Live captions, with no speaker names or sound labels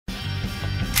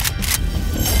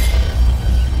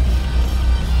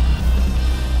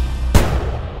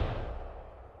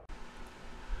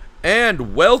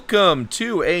and welcome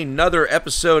to another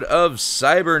episode of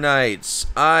Cyberknights.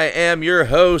 I am your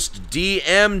host,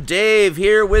 DM Dave,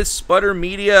 here with Sputter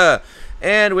Media.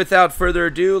 And without further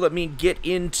ado, let me get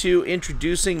into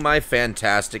introducing my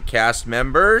fantastic cast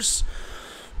members.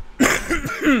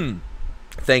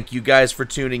 Thank you guys for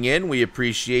tuning in. We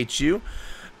appreciate you.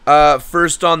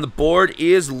 First on the board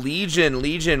is Legion.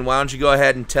 Legion, why don't you go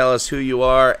ahead and tell us who you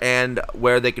are and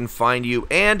where they can find you.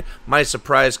 And my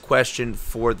surprise question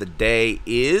for the day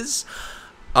is,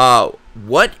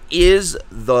 what is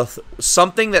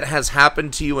something that has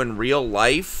happened to you in real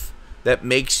life that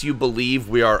makes you believe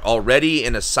we are already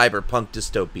in a cyberpunk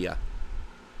dystopia?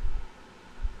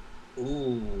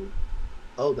 Ooh.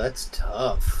 Oh, that's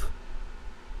tough.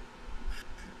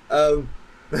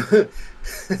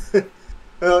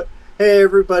 Hey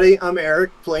everybody, I'm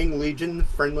Eric, playing Legion,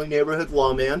 Friendly Neighborhood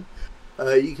Lawman.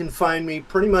 You can find me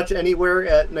pretty much anywhere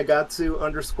at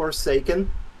Nagatsu_Seiken.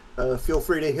 Feel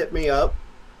free to hit me up.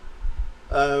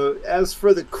 As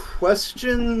for the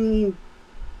question...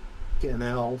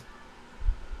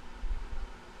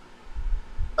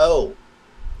 Oh,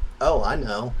 I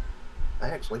know. I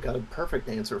actually got a perfect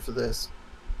answer for this.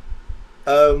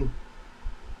 In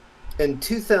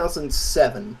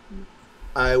 2007,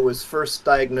 I was first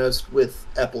diagnosed with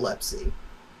epilepsy,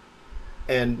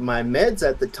 and my meds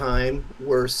at the time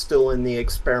were still in the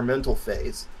experimental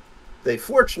phase. They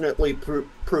fortunately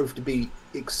proved to be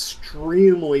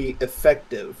extremely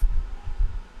effective.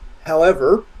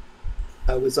 However,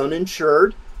 I was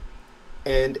uninsured,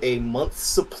 and a month's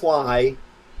supply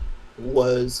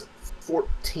was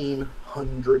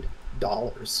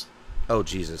 $1,400. Oh,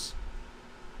 Jesus.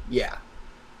 Yeah.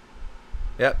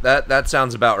 Yep, that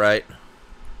sounds about right.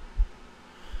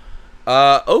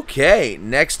 Okay,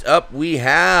 next up we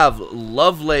have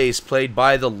Lovelace, played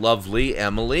by the lovely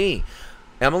Emily.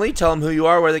 Emily, tell them who you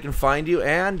are, where they can find you,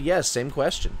 and yes, same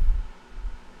question.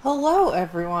 Hello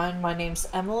everyone, my name's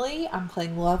Emily. I'm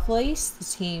playing Lovelace, the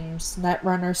team's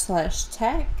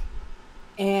Netrunner/tech.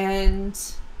 And,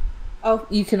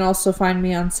 you can also find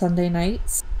me on Sunday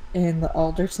nights in the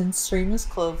Alderton stream as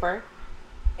Clover.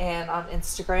 And on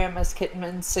Instagram as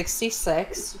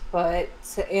Kitman66. But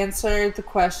to answer the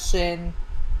question,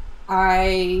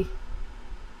 I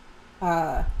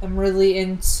am really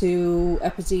into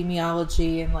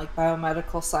epidemiology and like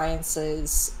biomedical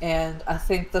sciences, and I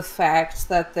think the fact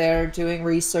that they're doing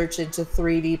research into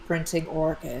 3D printing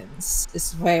organs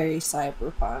is very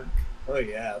cyberpunk. Oh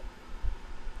yeah.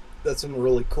 That's some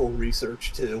really cool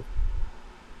research too.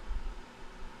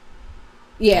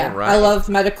 Yeah, right. I love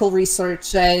medical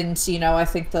research, and, I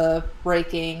think the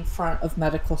breaking front of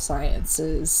medical science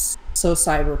is so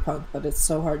cyberpunk, but it's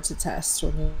so hard to test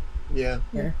when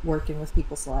you're working with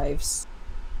people's lives.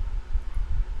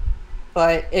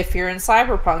 But if you're in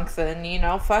cyberpunk, then,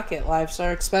 fuck it, lives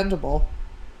are expendable.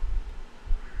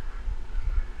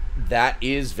 That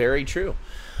is very true.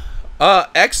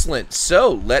 Excellent.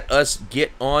 So, let us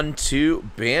get on to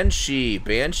Banshee.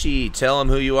 Banshee, tell them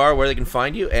who you are, where they can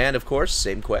find you, and, of course,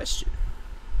 same question.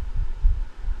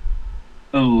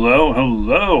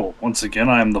 Hello. Once again,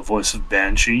 I am the voice of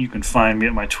Banshee. You can find me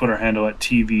at my Twitter handle at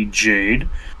TVJade.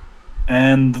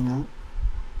 And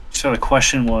so the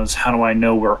question was, how do I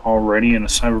know we're already in a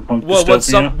cyberpunk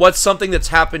dystopia? What's something that's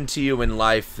happened to you in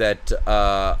life that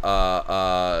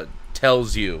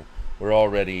tells you we're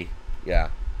already,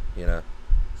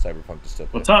 cyberpunk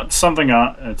dystopia? Well, it's not something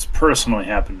that's personally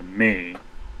happened to me.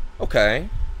 Okay.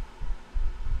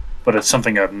 But it's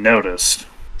something I've noticed.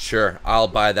 Sure, I'll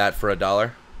buy that for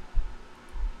 $1.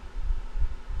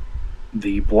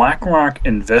 The BlackRock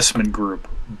investment group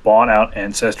bought out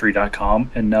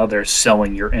Ancestry.com, and now they're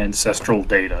selling your ancestral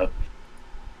data.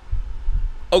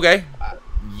 Okay.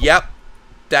 Yep.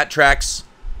 That tracks.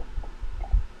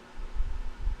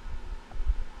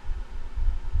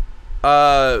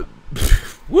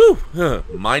 Woo!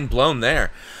 Mind blown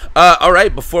there.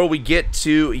 Alright, before we get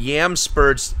to Yam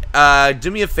Spurts, do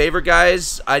me a favor,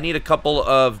 guys. I need a couple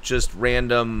of just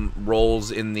random rolls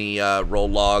in the roll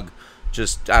log.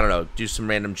 Just, I don't know, do some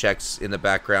random checks in the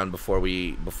background before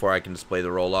I can display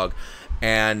the roll log.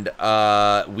 And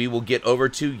we will get over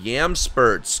to Yam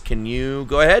Spurts. Can you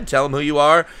go ahead, tell them who you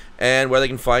are and where they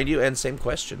can find you, and same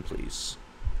question, please.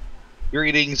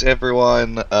 Greetings,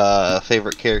 everyone.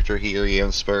 Favorite character here,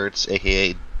 Yam Spurts,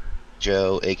 aka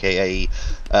Joe, aka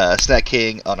Snack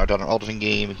King, on our Donner Alderton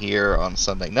game here on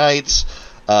Sunday nights.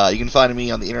 You can find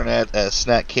me on the internet as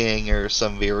Snack King or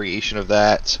some variation of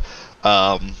that.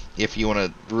 If you want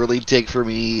to really dig for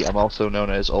me, I'm also known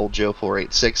as Old Joe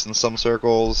 486 in some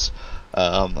circles.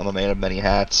 I'm a man of many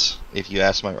hats. If you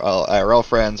ask my IRL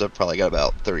friends, I've probably got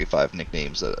about 35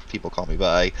 nicknames that people call me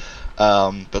by.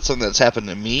 But something that's happened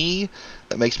to me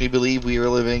that makes me believe we are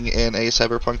living in a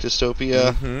cyberpunk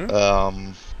dystopia.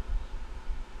 Mm-hmm.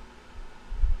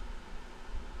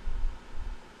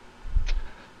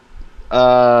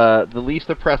 The least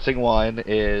depressing one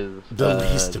is The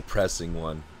least depressing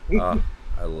one.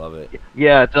 I love it.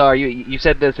 Yeah, Dar, you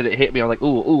said this and it hit me. I'm like,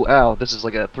 ooh, ow, this is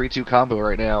like a 3-2 combo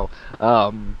right now.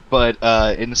 But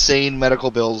insane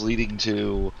medical bills leading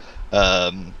to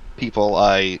people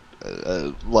I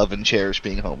love and cherish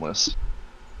being homeless.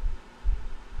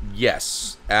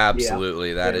 Yes, absolutely.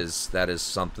 Yeah. That is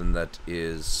something that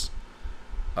is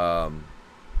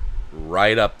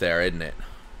right up there, isn't it?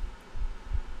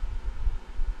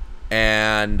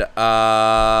 And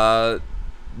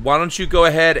why don't you go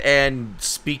ahead and,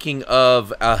 speaking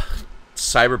of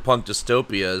cyberpunk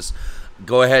dystopias,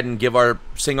 go ahead and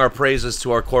sing our praises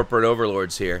to our corporate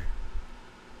overlords here.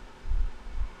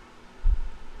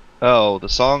 Oh, the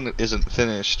song isn't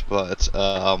finished, but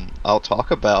I'll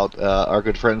talk about our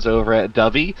good friends over at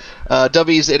Dovey.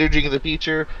 Dovey is Energy of the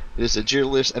Future. It is a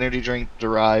cheerless energy drink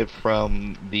derived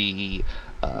from the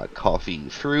coffee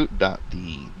fruit, not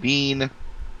the bean.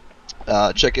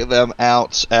 Check them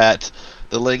out at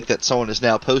the link that someone is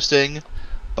now posting. Use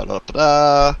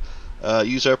our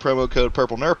promo code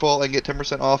PurpleNurple and get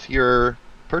 10% off your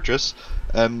purchase,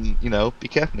 and be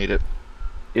caffeinated.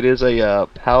 It is a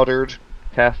powdered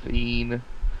caffeine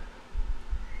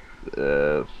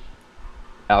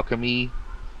alchemy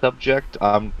subject.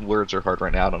 Words are hard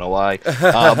right now. I don't know why.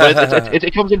 But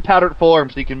it comes in powdered form,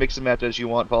 so you can mix and match as you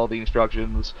want. Follow the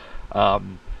instructions.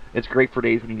 It's great for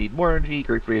days when you need more energy,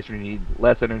 great for days when you need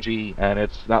less energy, and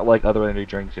it's not like other energy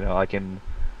drinks. I can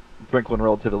drink one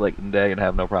relatively late in the day and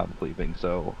have no problem sleeping.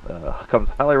 So,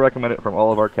 highly recommend it from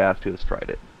all of our cast who has tried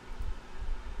it.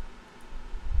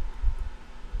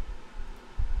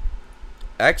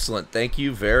 Excellent. Thank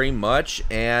you very much.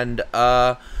 And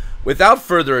without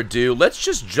further ado, let's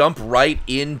just jump right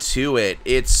into it.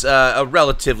 It's a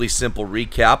relatively simple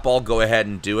recap. I'll go ahead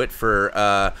and do it for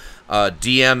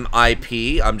DM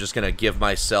IP. I'm just going to give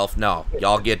myself... No,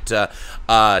 y'all get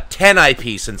 10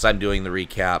 IP since I'm doing the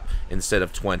recap instead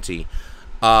of 20.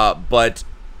 But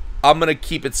I'm going to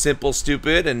keep it simple,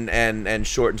 stupid, and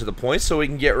short and to the point so we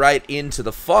can get right into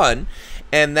the fun.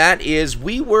 And that is,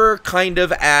 we were kind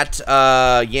of at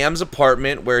Yam's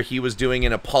apartment where he was doing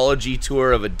an apology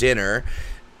tour of a dinner.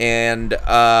 And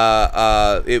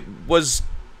it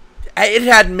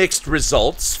had mixed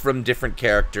results from different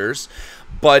characters.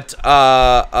 But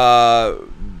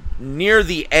near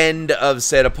the end of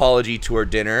said apology tour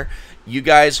dinner, you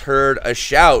guys heard a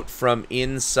shout from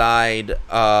inside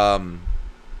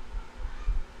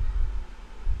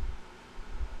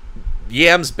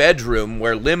Yam's bedroom,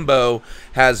 where Limbo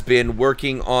has been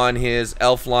working on his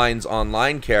Elflines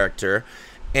Online character,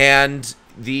 and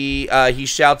he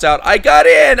shouts out, "I got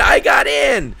in! I got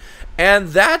in!" And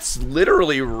that's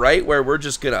literally right where we're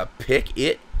just gonna pick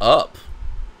it up.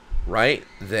 Right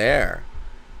there.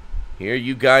 Here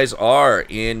you guys are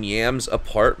in Yam's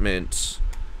apartment.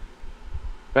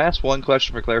 Can I ask one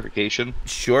question for clarification?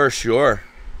 Sure.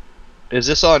 Is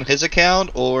this on his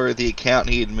account or the account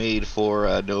he had made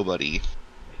for Nobody?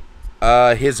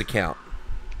 His account.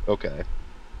 Okay.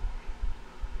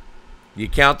 The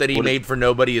account that he made for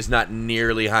Nobody is not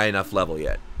nearly high enough level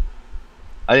yet.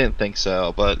 I didn't think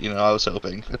so, but I was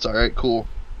hoping. It's alright, cool.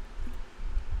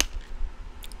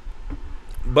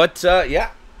 But, yeah.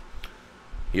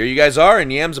 Here you guys are in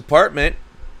Yam's apartment.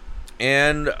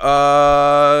 And,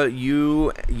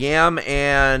 Yam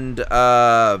and,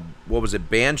 what was it,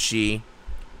 Banshee,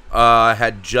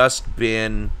 had just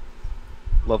been...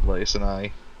 Lovelace and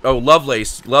I. Oh,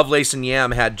 Lovelace and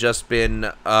Yam had just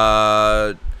been,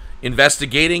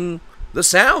 investigating the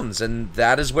sounds, and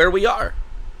that is where we are.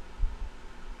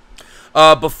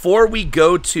 Before we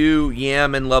go to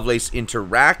Yam and Lovelace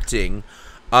interacting...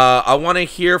 I want to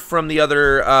hear from the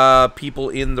other people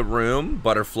in the room.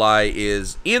 Butterfly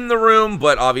is in the room,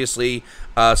 but obviously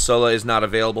Sola is not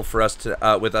available for us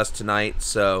with us tonight,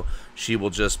 so she will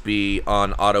just be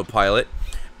on autopilot.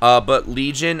 But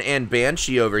Legion and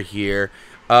Banshee over here,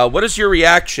 what is your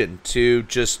reaction to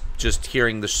just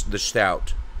hearing the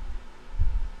shout?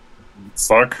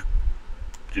 Suck.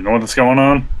 Do you know what's going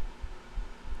on?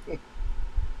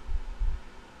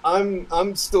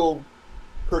 I'm still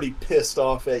pretty pissed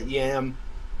off at Yam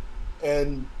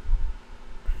and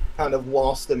kind of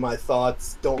lost in my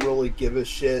thoughts. Don't really give a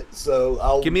shit, so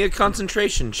I'll give me a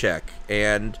concentration check,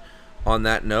 and On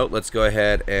that note, let's go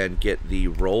ahead and get the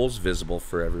rolls visible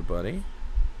for everybody.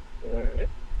 Alright.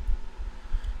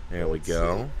 There we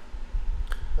go.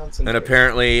 See. And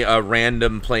apparently a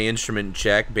random play instrument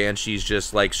check. Banshee's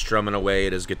just like strumming away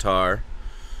at his guitar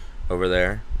over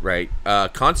there. Right.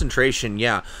 Concentration,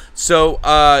 yeah. So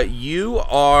you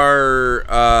are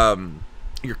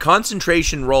your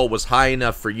concentration roll was high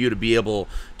enough for you to be able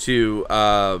to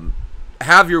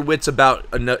have your wits about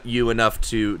you enough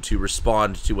to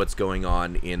respond to what's going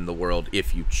on in the world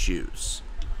if you choose.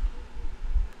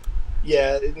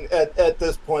 Yeah, at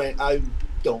this point, I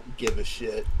don't give a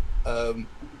shit.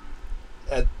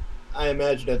 I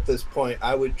imagine at this point,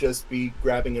 I would just be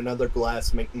grabbing another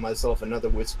glass, making myself another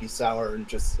whiskey sour, and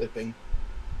just sipping.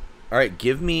 All right,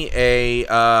 give me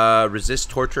a resist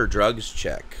torture drugs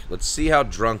check. Let's see how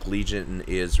drunk Legion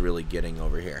is really getting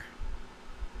over here.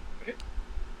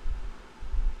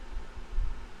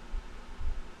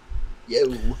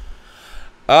 Yo.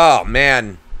 Oh,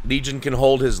 man. Legion can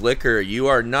hold his liquor. You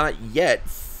are not yet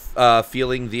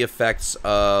feeling the effects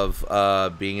of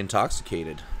being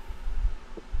intoxicated.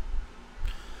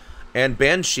 And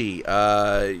Banshee,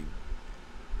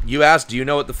 you asked, do you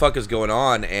know what the fuck is going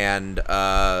on? And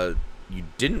you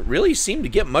didn't really seem to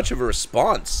get much of a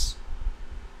response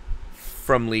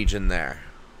from Legion there.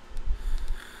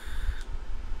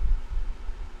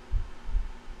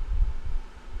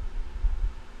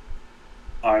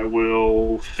 I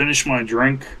will finish my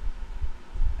drink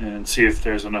and see if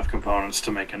there's enough components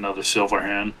to make another silver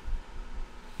hand.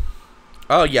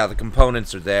 Oh yeah, the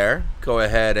components are there. Go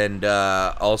ahead and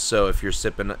also, if you're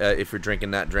sipping, if you're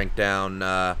drinking that drink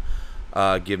down,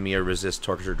 give me a resist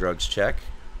torture drugs check.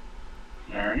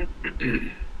 All right.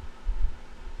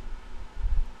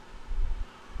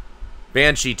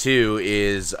 Banshee too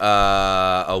is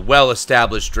a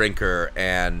well-established drinker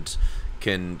and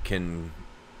can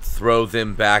throw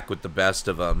them back with the best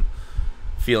of them,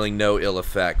 feeling no ill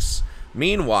effects.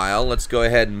 Meanwhile, let's go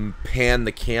ahead and pan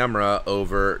the camera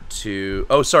over to...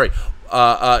 Oh, sorry.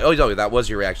 Oh, that was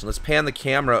your reaction. Let's pan the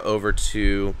camera over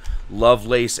to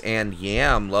Lovelace and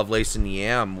Yam. Lovelace and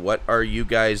Yam, what are you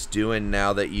guys doing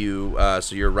now that you...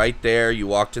 so you're right there. You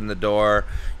walked in the door.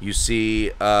 You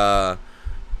see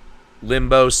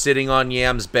Limbo sitting on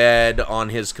Yam's bed on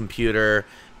his computer.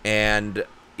 And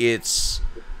it's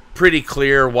pretty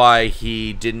clear why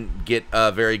he didn't get a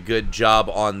very good job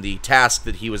on the task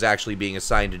that he was actually being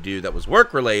assigned to do that was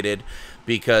work-related,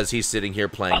 because he's sitting here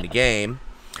playing the game.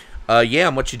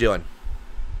 Yam, what you doing?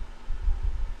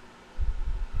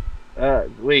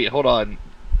 Wait, hold on.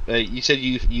 You said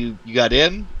you got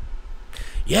in?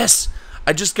 Yes,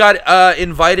 I just got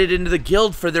invited into the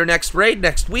guild for their next raid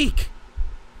next week.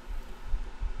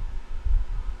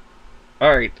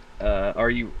 All right.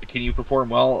 Can you perform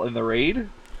well in the raid?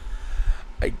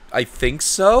 I think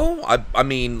so. I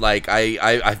mean, like,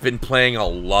 I've been playing a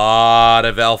lot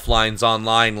of Elflines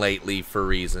Online lately for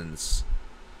reasons.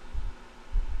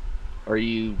 Are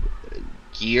you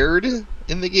geared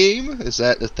in the game? Is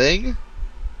that the thing?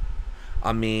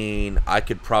 I mean, I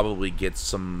could probably get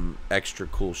some extra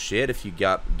cool shit if you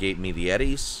gave me the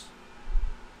eddies.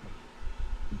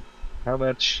 How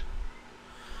much?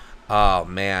 Oh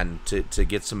man, to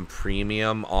get some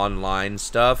premium online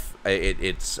stuff,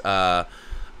 it's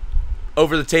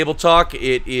over the table talk.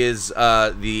 It is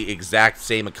the exact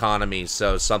same economy,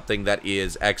 so something that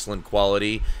is excellent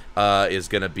quality is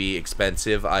going to be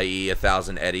expensive, i.e.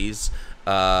 1,000 eddies,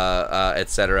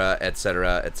 etc.,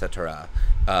 etc., etc.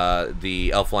 The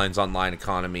Elflines Online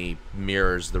economy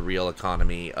mirrors the real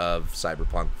economy of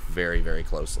Cyberpunk very, very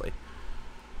closely.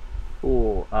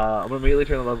 Cool. I'm gonna immediately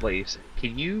turn to Lovelace.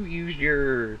 Can you use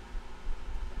your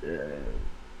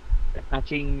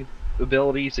hacking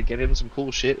abilities to get him some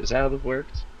cool shit? Is that how this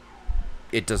works?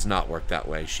 It does not work that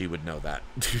way. She would know that.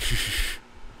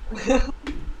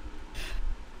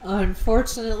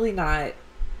 Unfortunately not.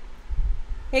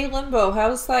 Hey Limbo,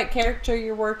 how's that character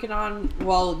you're working on?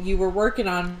 Well, you were working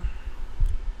on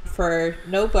for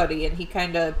nobody and he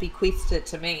kind of bequeathed it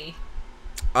to me.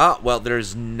 Well,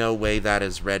 there's no way that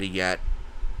is ready yet.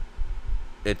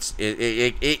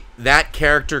 That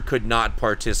character could not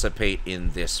participate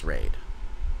in this raid.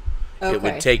 Okay, it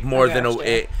would take more than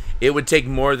it would take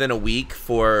more than a week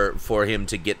for him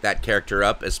to get that character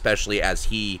up, especially as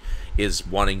he is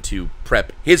wanting to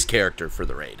prep his character for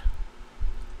the raid.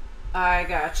 I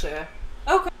gotcha.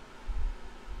 Okay.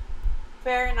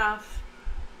 Fair enough.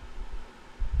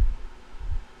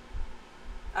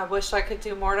 I wish I could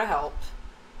do more to help.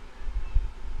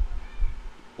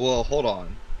 Well, hold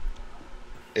on.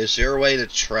 Is there a way to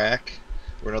track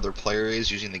where another player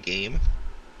is using the game?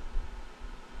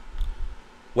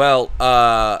 Well,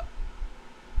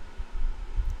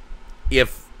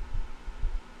 if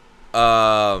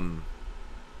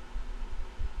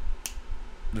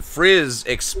Frizz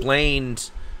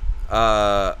explained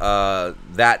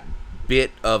that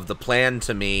bit of the plan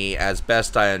to me as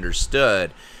best I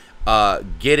understood,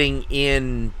 getting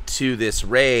into this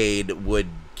raid would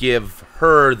give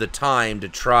her the time to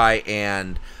try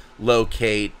and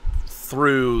locate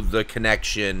through the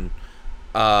connection,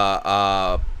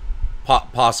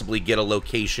 possibly get a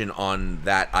location on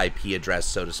that IP address,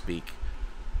 so to speak.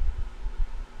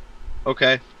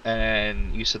 Okay,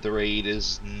 and you said the raid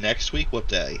is next week? What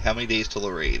day? How many days till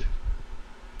the raid?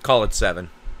 Call it 7.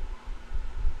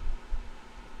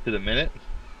 To the minute?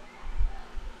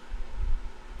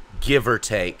 Give or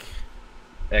take.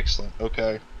 Excellent,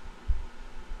 okay.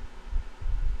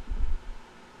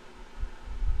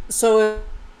 So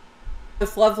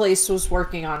if Lovelace was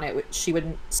working on it, she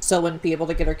still wouldn't be able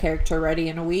to get her character ready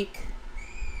in a week?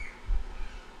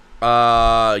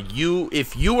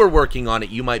 If you were working on it,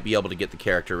 you might be able to get the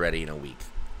character ready in a week.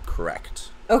 Correct.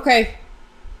 Okay.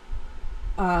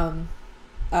 Yeah,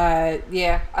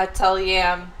 I tell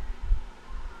Yam,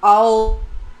 I'll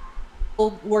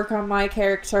work on my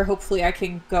character. Hopefully I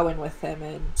can go in with him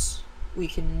and we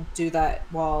can do that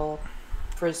while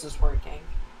Frizz is working.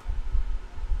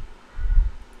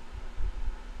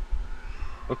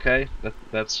 Okay,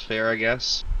 that's fair, I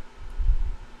guess.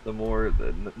 The more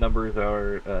the numbers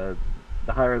are,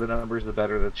 the higher the numbers, the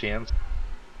better the chance.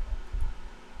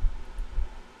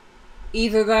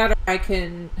 Either that or I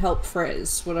can help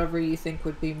Frizz, whatever you think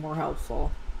would be more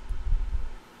helpful.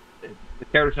 If the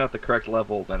character's not the correct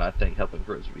level, then I think helping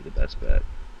Frizz would be the best bet.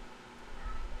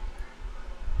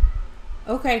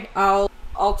 Okay, I'll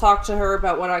talk to her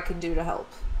about what I can do to help.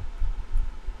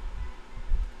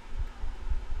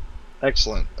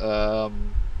 Excellent.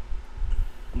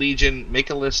 Legion, make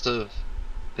a list of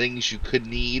things you could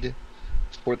need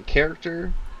for the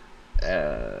character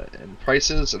and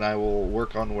prices, and I will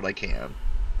work on what I can.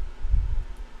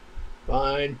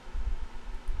 Fine.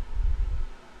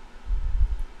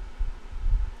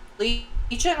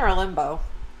 Legion or Limbo?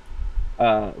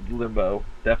 Limbo.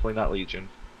 Definitely not Legion.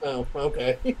 Oh,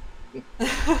 okay.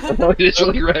 It's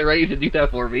really ready to do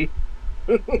that for me.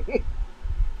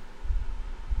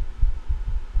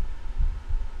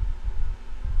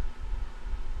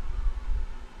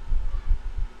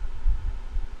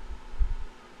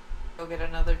 Go get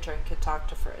another drink and talk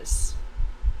to Frizz.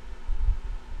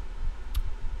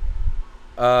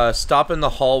 Stop in the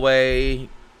hallway,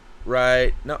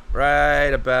 right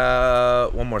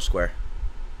about one more square.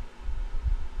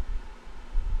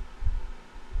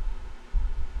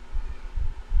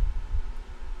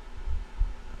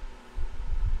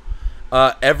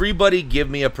 Everybody give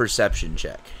me a perception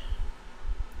check.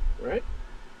 Right.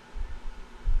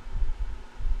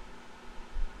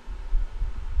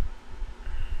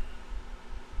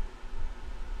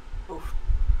 Oof.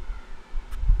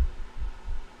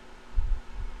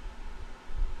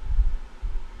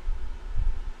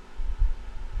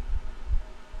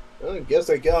 Well, I guess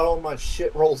I got all my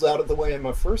shit rolls out of the way in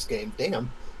my first game.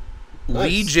 Damn.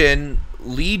 Nice.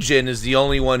 Legion is the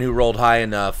only one who rolled high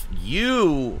enough.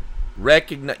 You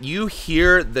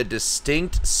hear the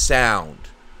distinct sound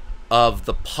of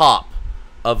the pop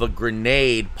of a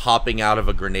grenade popping out of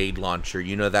a grenade launcher.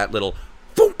 You know that little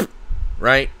boop,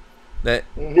 right? That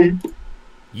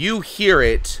you hear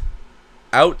it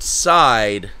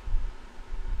outside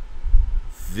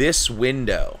this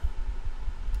window.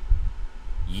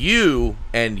 You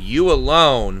and you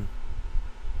alone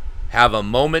have a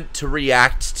moment to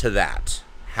react to that.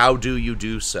 How do you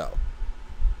do so?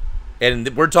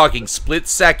 And we're talking split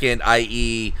second,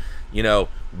 i.e., you know,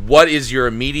 what is your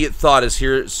immediate thought as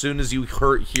soon as you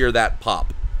hear that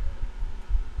pop?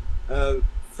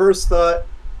 First thought,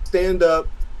 stand up.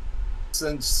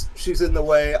 Since she's in the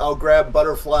way, I'll grab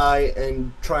Butterfly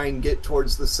and try and get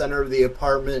towards the center of the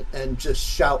apartment and just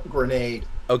shout grenade.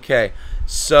 Okay,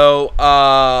 so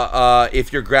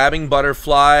if you're grabbing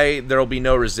Butterfly, there'll be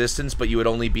no resistance, but you would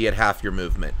only be at half your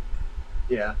movement.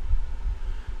 Yeah.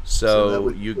 So that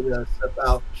would you put us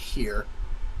about here.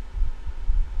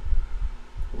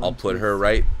 I'll put her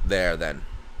right there then.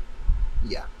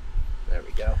 Yeah. There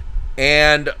we go.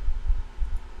 And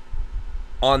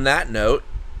on that note,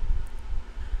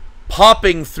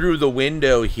 popping through the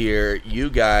window here, you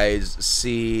guys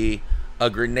see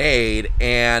a grenade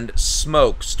and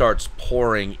smoke starts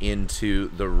pouring into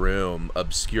the room,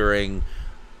 obscuring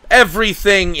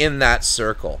everything in that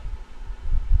circle.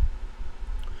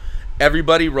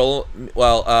 Everybody roll,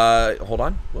 well, hold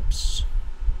on, whoops.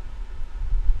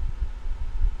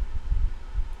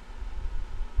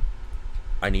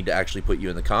 I need to actually put you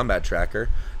in the combat tracker.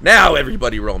 Now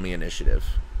everybody roll me initiative.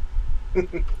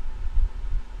 Let's see.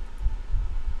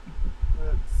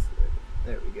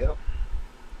 There we go.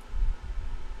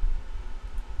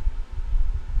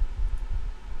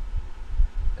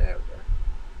 There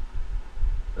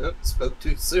we go. Oops, spoke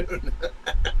too soon.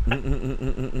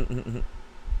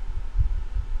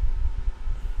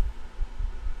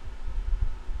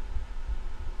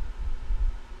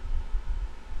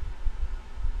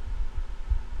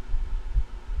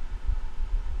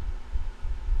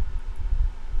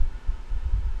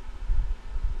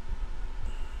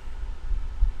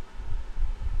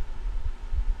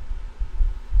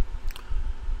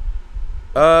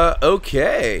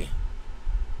 Okay.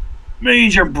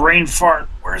 Major brain fart.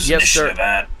 Where's Yes, initiative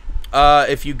sir. at?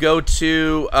 If you go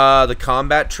to the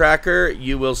combat tracker,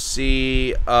 you will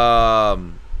see a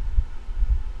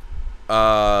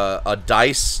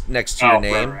dice next to your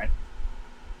name. Right.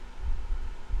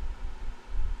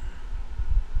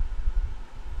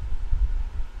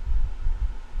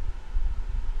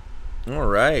 All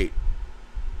right.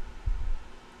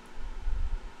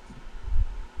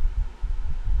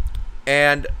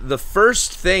 And the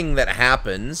first thing that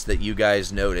happens that you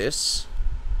guys notice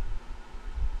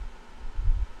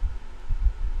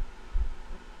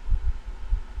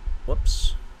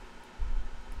whoops.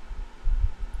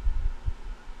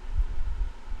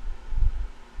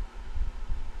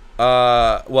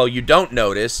 Well, you don't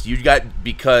notice. You got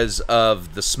because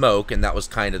of the smoke, and that was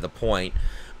kind of the point.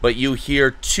 But you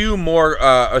hear two more.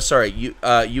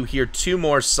 You hear two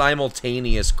more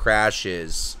simultaneous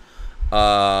crashes,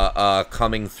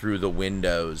 coming through the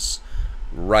windows,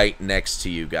 right next to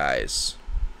you guys,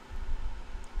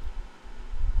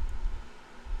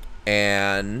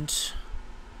 and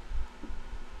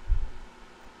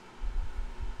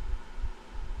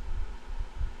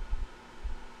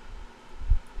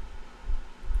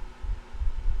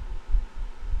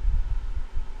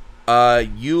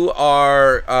you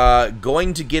are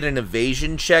going to get an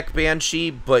evasion check,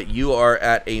 Banshee, but you are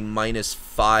at a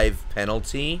 -5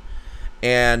 penalty.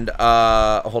 And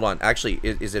hold on, actually,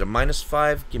 is it a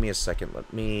 -5? Give me a second.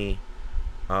 Let me.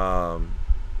 Not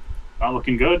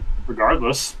looking good,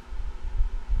 regardless.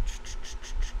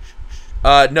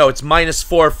 No, it's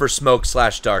 -4 for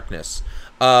smoke/darkness.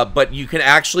 But you can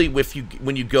actually,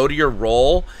 when you go to your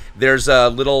roll, there's a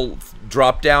little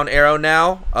drop-down arrow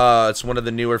now. It's one of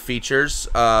the newer features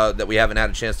that we haven't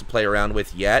had a chance to play around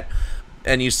with yet.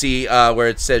 And you see where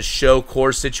it says Show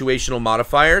Core Situational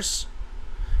Modifiers.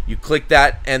 You click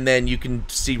that, and then you can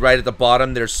see right at the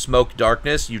bottom there's Smoke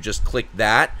Darkness. You just click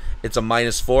that. It's a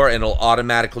 -4, and it'll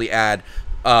automatically add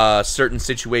certain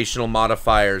situational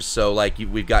modifiers. So like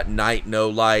we've got night, no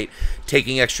light.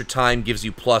 Taking extra time gives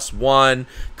you +1.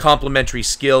 Complementary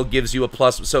skill gives you a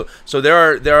plus. So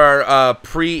there are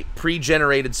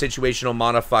pre-generated situational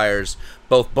modifiers,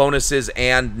 both bonuses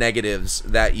and negatives,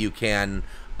 that you can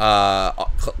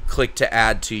click to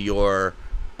add to your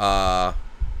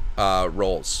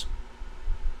rolls.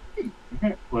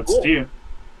 Okay, let's do it.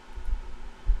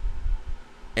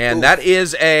 And that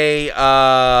is a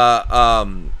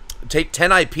take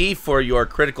 10 IP for your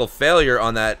critical failure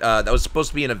on that. That was supposed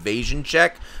to be an evasion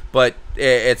check, but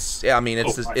it's. I mean,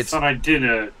 it's. I thought I did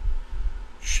a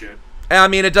shit. I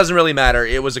mean, it doesn't really matter.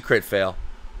 It was a crit fail.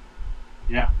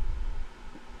 Yeah.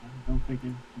 I don't think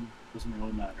it doesn't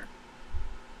really matter.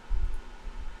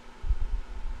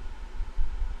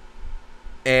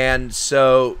 And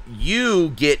so you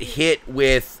get hit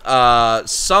with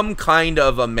some kind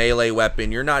of a melee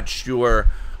weapon. You're not sure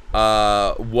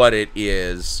what it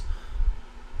is.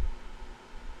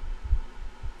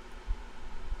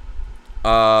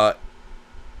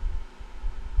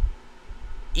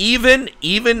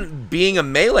 Even being a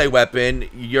melee weapon,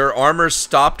 your armor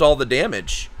stopped all the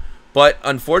damage. But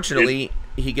unfortunately,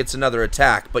 he gets another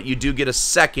attack. But you do get a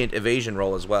second evasion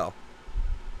roll as well.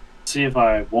 See if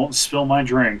I won't spill my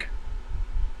drink.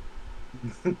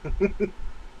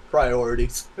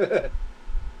 Priorities.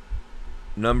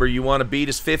 Number you want to beat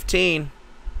is 15.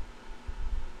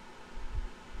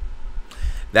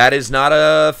 That is not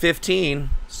a 15,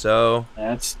 so...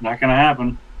 That's not going to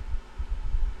happen.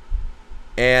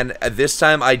 And this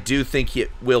time I do think it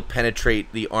will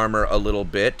penetrate the armor a little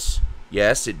bit.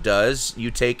 Yes, it does. You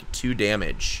take 2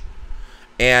 damage.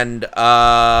 And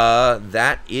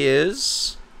that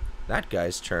is... that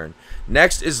guy's turn.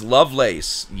 Next is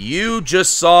Lovelace. You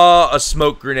just saw a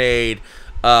smoke grenade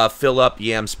fill up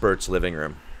Yamspurt's living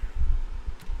room.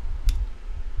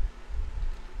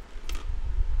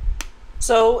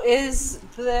 So is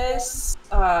this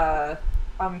right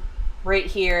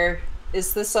here?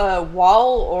 Is this a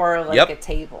wall or like Yep. a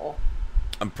table?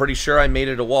 I'm pretty sure I made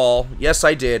it a wall. Yes,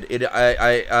 I did.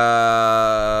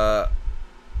 Well,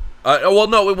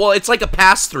 no, well, it's like a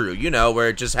pass-through, you know, where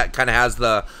it just kind of has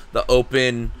the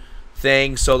open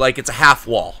thing. So, like, it's a half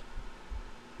wall.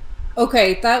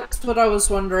 Okay, that's what I was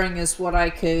wondering is what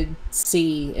I could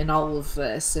see in all of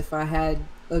this, if I had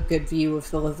a good view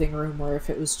of the living room or if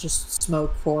it was just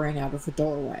smoke pouring out of a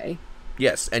doorway.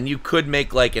 Yes, and you could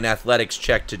make, like, an athletics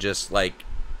check to just, like,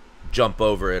 jump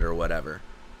over it or whatever.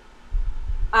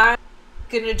 I'm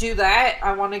gonna do that.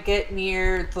 I want to get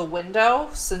near the window,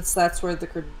 since that's where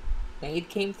the grenade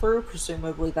came through.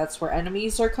 Presumably that's where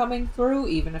enemies are coming through,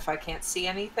 even if I can't see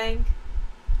anything.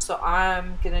 So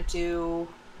I'm gonna do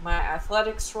my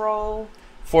athletics roll.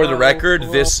 For the record,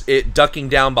 ducking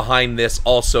down behind this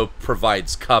also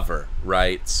provides cover,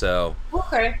 right? So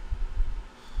okay.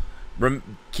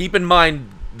 Keep in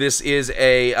mind, this is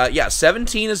a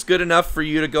 17 is good enough for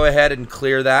you to go ahead and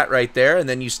clear that right there, and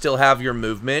then you still have your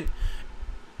movement.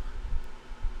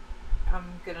 I'm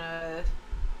gonna.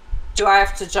 Do I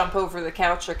have to jump over the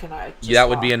couch, or can I? Just that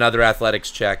would be another athletics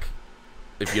check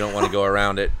if you don't want to go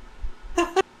around it.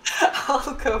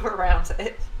 I'll go around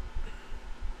it.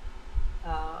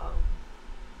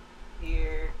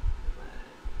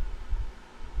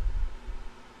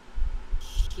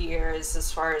 Here is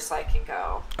as far as I can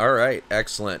go. All right,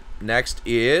 excellent. Next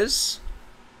is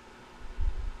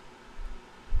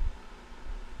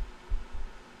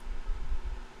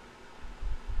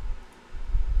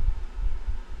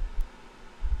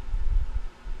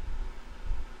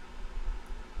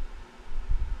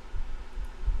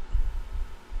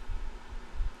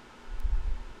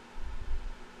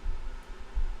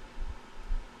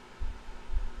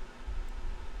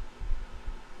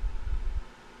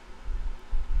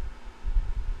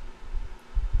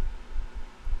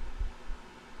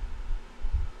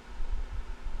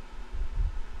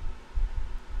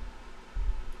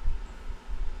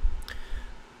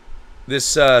this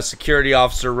security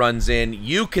officer runs in.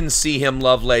 You can see him,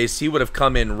 Lovelace. He would have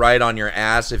come in right on your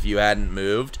ass if you hadn't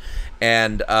moved.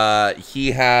 And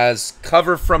he has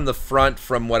cover from the front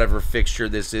from whatever fixture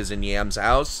this is in Yam's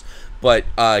house. But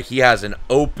he has an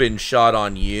open shot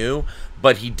on you.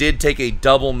 But he did take a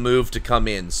double move to come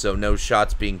in, so no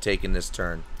shots being taken this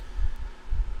turn.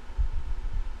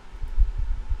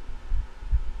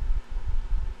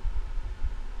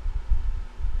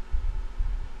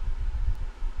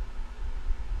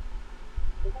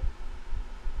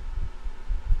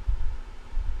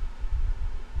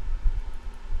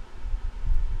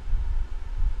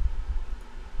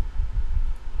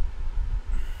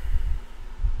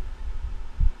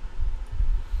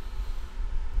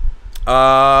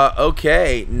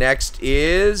 Okay, next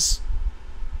is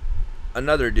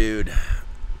another dude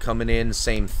coming in,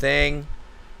 same thing.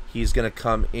 He's gonna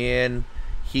come in.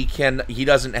 He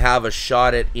doesn't have a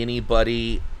shot at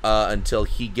anybody until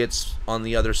he gets on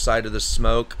the other side of the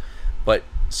smoke, but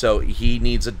so he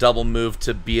needs a double move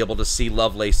to be able to see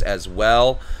Lovelace as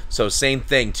well. So same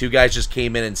thing, two guys just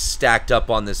came in and stacked up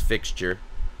on this fixture.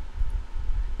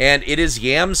 And it is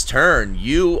Yam's turn.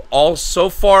 So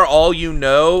far all you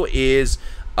know is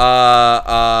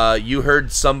you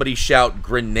heard somebody shout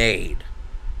grenade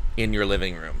in your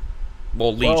living room.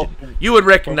 Well, Legion. Well, you would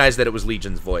recognize that it was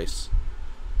Legion's voice.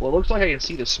 Well, it looks like I can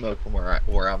see the smoke from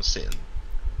where I'm sitting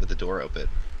with the door open.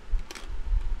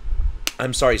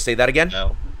 I'm sorry, say that again?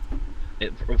 No.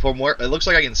 From where it looks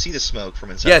like I can see the smoke from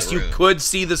inside yes, the room. You could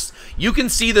see this. You can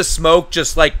see the smoke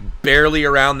just like barely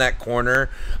around that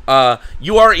corner.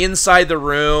 You are inside the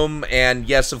room, and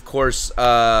yes, of course,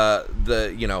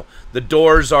 the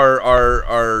doors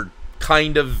are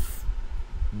kind of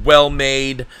well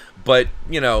made, but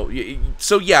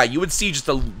so yeah, you would see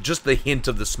just the hint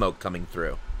of the smoke coming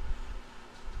through.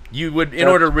 You would, in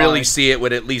order to really see it,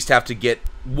 would at least have to get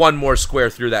one more square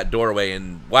through that doorway,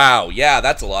 and wow, yeah,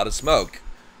 that's a lot of smoke.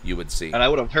 You would see, and I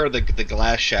would have heard the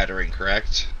glass shattering,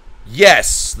 correct?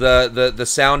 Yes, the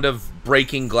sound of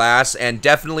breaking glass, and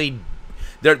definitely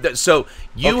there. So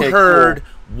you heard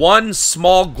one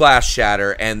small glass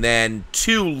shatter, and then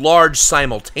two large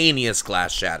simultaneous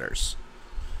glass shatters.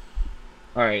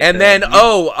 All right, and then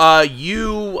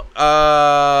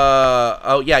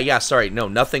yeah. Sorry, no,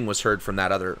 nothing was heard from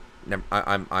that other.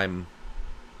 I'm.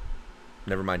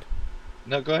 Never mind.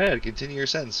 No, go ahead. Continue your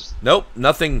sentence. Nope,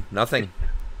 nothing.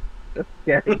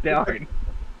 Yeah, darn.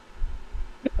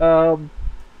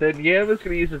 Then Yam is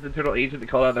going to use his internal agent to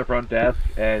call down their front desk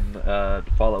and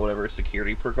follow whatever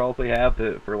security protocols they have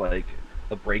for like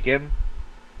a break-in.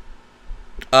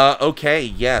 Okay.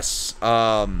 Yes.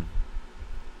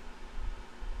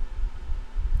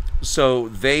 So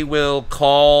they will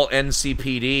call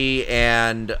NCPD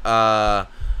and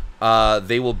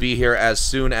They will be here as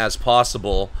soon as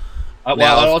possible. Well,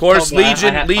 Now, of course,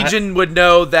 Legion Legion would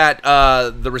know that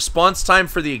the response time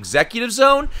for the executive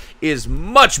zone is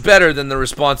much better than the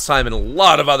response time in a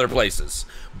lot of other places.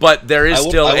 But there is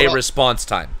still a response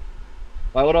time.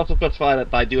 I would also specify that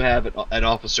I do have an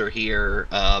officer here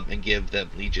and give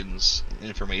them Legion's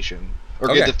information.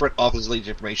 Or give the front office Legion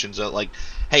information. So, like,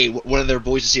 hey, one of their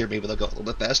boys is here. Maybe they'll go a little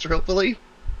bit faster, hopefully.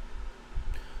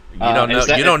 You don't know.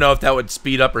 You don't know if that would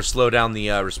speed up or slow down the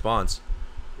response.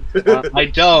 I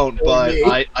don't, but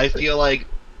I feel like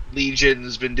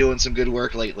Legion's been doing some good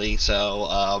work lately,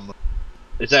 so,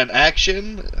 is that an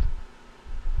action?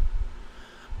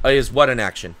 Is what an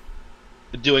action?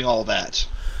 Doing all that.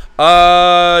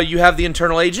 You have the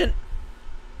internal agent?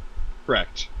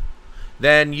 Correct.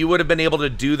 Then you would have been able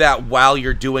to do that while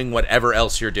you're doing whatever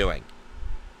else you're doing.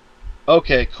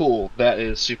 Okay, cool. That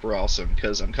is super awesome,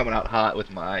 because I'm coming out hot with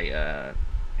my,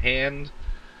 hand,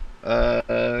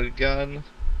 gun.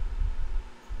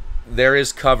 There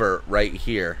is cover right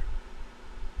here.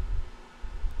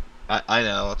 I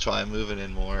know, that's why I'm moving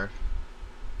in more.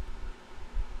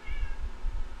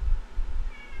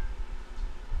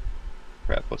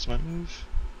 Crap, what's my move?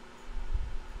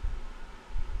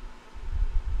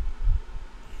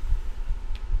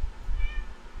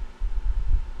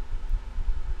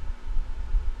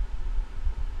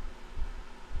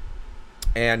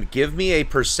 And give me a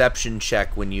perception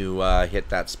check when you hit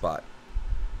that spot.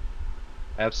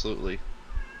 Absolutely.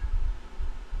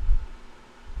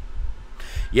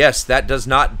 Yes, that does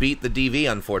not beat the DV,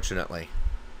 unfortunately.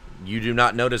 You do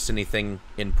not notice anything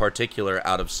in particular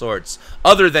out of sorts,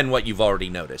 other than what you've already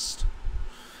noticed.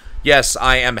 Yes,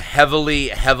 I am heavily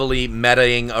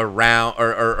metaing around,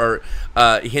 or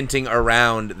hinting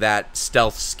around that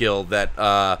stealth skill that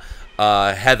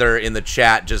Heather in the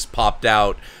chat just popped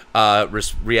out,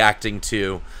 reacting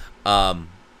to.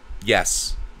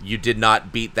 Yes, you did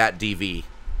not beat that DV.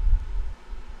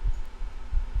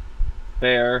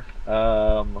 Fair.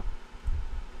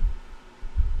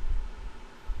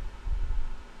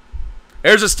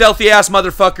 There's a stealthy-ass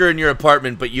motherfucker in your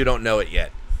apartment, but you don't know it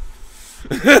yet.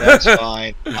 That's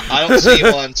fine. I don't see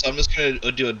one, so I'm just going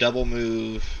to do a double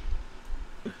move.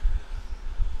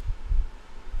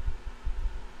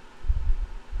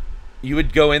 You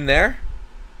would go in there?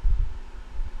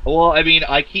 Well, I mean,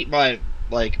 I keep my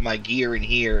gear in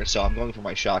here, so I'm going for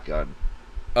my shotgun.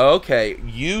 Okay,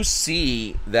 you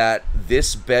see that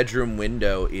this bedroom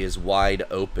window is wide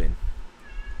open.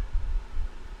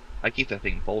 I keep that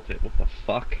thing bolted. What the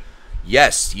fuck?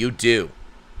 Yes, you do.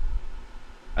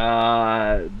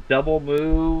 Double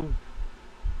move.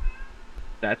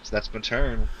 That's my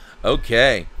turn.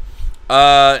 Okay.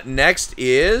 Next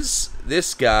is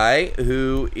this guy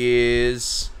who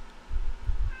is...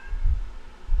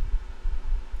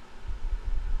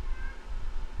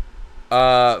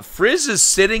 Frizz is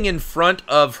sitting in front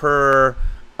of her.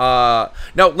 Now,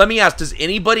 let me ask: does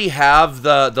anybody have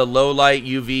the low light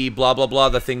UV blah blah blah,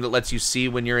 the thing that lets you see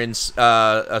when you're in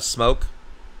a smoke?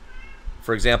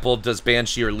 For example, does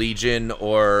Banshee or Legion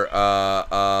or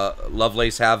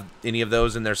Lovelace have any of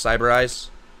those in their cyber eyes?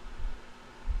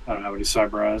 I don't have any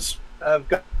cyber eyes. I've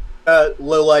got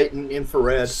low light and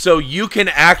infrared. So you can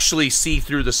actually see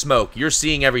through the smoke. You're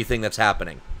seeing everything that's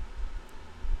happening.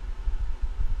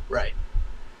 Right.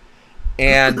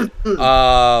 And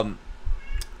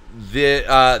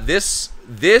this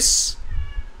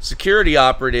security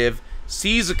operative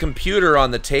sees a computer on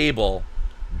the table,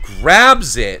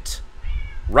 grabs it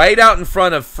right out in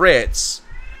front of Fritz,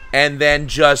 and then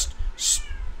just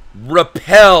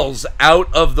repels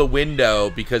out of the window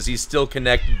because he's still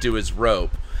connected to his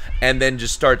rope, and then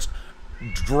just starts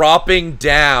dropping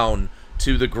down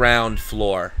to the ground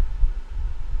floor.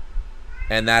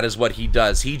 And that is what he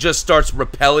does. He just starts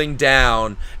rappelling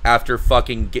down after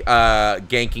fucking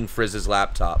ganking Frizz's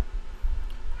laptop.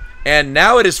 And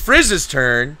now it is Frizz's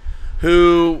turn,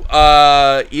 who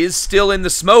is still in the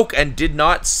smoke and did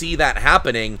not see that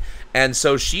happening. And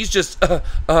so she's just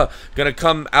gonna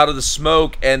come out of the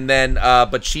smoke, and then,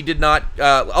 but she did not.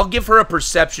 I'll give her a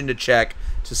perception to check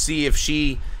to see if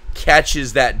she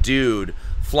catches that dude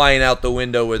flying out the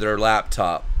window with her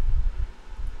laptop.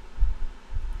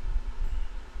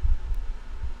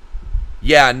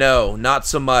 Yeah, no, not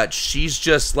so much. She's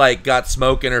just, like, got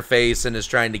smoke in her face and is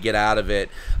trying to get out of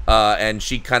it. And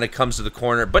she kind of comes to the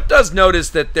corner, but does notice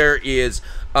that there is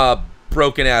a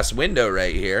broken-ass window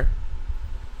right here.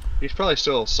 He's probably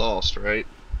still sauced, right?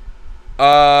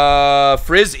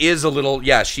 Frizz is a little...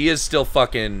 Yeah, she is still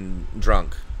fucking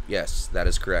drunk. Yes, that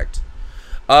is correct.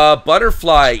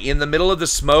 Butterfly in the middle of the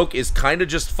smoke is kind of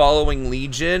just following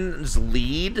Legion's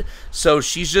lead, so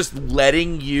she's just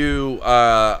letting you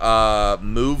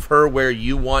move her where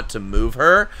you want to move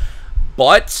her.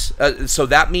 But so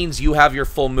that means you have your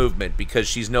full movement because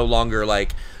she's no longer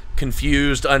like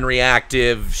confused,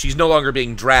 unreactive. She's no longer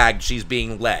being dragged; she's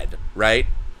being led, right?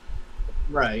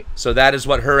 Right. So that is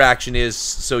what her action is.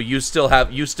 So you still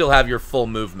have your full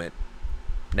movement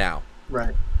now.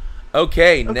 Right.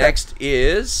 Okay, next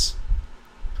is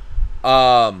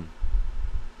Yam.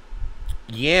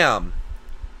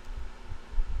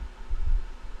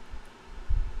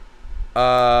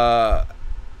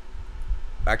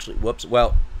 Actually, whoops.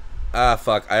 Well,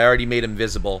 fuck. I already made him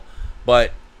visible,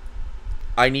 but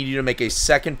I need you to make a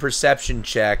second perception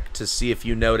check to see if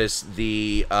you notice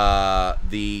the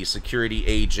security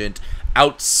agent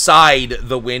outside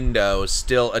the window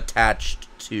still attached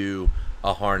to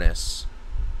a harness.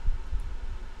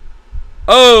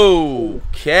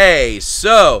 Okay,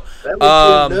 so That would be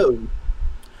a no.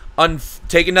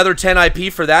 take another 10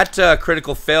 IP for that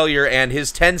critical failure, and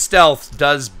his 10 stealth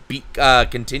does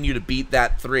continue to beat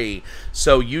that 3.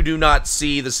 So you do not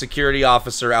see the security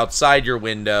officer outside your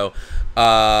window,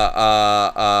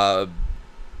 and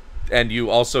you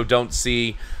also don't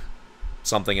see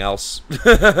something else.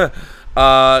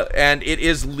 And it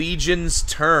is Legion's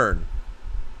turn.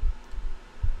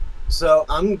 So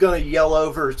I'm going to yell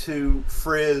over to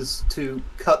Frizz to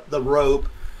cut the rope.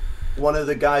 One of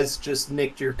the guys just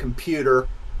nicked your computer.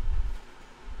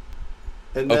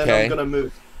 And then I'm going to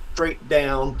move straight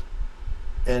down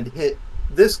and hit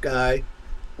this guy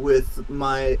with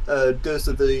my dose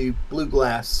of the blue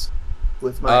glass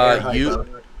with my air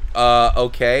hypo.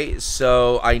 Okay,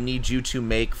 so I need you to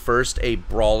make first a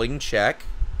brawling check.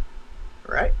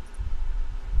 Right.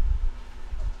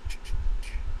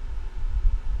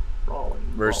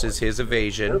 Versus his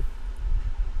evasion.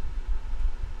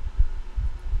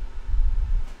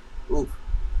 Oof.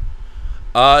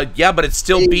 Yeah, but it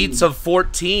still beats of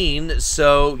 14,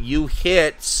 so you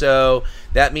hit, so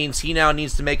that means he now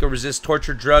needs to make a resist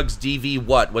torture drugs DV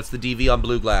what? What's the DV on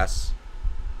blue glass?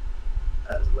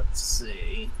 Let's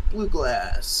see. Blue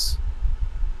glass.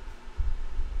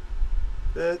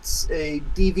 That's a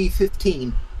DV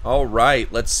 15.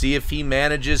 Alright, let's see if he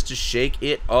manages to shake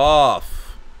it off.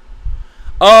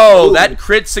 Oh, Ooh. That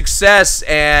crit success,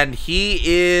 and he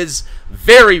is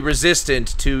very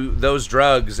resistant to those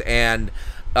drugs and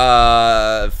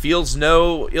feels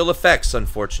no ill effects,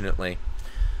 unfortunately.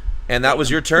 And that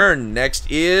was your turn. Next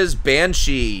is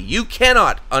Banshee. You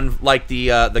cannot, unlike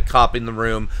the cop in the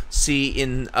room, see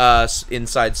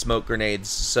inside smoke grenades.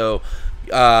 So,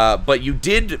 but you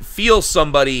did feel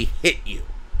somebody hit you.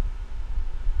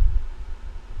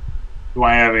 Do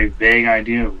I have a vague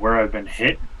idea of where I've been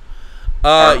hit?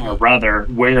 Or rather,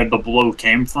 where the blow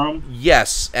came from?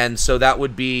 Yes, and so that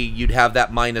would be, you'd have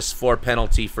that -4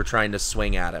 penalty for trying to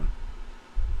swing at him.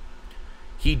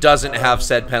 He doesn't have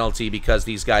said penalty because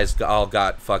these guys all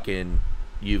got fucking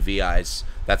UV eyes.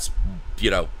 That's,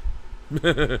 you know.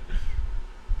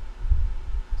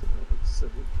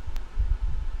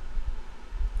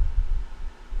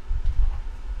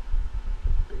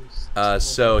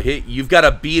 So you've got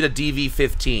to beat a DV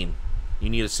 15. You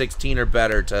need a 16 or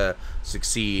better to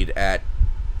succeed at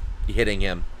hitting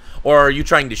him. Or are you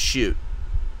trying to shoot?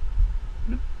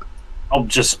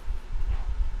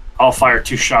 I'll fire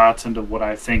 2 shots into what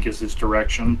I think is his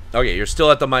direction. Okay, you're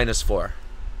still at the -4.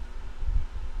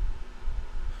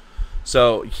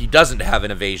 So he doesn't have an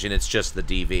evasion, it's just the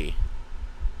DV.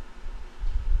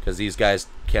 Because these guys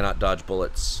cannot dodge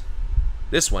bullets.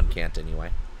 This one can't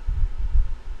anyway.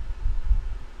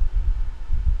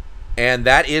 And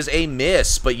that is a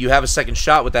miss, but you have a second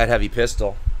shot with that heavy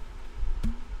pistol.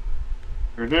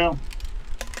 Sure do.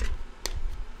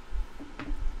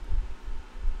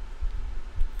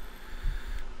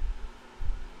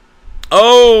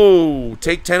 Oh,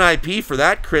 take 10 IP for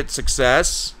that crit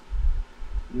success.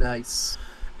 Nice.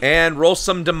 And roll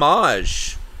some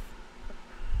damage.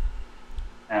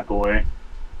 Ah, boy.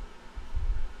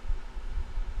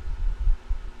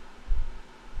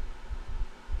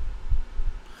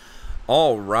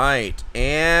 All right,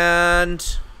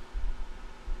 and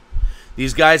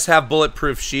these guys have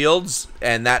bulletproof shields,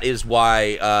 and that is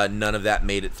why none of that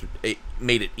made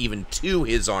it even to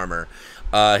his armor.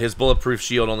 His bulletproof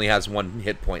shield only has 1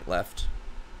 hit point left.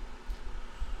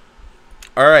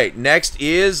 All right, next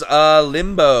is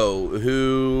Limbo,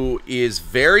 who is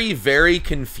very, very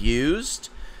confused,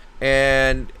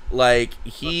 and like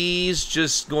he's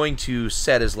just going to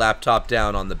set his laptop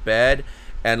down on the bed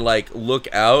and like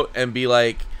look out and be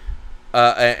like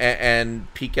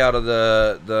and peek out of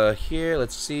the here,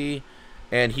 let's see,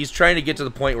 and he's trying to get to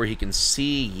the point where he can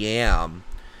see Yam,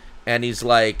 and he's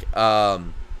like, oh,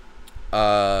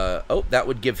 that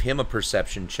would give him a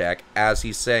perception check as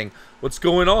he's saying, "What's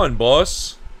going on,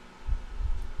 boss?"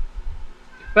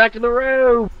 Back in the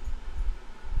room.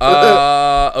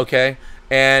 Okay.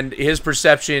 And his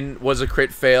perception was a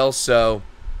crit fail, so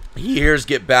he hears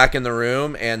 "get back in the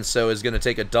room," and so is going to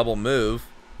take a double move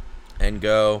and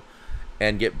go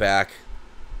and get back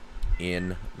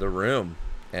in the room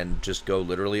and just go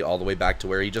literally all the way back to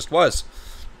where he just was.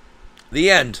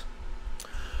 The end.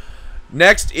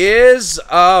 Next is,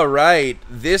 alright,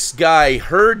 this guy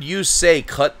heard you say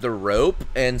cut the rope,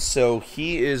 and so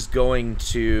he is going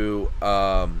to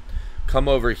come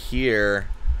over here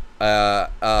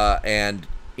and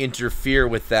interfere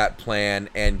with that plan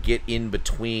and get in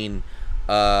between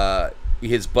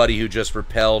his buddy who just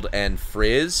repelled and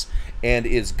Frizz, and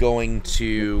is going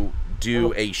to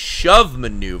do a shove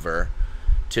maneuver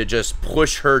to just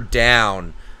push her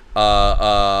down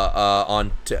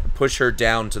push her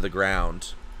down to the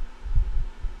ground.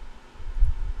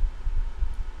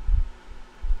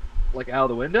 Like out of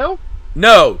the window?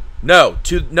 No,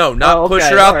 not push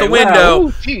her out the window.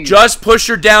 Wow. Just push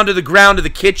her down to the ground of the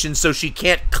kitchen so she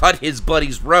can't cut his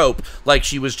buddy's rope like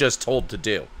she was just told to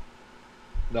do.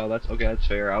 No, that's okay. That's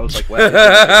fair. I was like,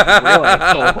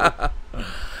 wow.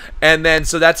 And then,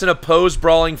 so that's an opposed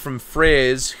brawling from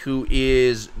Frizz, who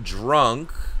is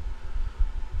drunk.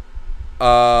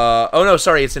 Oh no,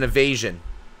 sorry, it's an evasion.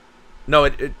 No,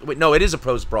 it is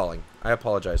opposed brawling. I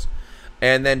apologize.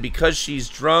 And then because she's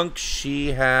drunk,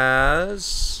 she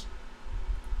has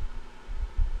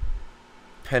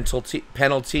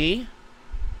penalty.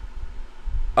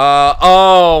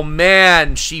 Oh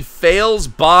man, she fails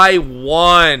by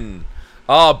 1.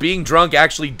 Oh, being drunk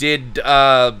actually did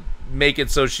make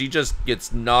it so she just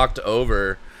gets knocked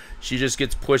over. She just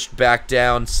gets pushed back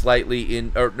down slightly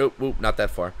in, or nope, not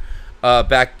that far.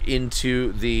 Back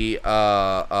into the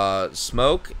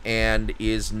smoke and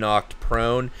is knocked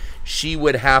prone. She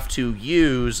would have to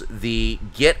use the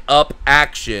get up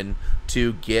action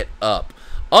to get up.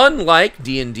 Unlike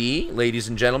D&D, ladies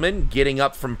and gentlemen, getting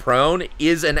up from prone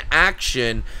is an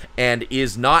action and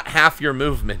is not half your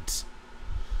movement.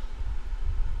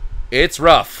 It's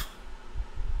rough.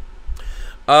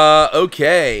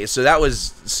 Okay, so that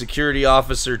was Security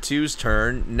Officer 2's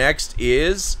turn. Next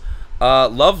is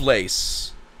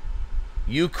Lovelace.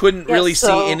 You couldn't really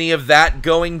see any of that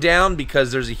going down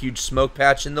because there's a huge smoke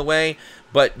patch in the way,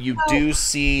 but you do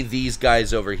see these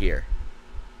guys over here.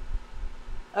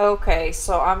 Okay,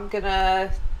 so I'm gonna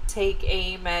take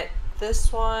aim at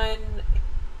this one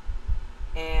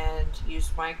and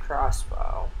use my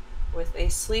crossbow with a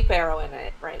sleep arrow in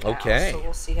it right now. Okay. So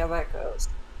we'll see how that goes.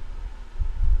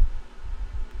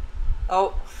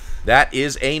 Oh. That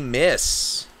is a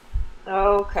miss.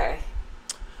 Okay.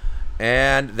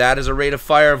 And that is a rate of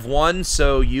fire of 1,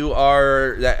 so you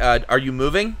are you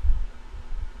moving?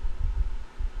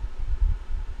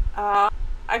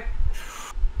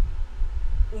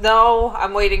 No,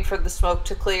 I'm waiting for the smoke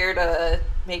to clear to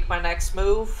make my next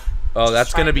move. Oh,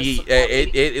 that's going to be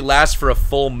it lasts for a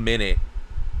full minute.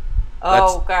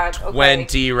 Oh god, okay.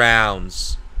 20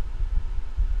 rounds.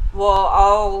 Well,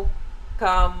 I'll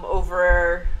come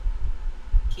over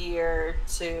here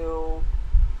to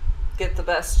get the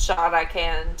best shot I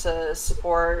can to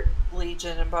support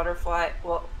Legion and Butterfly.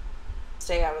 Well,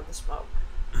 stay out of the smoke.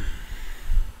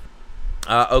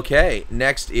 Okay,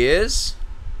 next is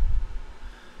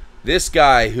this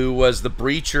guy who was the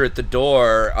breacher at the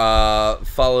door.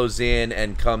 Follows in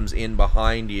and comes in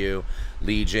behind you,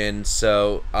 Legion.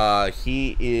 So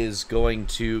he is going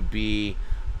to be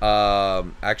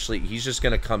actually, he's just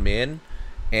going to come in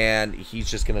and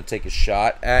he's just going to take a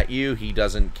shot at you. He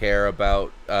doesn't care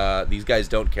about these guys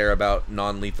don't care about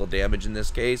non-lethal damage in this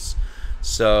case.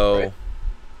 So right.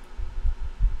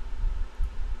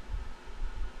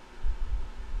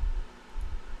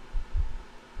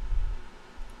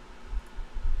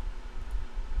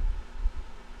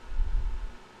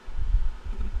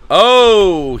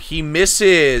 Oh, he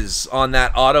misses on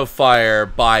that auto fire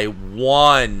by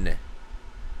 1.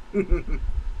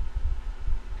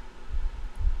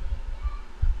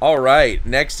 All right,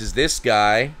 next is this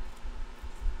guy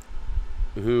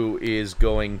who is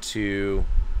going to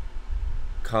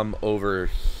come over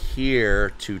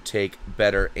here to take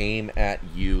better aim at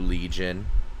you, Legion,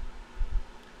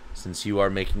 since you are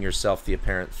making yourself the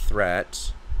apparent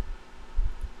threat.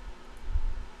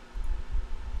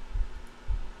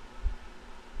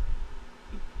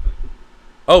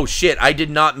 Oh shit, I did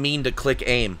not mean to click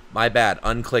aim. My bad.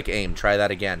 Unclick aim. Try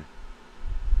that again.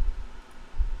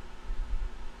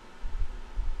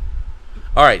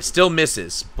 All right, still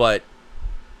misses, but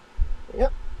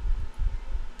Yep.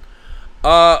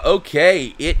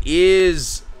 okay, it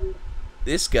is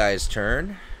this guy's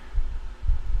turn.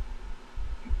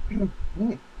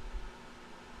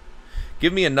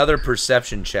 Give me another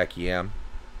perception check, Yam.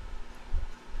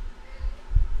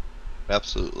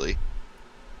 Absolutely.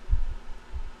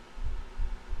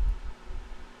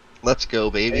 Let's go,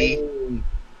 baby. Hey.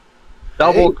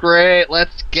 Double crit.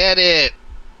 Let's get it.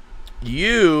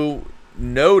 You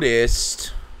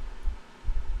noticed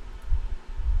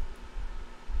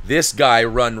this guy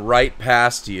run right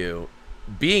past you,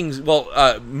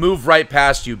 move right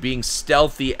past you, being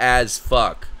stealthy as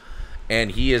fuck,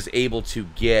 and he is able to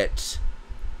get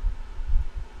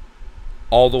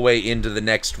all the way into the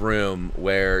next room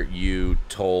where you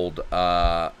told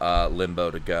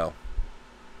Limbo to go.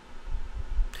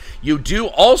 You do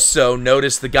also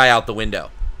notice the guy out the window.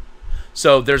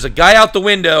 So there's a guy out the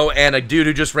window and a dude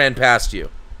who just ran past you.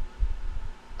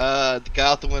 The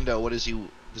guy out the window. What is he?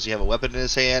 Does he have a weapon in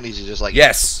his hand? Is he just like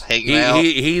hanging out?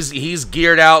 He's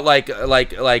geared out like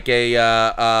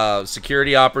a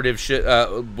security operative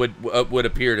would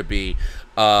appear to be.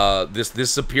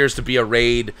 This appears to be a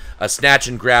raid, a snatch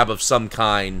and grab of some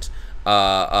kind.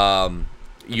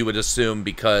 You would assume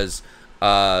because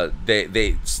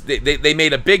they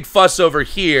made a big fuss over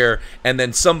here, and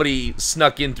then somebody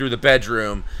snuck in through the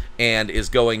bedroom and is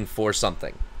going for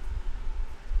something.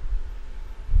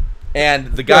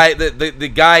 And the guy the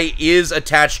guy is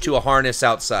attached to a harness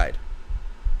outside.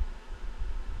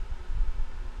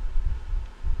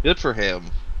 Good for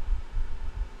him.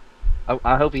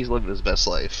 I hope he's living his best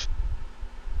life.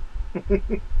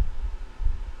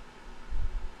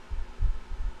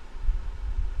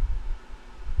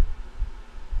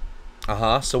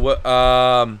 So what?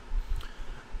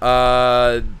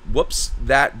 Whoops.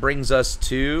 That brings us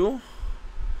to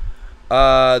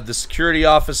the security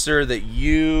officer that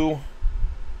you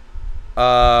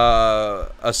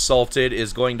assaulted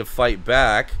is going to fight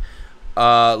back.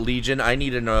 Legion, I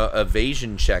need an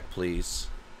evasion check, please.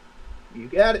 You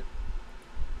got it.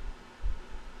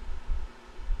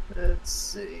 Let's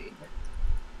see.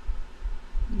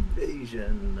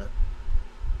 Evasion.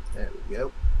 There we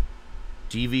go.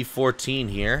 DV14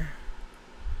 here.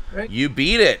 Right. You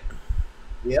beat it.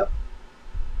 Yep.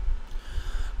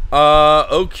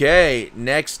 Okay.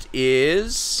 Next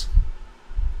is...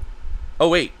 Oh,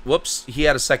 wait. Whoops. He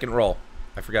had a second roll.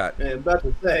 I forgot. I'm about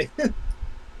to say.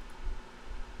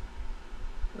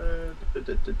 There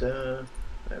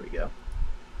we go.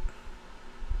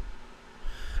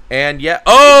 And yeah.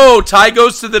 Oh! Tie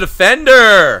goes to the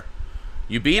defender!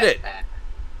 You beat it.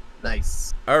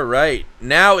 Nice. All right.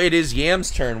 Now it is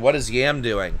Yam's turn. What is Yam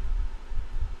doing?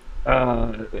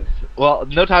 Well,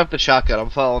 no time for the shotgun. I'm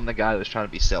following the guy that's trying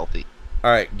to be stealthy.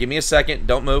 All right. Give me a second.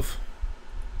 Don't move.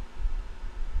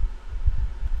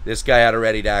 This guy had a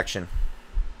ready to action.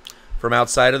 From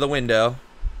outside of the window,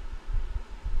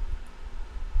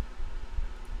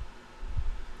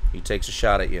 he takes a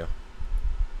shot at you.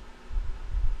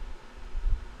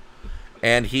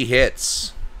 And he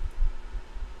hits.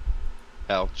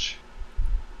 Ouch.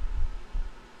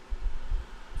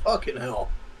 Fucking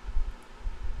hell.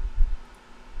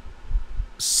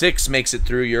 6 makes it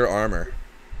through your armor.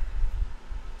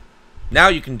 Now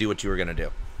you can do what you were going to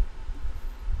do.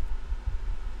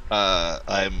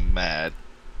 I'm mad.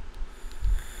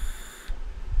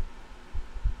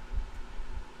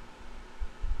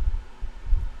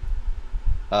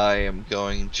 I am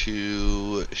going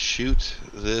to shoot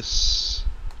this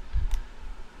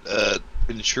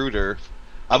intruder.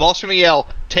 I'm also going to yell,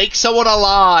 "Take someone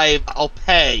alive, I'll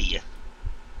pay."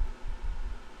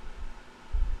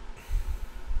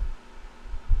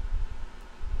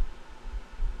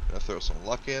 Gonna throw some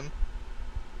luck in.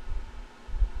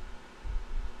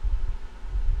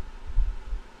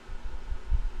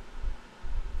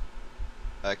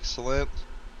 Excellent.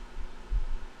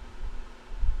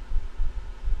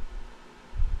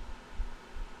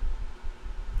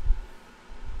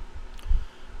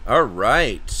 All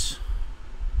right.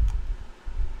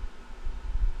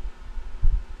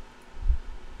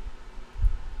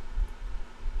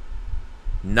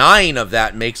 Nine of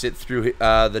that makes it through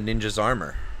the ninja's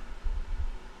armor.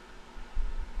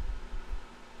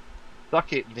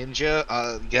 Suck it,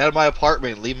 ninja. Get out of my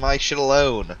apartment. Leave my shit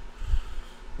alone.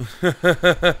 That's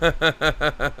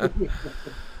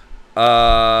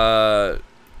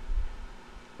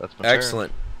my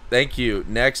excellent. Thank you.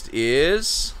 Next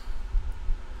is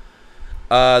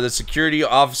the security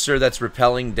officer that's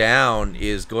rappelling down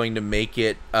is going to make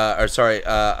it. Is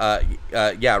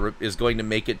going to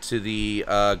make it to the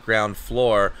ground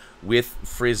floor with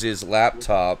Frizz's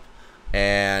laptop.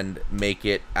 and make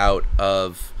it out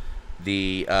of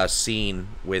the scene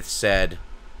with said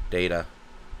data.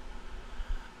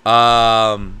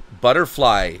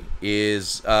 Butterfly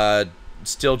is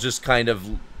still just kind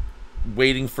of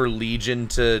waiting for Legion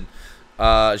to...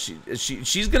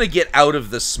 she's gonna get out of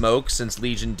the smoke since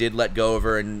Legion did let go of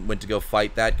her and went to go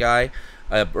fight that guy,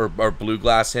 or blue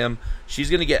glass him. She's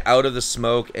gonna get out of the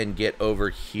smoke and get over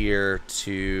here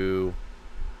to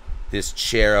this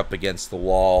chair up against the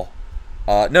wall.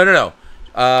 No.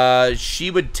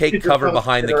 She would take cover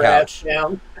behind the couch.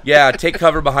 Yeah, take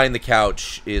cover behind the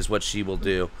couch is what she will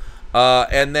do.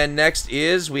 And then next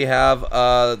is we have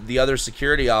the other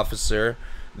security officer.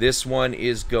 This one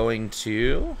is going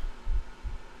to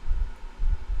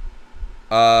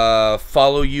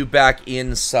follow you back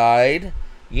inside,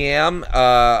 Yam,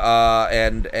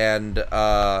 and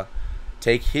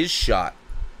take his shot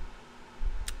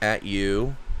at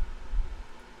you.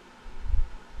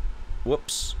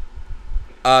 Whoops.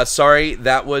 Sorry,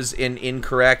 that was an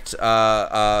incorrect.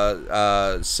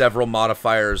 Several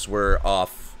modifiers were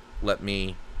off. Let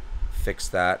me fix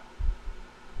that.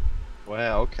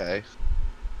 Wow, okay.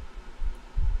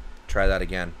 Try that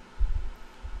again.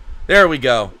 There we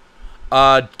go.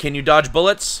 Can you dodge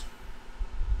bullets?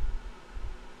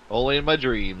 Only in my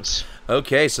dreams.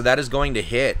 Okay, so that is going to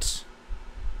hit.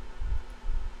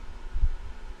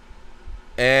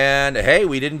 And, hey,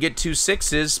 we didn't get 2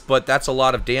 6s, but that's a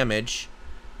lot of damage.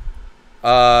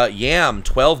 Yam,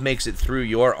 12 makes it through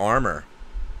your armor.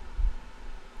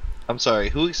 I'm sorry,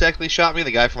 who exactly shot me?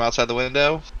 The guy from outside the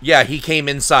window? Yeah, he came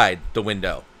inside the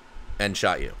window and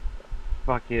shot you.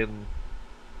 Fucking...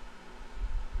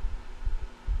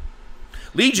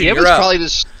 Legion, Yeah, you're up. probably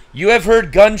just... You have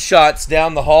heard gunshots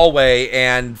down the hallway,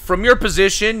 and from your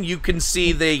position, you can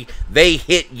see they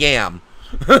hit Yam.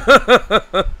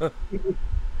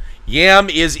 Yam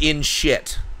is in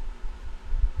shit.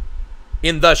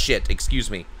 In the shit,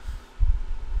 excuse me.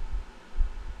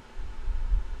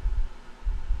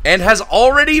 And has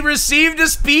already received a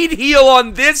speed heal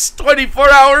on this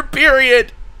 24-hour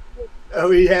period.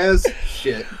 Oh, he has?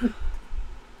 Shit.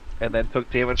 And then took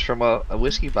damage from a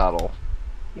whiskey bottle.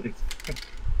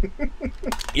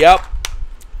 Yep.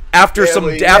 After Yeah,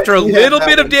 after a he had little that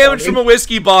bit of one damage coming. from a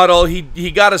whiskey bottle,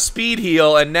 he got a speed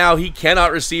heal, and now he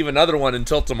cannot receive another one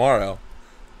until tomorrow.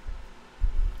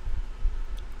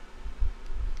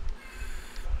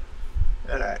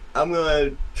 Alright, I'm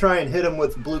gonna try and hit him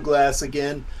with blue glass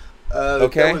again.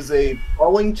 Okay. That was a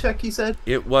brawling check, he said?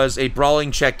 It was a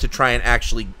brawling check to try and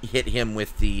actually hit him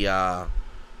with the Yeah.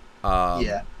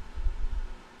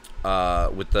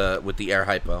 with the air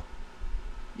hypo.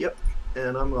 Yep.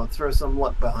 And I'm gonna throw some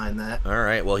luck behind that. All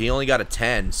right. Well, he only got a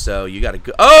 10, so you got to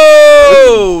go.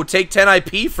 Oh, take 10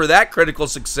 IP for that critical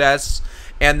success,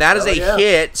 and that is Oh, a yeah.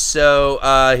 hit.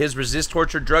 So his resist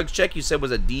torture drugs check you said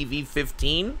was a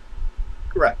DV-15.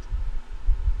 Correct.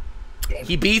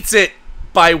 He beats it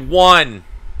by 1.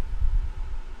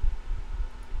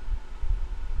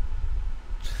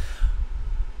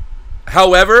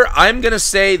 However, I'm going to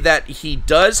say that he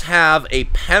does have a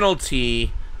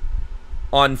penalty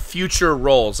on future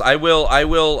rolls. I will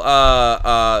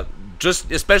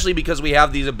just especially because we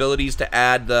have these abilities to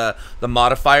add the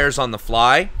modifiers on the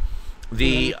fly. I'm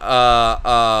going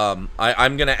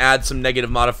to add some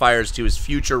negative modifiers to his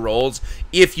future rolls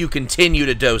if you continue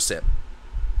to dose him.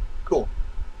 Cool.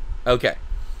 Okay.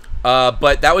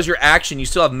 But that was your action. You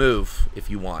still have move if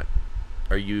you want.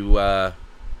 Are you I'm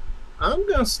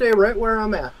gonna stay right where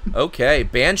I'm at. Okay,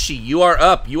 Banshee, you are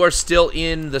up. You are still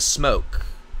in the smoke.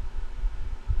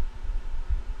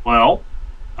 Well,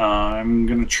 I'm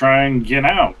gonna try and get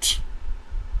out.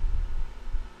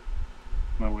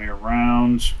 My way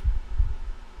around.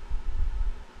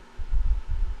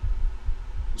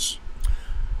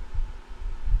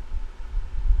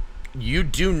 You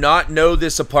do not know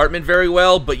this apartment very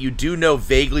well, but you do know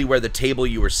vaguely where the table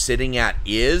you were sitting at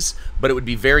is, but it would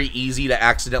be very easy to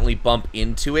accidentally bump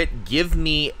into it. Give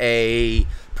me a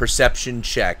perception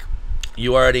check.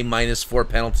 You are at a -4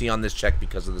 penalty on this check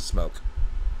because of the smoke.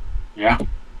 Yeah.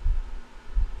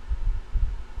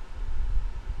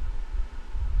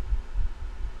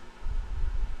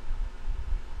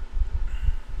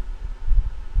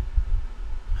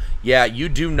 Yeah, you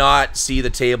do not see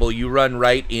the table. You run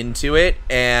right into it,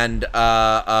 and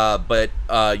but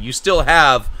you still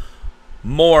have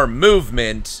more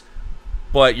movement.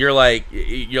 But you're like,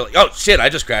 oh shit! I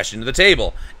just crashed into the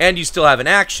table, and you still have an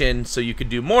action, so you could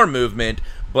do more movement.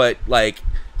 But like,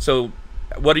 so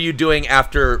what are you doing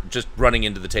after just running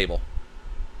into the table?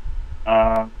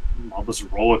 I'll just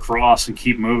roll across and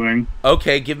keep moving.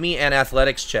 Okay, give me an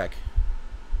athletics check.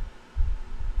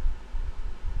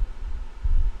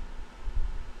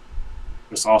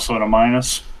 It's also at a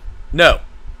minus. No.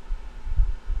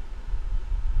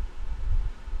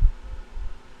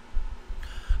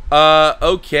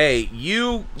 Okay.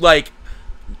 You, like,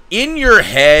 in your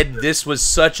head, this was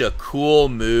such a cool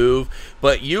move,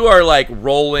 but you are, like,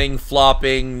 rolling,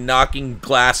 flopping, knocking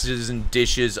glasses and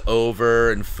dishes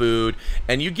over and food,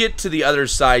 and you get to the other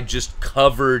side just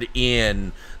covered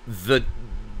in the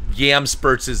Yam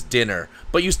Spurts' dinner.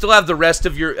 But you still have the rest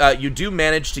of your, you do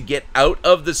manage to get out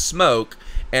of the smoke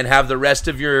and have the rest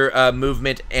of your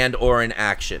movement and or an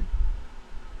action.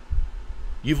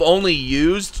 You've only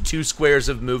used 2 squares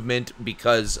of movement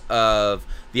because of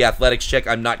the athletics check.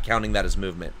 I'm not counting that as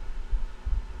movement.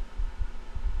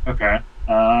 Okay.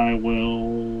 I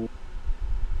will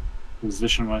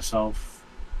position myself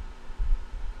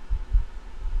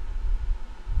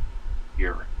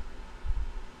here.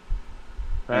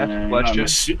 Ask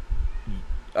question.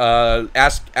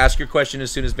 Ask your question as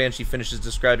soon as Banshee finishes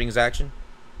describing his action.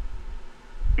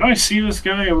 Can I see this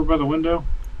guy over by the window?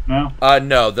 No?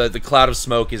 No, the cloud of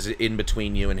smoke is in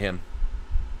between you and him.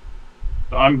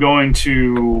 I'm going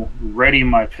to ready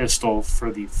my pistol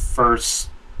for the first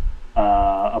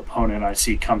opponent I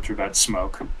see come through that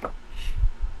smoke.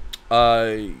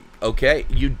 Okay.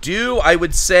 You do, I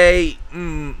would say...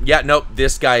 yeah, nope,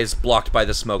 this guy is blocked by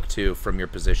the smoke, too, from your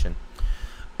position.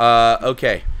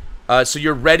 Okay. So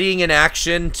you're readying an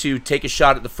action to take a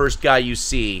shot at the first guy you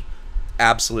see.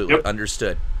 Absolutely. Yep.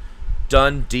 Understood.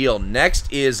 Done deal.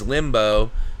 Next is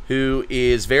Limbo, who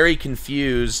is very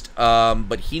confused,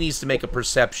 but he needs to make a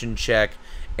perception check,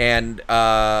 and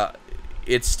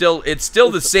it's still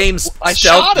the same. I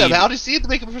shot him. How does he have to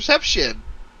make a perception?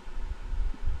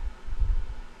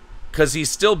 Because he's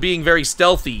still being very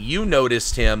stealthy. You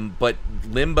noticed him, but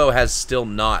Limbo has still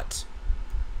not.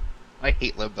 I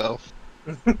hate Limbo.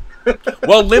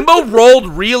 Well, Limbo rolled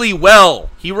really well.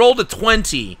 He rolled a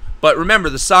 20. But remember,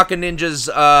 the Sokka Ninja's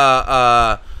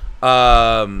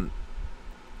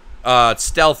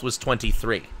stealth was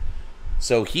 23.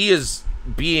 So he is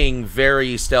being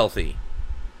very stealthy.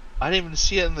 I didn't even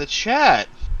see it in the chat.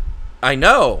 I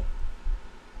know.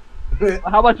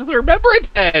 How much does he remember it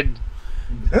then?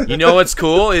 You know what's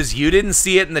cool is you didn't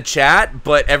see it in the chat,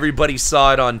 but everybody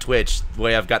saw it on Twitch, the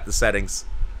way I've got the settings.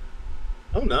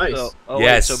 Oh, nice. So,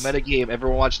 yes. Wait, so metagame,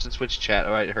 everyone watched the Twitch chat.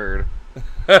 All right, heard.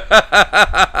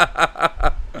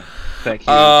 Thank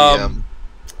you,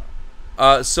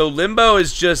 so Limbo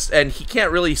is just, and he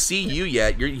can't really see you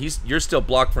yet. You're still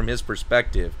blocked from his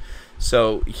perspective.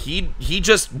 So he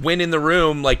just went in the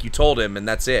room like you told him, and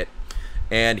that's it.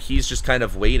 And he's just kind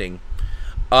of waiting.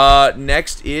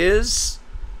 Next is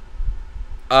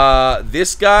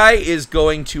this guy is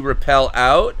going to rappel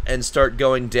out and start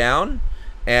going down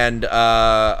and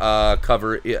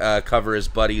cover his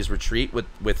buddy's retreat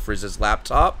with Frizz's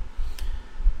laptop.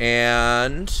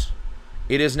 And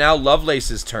it is now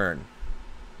Lovelace's turn.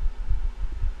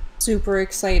 Super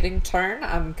exciting turn.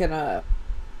 I'm gonna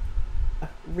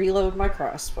reload my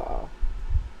crossbow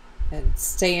and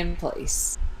stay in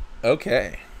place.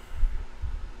 Okay.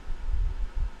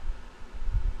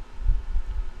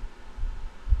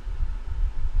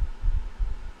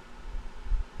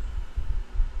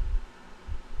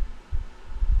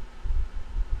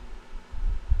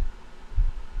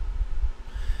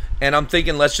 And I'm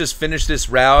thinking, let's just finish this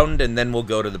round, and then we'll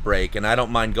go to the break. And I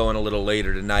don't mind going a little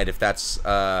later tonight if that's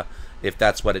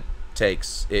what it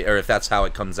takes, or if that's how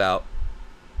it comes out.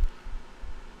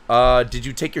 Did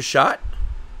you take your shot?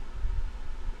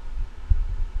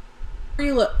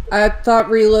 I thought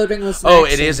reloading was an action.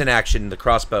 action. It is an action. The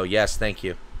crossbow. Yes, thank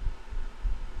you.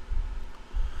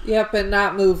 Yep, and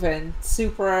not moving.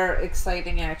 Super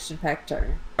exciting action-packed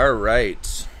turn. All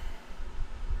right.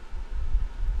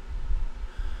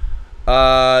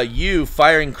 You,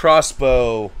 firing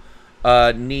crossbow,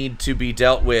 need to be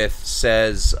dealt with,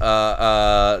 says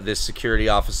this security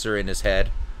officer in his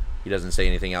head. He doesn't say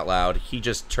anything out loud. He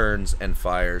just turns and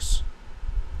fires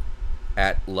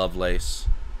at Lovelace.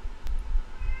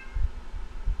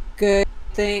 Good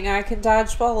thing I can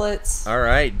dodge bullets. All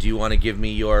right. Do you want to give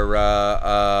me your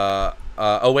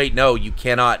oh wait, no, you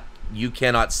cannot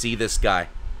see this guy.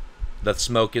 The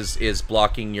smoke is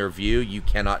blocking your view. You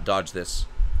cannot dodge this.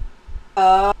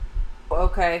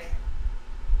 Okay.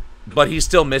 But he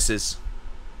still misses.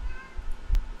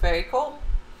 Very cool.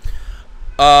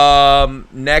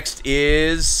 Next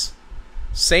is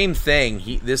same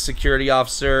thing. This security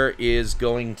officer is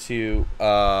going to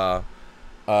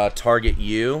target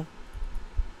you.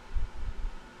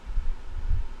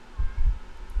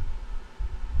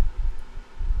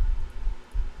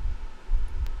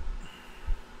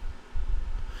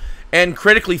 And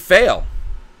critically fail.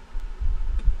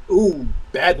 Ooh,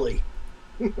 badly.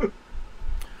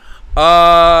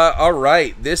 All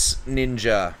right. This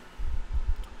ninja.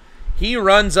 He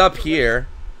runs up here.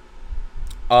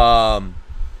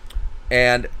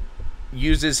 And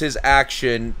uses his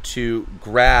action to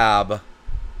grab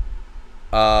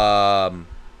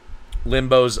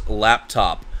Limbo's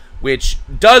laptop, which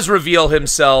does reveal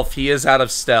himself. He is out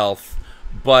of stealth,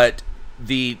 but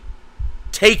the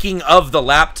taking of the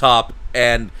laptop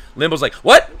and Limbo's like,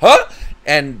 what? Huh?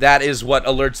 And that is what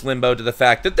alerts Limbo to the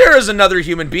fact that there is another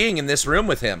human being in this room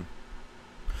with him.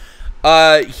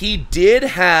 He did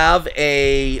have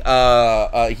a,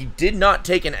 he did not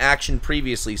take an action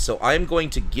previously, so I'm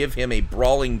going to give him a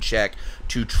brawling check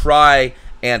to try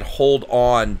and hold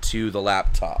on to the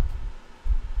laptop.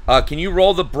 Can you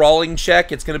roll the brawling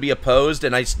check? It's going to be opposed,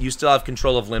 and you still have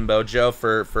control of Limbo, Joe,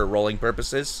 for rolling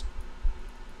purposes.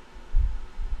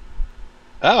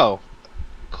 Oh,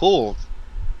 cool.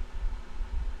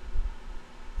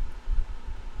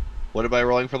 What am I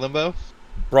rolling for Limbo?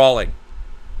 Brawling.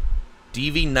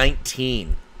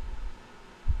 DV-19.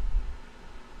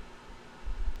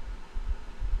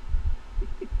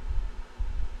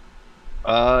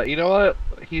 You know what?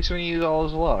 He's gonna use all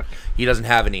his luck. He doesn't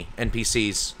have any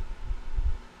NPCs.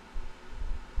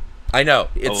 I know.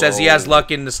 It says he has luck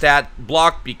in the stat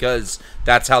block because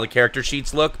that's how the character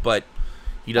sheets look, but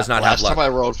he does not have luck.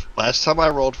 Last time I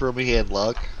rolled for him, he had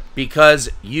luck. Because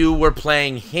you were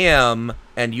playing him,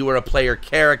 and you were a player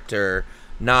character,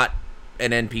 not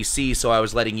an NPC, so I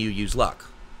was letting you use luck.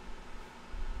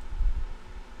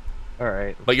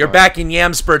 Alright. But you're back in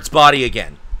Yamspurt's body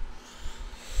again.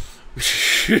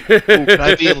 Ooh, can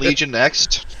I be in Legion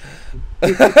next?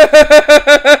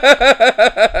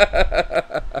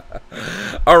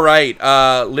 Alright,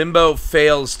 Limbo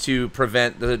fails to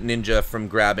prevent the ninja from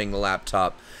grabbing the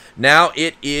laptop. Now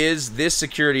it is this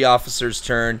security officer's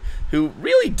turn, who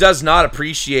really does not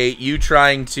appreciate you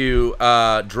trying to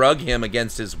drug him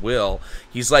against his will.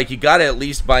 He's like, you gotta at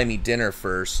least buy me dinner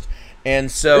first.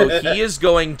 And so he is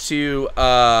going to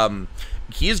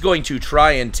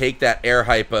try and take that air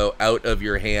hypo out of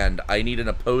your hand. I need an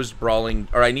opposed brawling,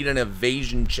 or I need an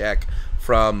evasion check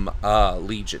from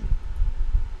Legion.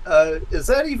 Is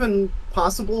that even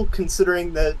possible,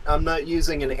 considering that I'm not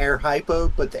using an air hypo,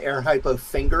 but the air hypo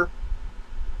finger?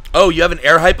 Oh, you have an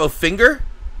air hypo finger?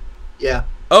 Yeah.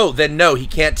 Oh, then no, he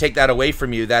can't take that away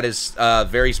from you. That is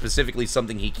very specifically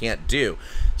something he can't do.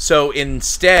 So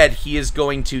instead, he is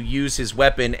going to use his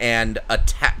weapon and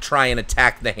try and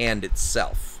attack the hand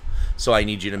itself. So I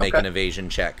need you to make an evasion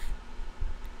check.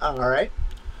 All right.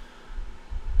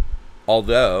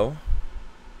 Although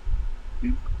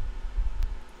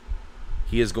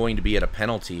he is going to be at a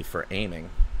penalty for aiming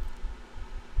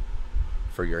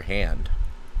for your hand.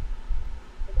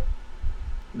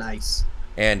 Nice.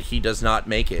 And he does not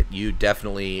make it. You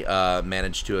definitely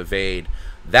managed to evade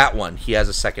that one. He has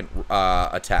a second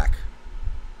attack.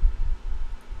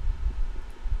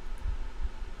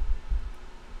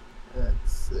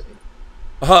 Let's see.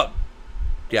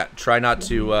 Yeah, try not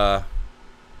to...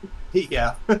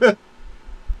 Yeah.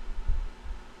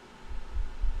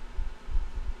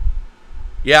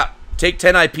 Yeah, take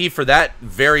 10 IP for that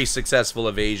very successful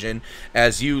evasion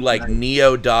as you, like,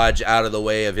 neo-dodge out of the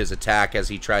way of his attack as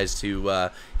he tries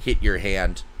to hit your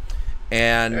hand.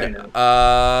 And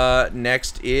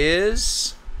next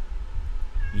is...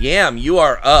 Yam, you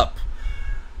are up.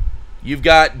 You've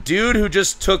got dude who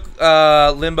just took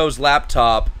Limbo's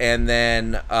laptop and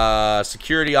then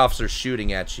security officer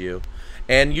shooting at you.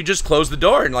 And you just close the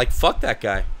door and, like, fuck that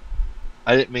guy.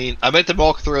 I didn't mean... I meant to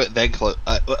walk through it, then close...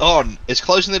 is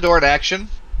closing the door an action?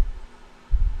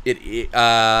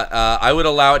 I would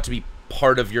allow it to be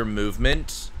part of your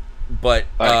movement, but,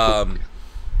 right, cool.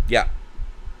 Yeah.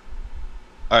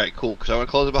 Alright, cool, because I'm going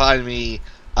to close it behind me,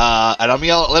 and I'm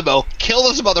yelling at Limbo, kill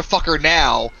this motherfucker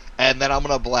now, and then I'm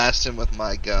going to blast him with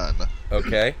my gun.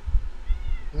 Okay.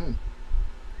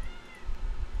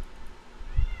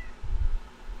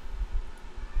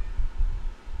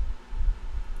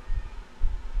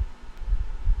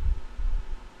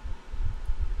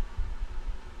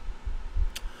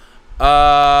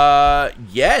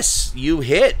 Yes, you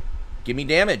hit. Give me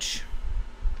damage.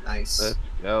 Nice. Let's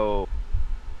go.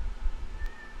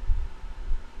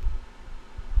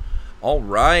 All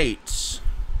right.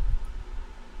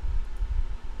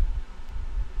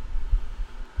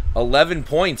 11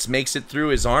 points makes it through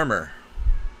his armor.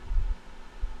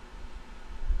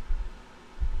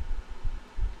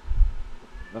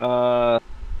 I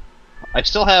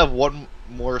still have one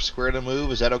more square to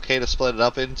move. Is that okay to split it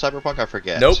up in Cyberpunk? I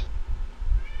forget. Nope.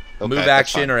 Okay, move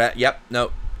action or yep,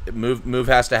 no. Move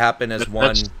has to happen as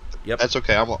one. Yep. That's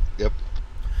okay. Yep.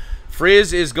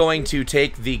 Frizz is going to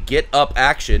take the get up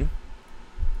action.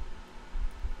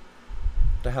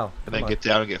 What the hell? And then get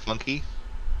down and get funky.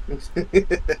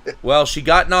 Well, she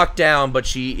got knocked down, but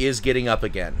she is getting up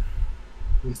again.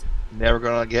 Never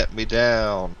gonna get me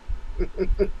down.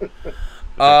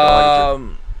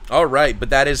 All right,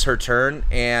 but that is her turn,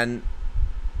 and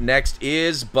next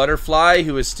is Butterfly,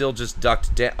 who is still just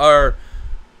ducked down.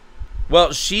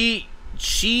 Well, she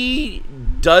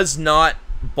does not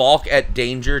balk at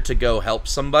danger to go help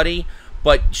somebody,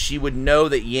 but she would know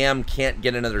that Yam can't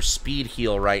get another speed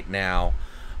heal right now.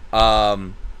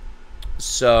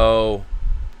 So,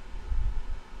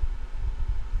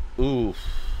 oof.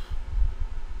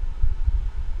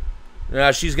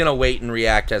 She's gonna wait and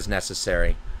react as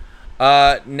necessary.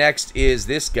 Next is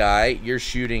this guy. You're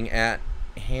shooting at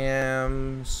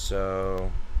him,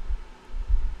 so...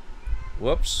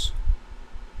 Whoops.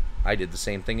 I did the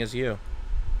same thing as you.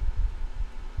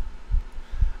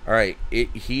 Alright,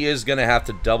 he is going to have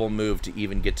to double move to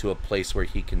even get to a place where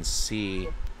he can see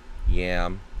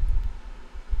Yam.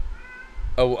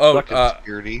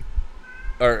 Security.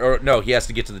 Or no, he has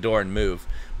to get to the door and move.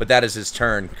 But that is his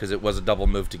turn, because it was a double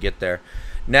move to get there.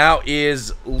 Now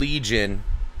is Legion.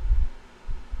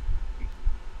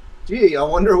 Gee, I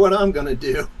wonder what I'm gonna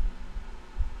do.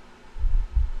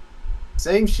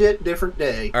 Same shit, different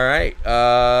day. All right,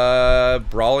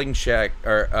 brawling check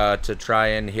or to try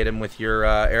and hit him with your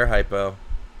air hypo.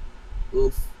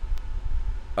 Oof.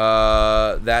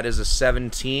 That is a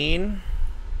 17.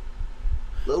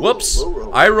 Low Whoops! roll, low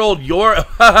roll. I rolled your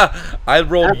I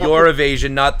rolled your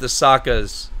evasion, not the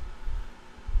Sokka's.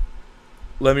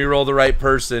 Let me roll the right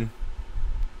person.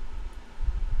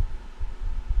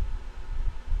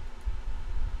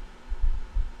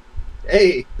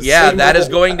 Hey. Yeah, that is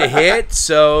going to hit.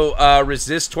 So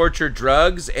resist torture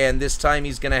drugs, and this time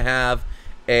he's gonna have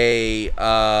a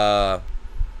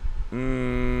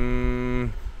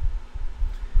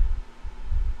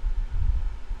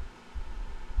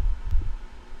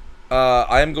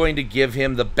I'm going to give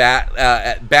him the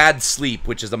bad sleep,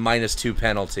 which is a -2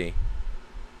 penalty.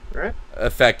 Right.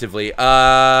 Effectively.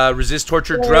 Resist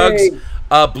torture drugs.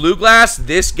 Blue glass,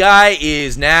 this guy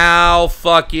is now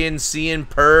fucking seeing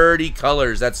purty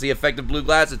colors. That's the effect of blue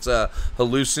glass. It's a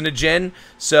hallucinogen.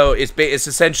 So it's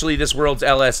essentially this world's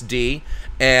LSD.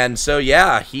 And so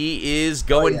yeah, he is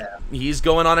going he's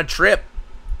going on a trip.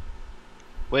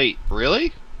 Wait,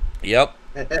 really? Yep.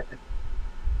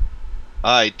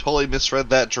 I totally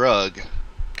misread that drug.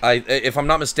 If I'm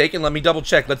not mistaken, let me double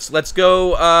check. Let's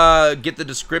go get the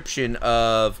description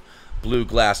of blue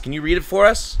glass. Can you read it for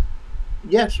us?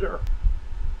 Yeah, sure.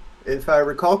 If I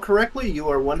recall correctly, you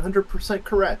are 100%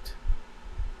 correct.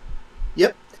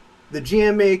 Yep. The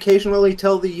GM may occasionally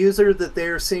tell the user that they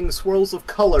are seeing swirls of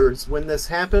colors. When this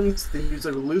happens, the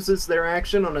user loses their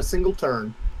action on a single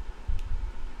turn.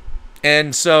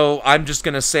 And so I'm just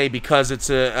gonna say, because it's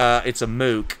a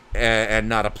mook and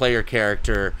not a player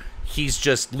character, he's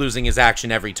just losing his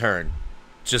action every turn,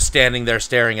 just standing there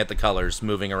staring at the colors,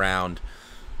 moving around.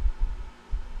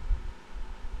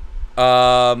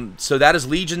 So that is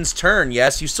Legion's turn.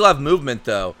 Yes, you still have movement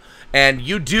though, and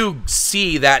you do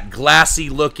see that glassy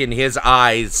look in his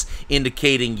eyes,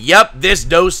 indicating, "Yep, this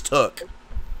dose took."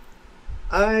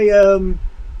 I'm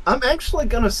actually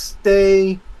gonna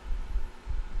stay.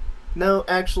 No,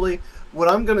 actually, what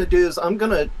I'm gonna do is I'm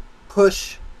gonna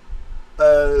push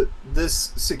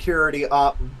this security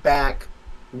op back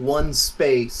one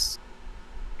space.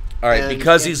 All right,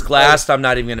 because he's glassed, I'm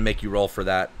not even gonna make you roll for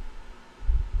that.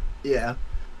 Yeah,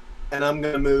 and I'm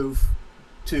gonna move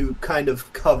to kind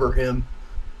of cover him,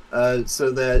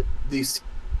 so that these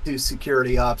two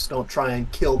security ops don't try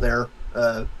and kill their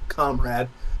comrade.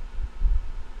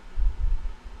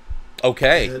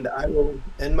 Okay. And I will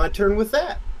end my turn with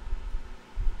that.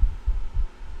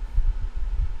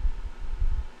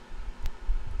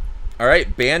 All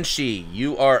right, Banshee,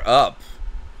 you are up.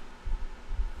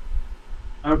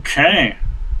 Okay.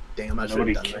 Damn, I should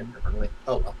have done that differently.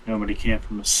 Oh well. Nobody came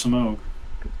from the smoke.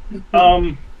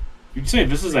 You'd say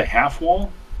this is a half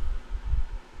wall?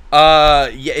 Yeah,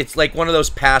 it's like one of those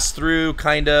pass-through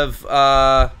kind of,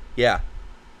 yeah.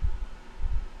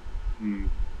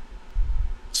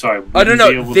 So I Oh, no, wouldn't be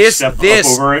able to step up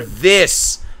over it?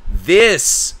 This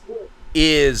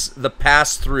is the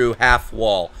pass-through half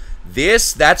wall.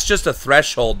 That's just a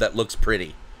threshold that looks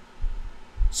pretty.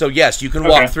 So yes, you can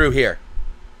walk through here.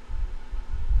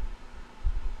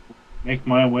 Make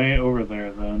my way over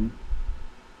there, then.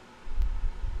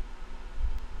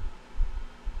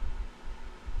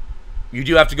 You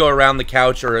do have to go around the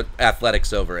couch or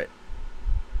athletics over it.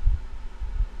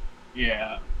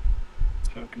 Yeah.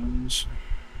 Tokens.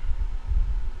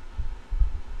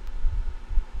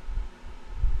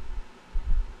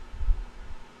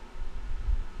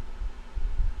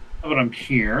 that I'm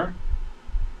here,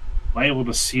 am I able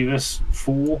to see this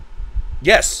fool?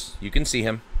 Yes, you can see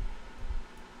him.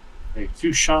 Take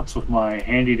 2 shots with my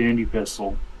handy-dandy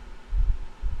pistol.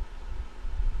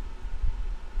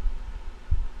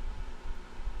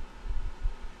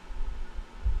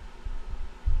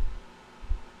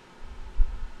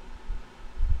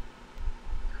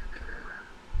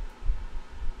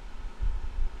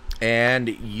 And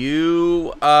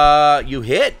you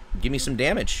hit. Give me some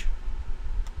damage.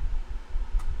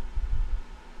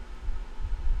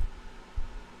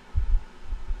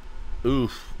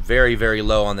 Oof, very, very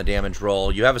low on the damage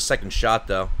roll. You have a second shot,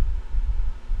 though.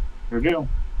 Here we go.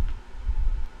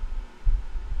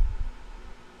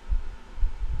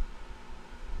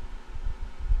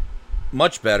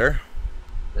 Much better.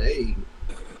 Hey.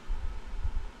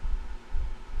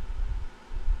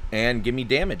 And give me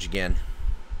damage again.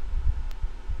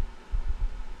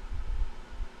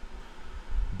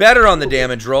 Better on the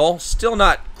damage roll. Still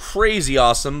not crazy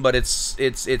awesome, but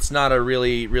it's not a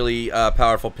really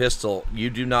powerful pistol.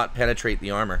 You do not penetrate the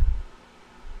armor.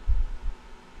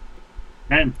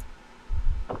 And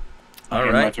All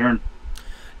my right. turn.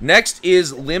 Next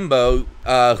is Limbo,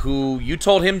 who you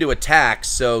told him to attack,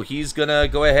 so he's gonna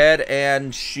go ahead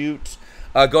and shoot.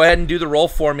 Go ahead and do the roll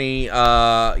for me,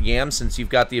 Yam, since you've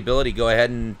got the ability. Go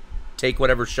ahead and take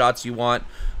whatever shots you want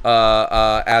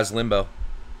as Limbo.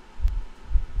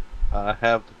 I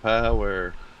have the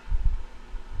power.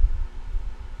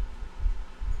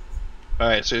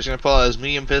 Alright, so he's going to pull out his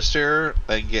medium pistol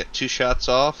and get 2 shots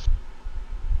off.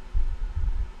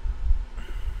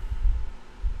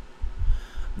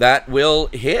 That will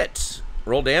hit.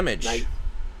 Roll damage. Nice.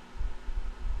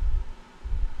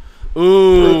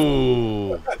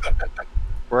 Ooh.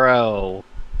 Bro.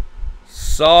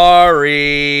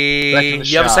 Sorry. Second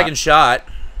You have a shot. second shot.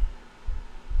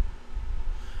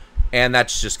 And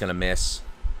that's just going to miss.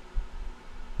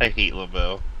 I hate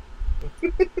Limbo.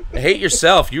 Hate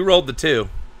yourself. You rolled the 2.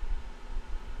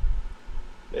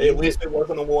 Hey, at least it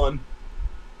wasn't a 1.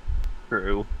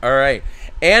 True. All right.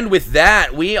 And with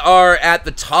that, we are at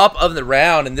the top of the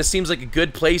round, and this seems like a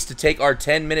good place to take our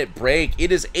 10-minute break.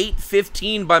 It is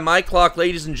 8:15 by my clock,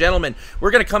 ladies and gentlemen.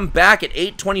 We're going to come back at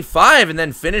 8:25 and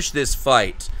then finish this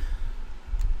fight.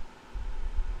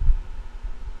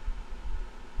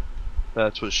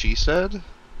 That's what she said?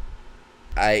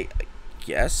 I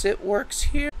guess it works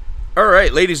here. All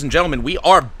right, ladies and gentlemen, we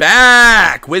are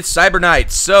back with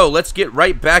Cyberknights. So let's get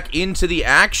right back into the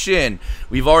action.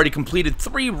 We've already completed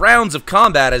 3 rounds of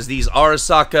combat as these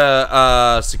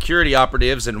Arasaka security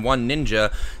operatives and 1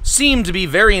 ninja seem to be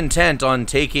very intent on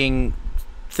taking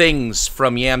things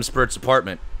from Yamspurt's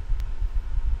apartment.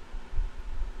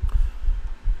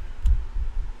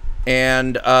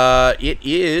 And it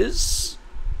is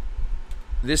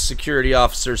this security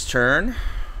officer's turn.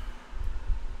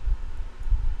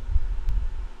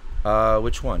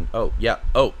 Which one? Oh, yeah.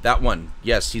 Oh, that one.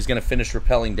 Yes, he's gonna finish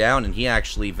rappelling down, and he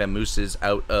actually vamooses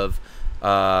out of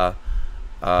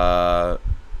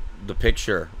the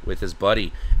picture with his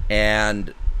buddy.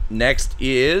 And next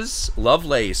is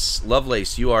Lovelace.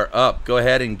 Lovelace, you are up. Go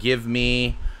ahead and give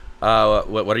me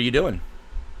what are you doing?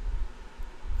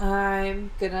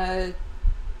 I'm gonna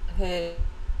hit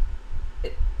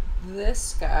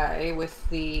this guy with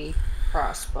the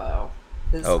crossbow.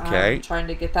 'Cause Okay. I'm trying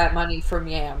to get that money from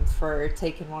Yam for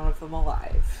taking one of them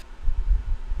alive.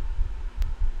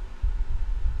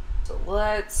 So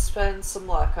let's spend some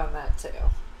luck on that too.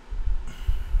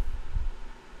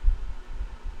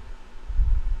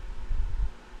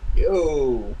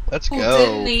 Yo. Let's Who go.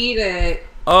 didn't need it?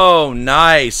 Oh,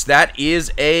 nice. That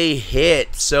is a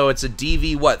hit. So it's a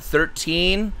DV, what,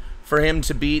 13 for him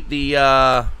to beat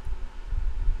the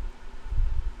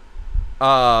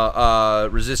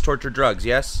resist torture drugs,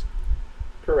 yes?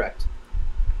 Correct.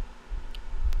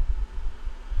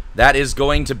 That is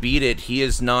going to beat it. He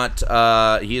is not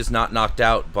knocked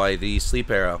out by the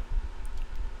sleep arrow.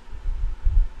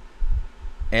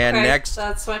 And Okay, next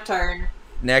that's my turn.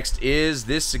 next is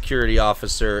this security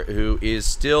officer who is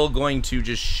still going to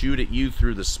just shoot at you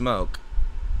through the smoke.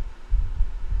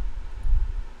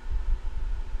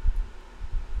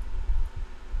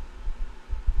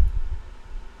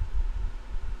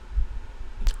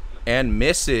 And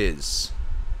misses.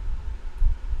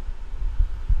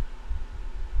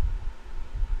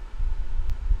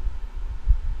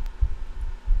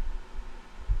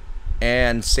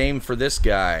 And same for this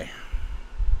guy.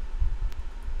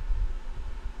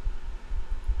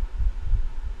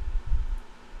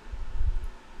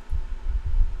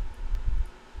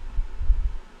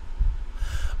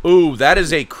 Ooh, that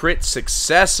is a crit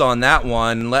success on that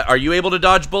one. Are you able to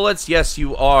dodge bullets? Yes,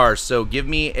 you are. So give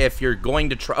me, if you're going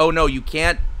to try... Oh, no, you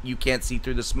can't. You can't see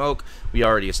through the smoke. We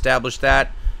already established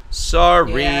that.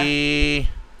 Sorry. Yeah.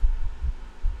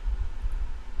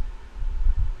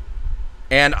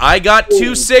 And I got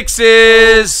 2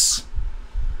 6s.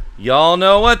 Y'all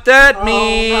know what that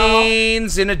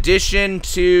means. No. In addition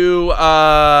to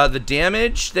the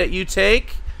damage that you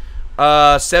take,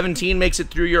 17 makes it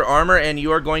through your armor, and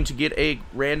you are going to get a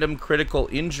random critical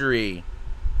injury.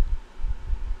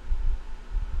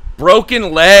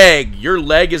 Broken leg. Your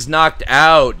leg is knocked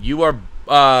out. You are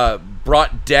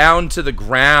brought down to the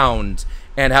ground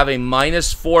and have a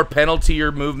 -4 penalty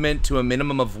your movement to a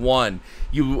minimum of 1.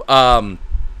 You,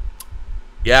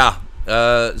 yeah.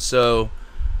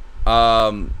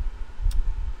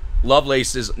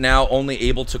 Lovelace is now only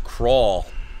able to crawl.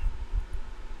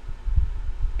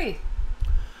 Hey.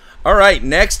 All right,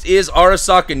 next is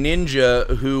Arasaka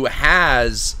Ninja, who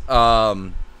has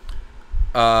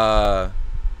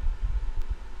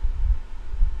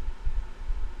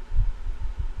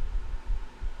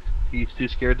He's too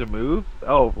scared to move?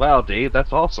 Oh, wow, Dave,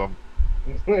 that's awesome.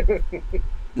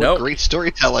 Nope. Great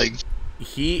storytelling.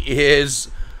 He is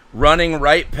running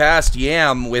right past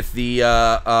Yam with the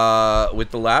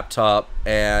laptop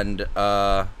and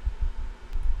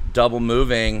double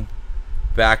moving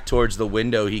back towards the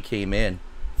window he came in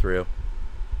through.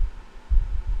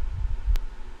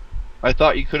 I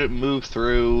thought you couldn't move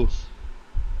through.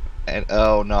 And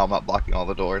oh no, I'm not blocking all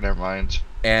the door. Never mind.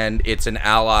 And it's an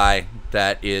ally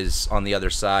that is on the other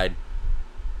side.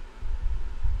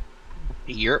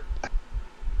 Yep.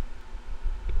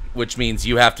 Which means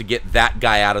you have to get that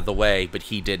guy out of the way, but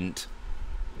he didn't.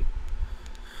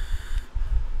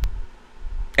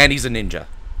 And he's a ninja.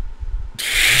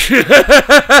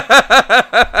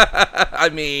 I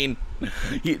mean,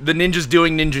 the ninja's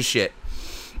doing ninja shit.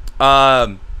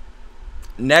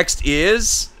 Next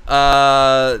is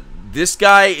this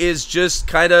guy is just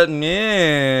kind of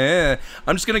meh.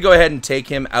 I'm just gonna go ahead and take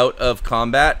him out of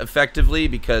combat effectively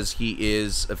because he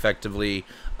is effectively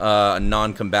a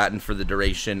non-combatant for the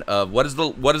duration of what is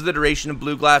the duration of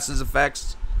Blue Glass's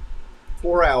effects?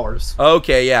 4 hours.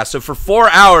 Okay, yeah. So for 4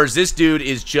 hours, this dude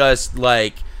is just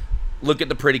like, look at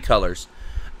the pretty colors.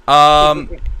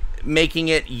 Making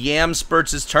it Yam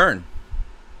Spurts' turn.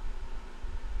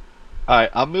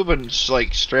 Alright, I'm moving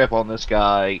like straight up on this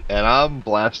guy, and I'm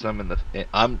blasting him in the.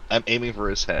 I'm aiming for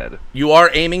his head. You are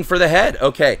aiming for the head.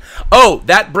 Okay. Oh,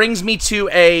 that brings me to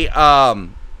a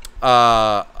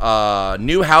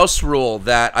new house rule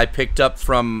that I picked up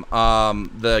from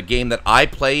the game that I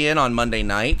play in on Monday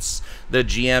nights. The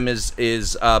GM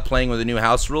is playing with a new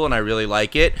house rule, and I really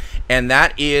like it. And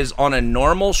that is on a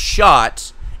normal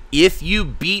shot. If you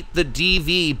beat the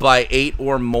DV by 8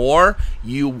 or more,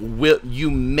 you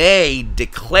may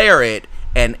declare it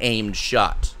an aimed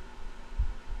shot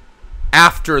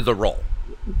after the roll.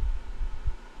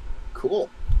 Cool.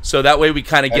 So that way we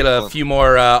kind of get a few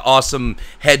more awesome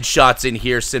headshots in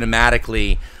here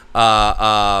cinematically.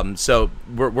 So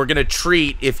we're gonna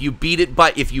treat if you beat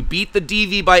the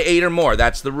DV by 8 or more,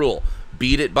 that's the rule.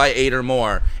 Beat it by 8 or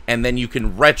more, and then you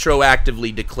can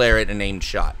retroactively declare it an aimed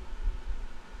shot.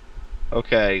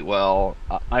 Okay, well,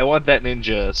 I want that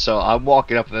ninja, so I'm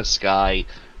walking up to this guy,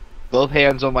 both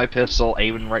hands on my pistol,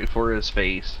 aiming right for his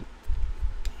face.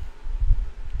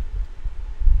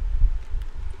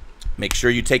 Make sure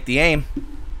you take the aim.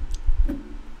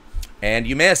 And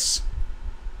you miss.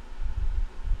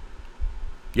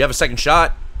 You have a second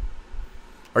shot.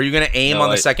 Are you going to aim on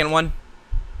the second one?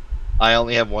 I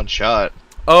only have one shot.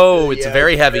 Oh, it's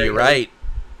very heavy, you're right.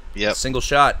 Yep. Single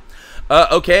shot.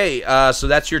 Okay, so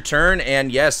that's your turn,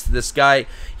 and yes, this guy,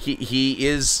 he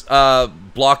is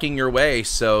blocking your way,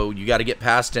 so you got to get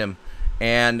past him.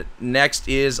 And next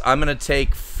is, I'm going to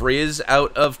take Frizz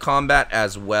out of combat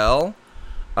as well,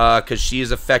 because she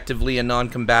is effectively a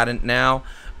non-combatant now.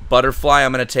 Butterfly,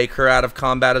 I'm going to take her out of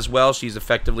combat as well. She's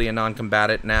effectively a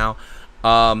non-combatant now.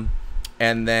 And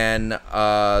then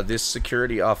this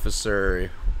security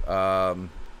officer...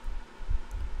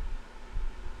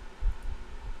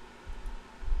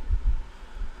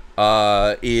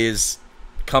 is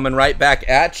coming right back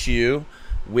at you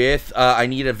with, I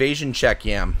need evasion check,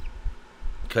 Yam.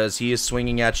 Because he is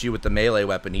swinging at you with the melee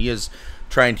weapon. He is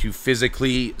trying to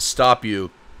physically stop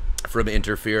you from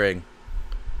interfering.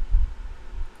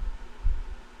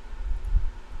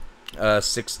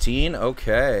 16,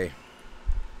 okay.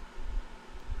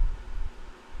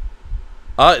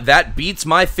 That beats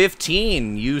my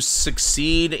 15. You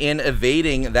succeed in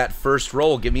evading that first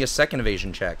roll. Give me a second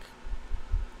evasion check.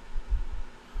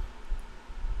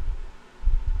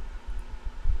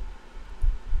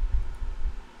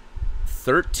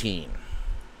 13.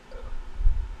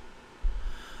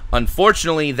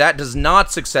 Unfortunately, that does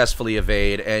not successfully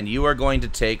evade, and you are going to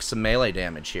take some melee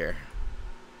damage here.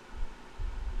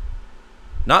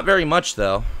 Not very much,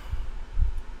 though.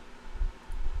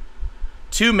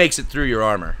 2 makes it through your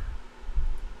armor.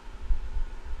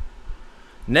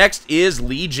 Next is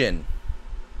Legion.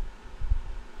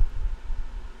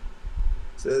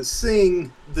 So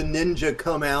seeing the ninja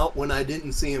come out when I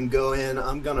didn't see him go in,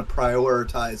 I'm going to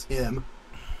prioritize him.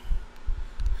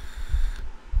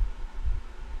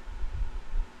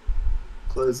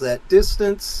 Close that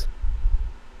distance.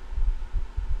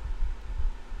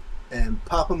 And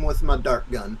pop him with my dart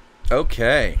gun.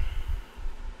 Okay.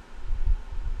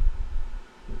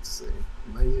 Let's see.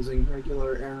 Am I using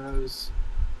regular arrows?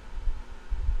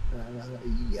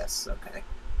 Yes, okay.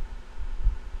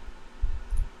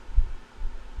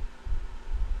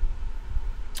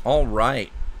 All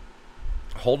right.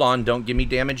 Hold on, don't give me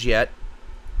damage yet.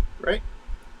 Right.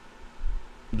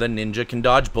 The ninja can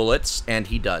dodge bullets, and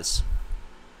he does.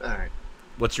 Alright.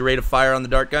 What's your rate of fire on the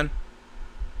dart gun?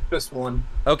 Just 1.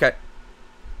 Okay.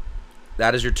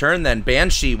 That is your turn then.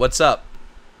 Banshee, what's up?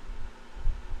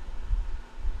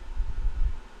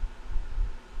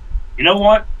 You know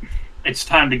what? It's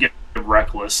time to get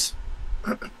reckless.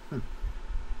 I'm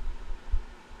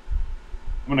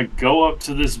gonna go up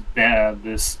to this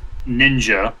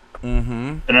ninja,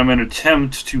 and I'm gonna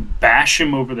attempt to bash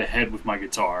him over the head with my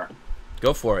guitar.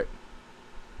 Go for it.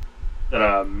 Is that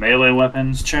a melee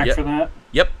weapons check for that?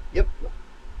 Yep. Yep.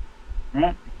 All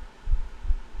right.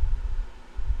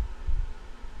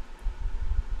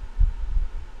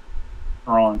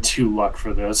 We're on 2 luck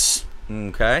for this.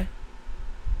 Okay.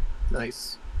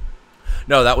 Nice.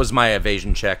 No, that was my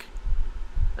evasion check.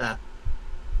 Ah.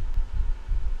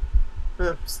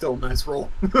 Still a nice roll.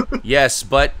 Yes,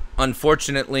 but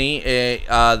unfortunately,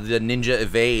 the ninja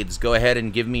evades. Go ahead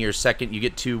and give me your second. You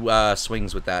get 2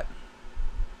 swings with that.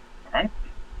 All right.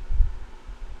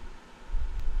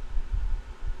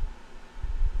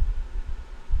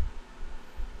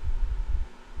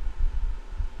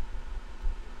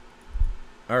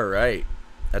 All right.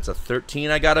 That's a 13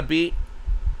 I gotta beat.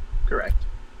 Correct.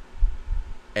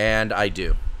 And I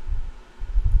do.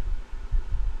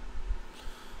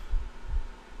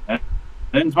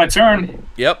 Ends my turn.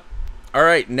 Yep. All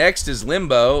right, next is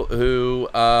Limbo, who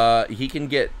he can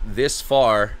get this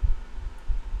far.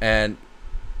 And,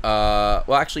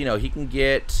 well, actually, no, he can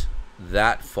get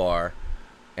that far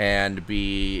and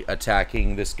be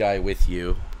attacking this guy with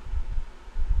you.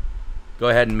 Go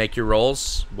ahead and make your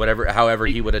rolls, however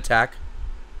he would attack.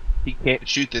 He can't.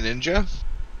 Shoot the ninja?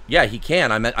 Yeah, he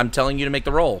can. I'm telling you to make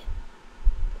the roll.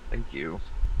 Thank you.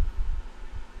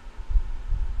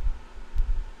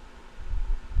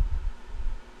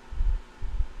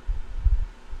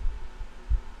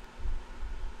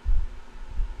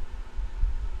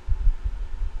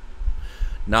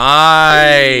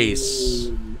 Nice.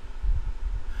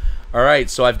 All right,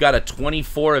 so I've got a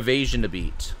 24 evasion to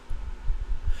beat.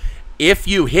 If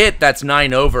you hit, that's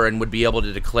 9 over and would be able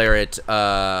to declare it.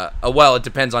 Well, it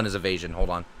depends on his evasion. Hold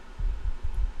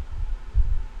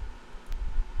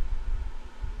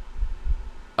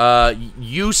on.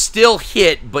 You still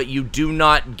hit, but you do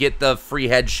not get the free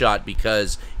headshot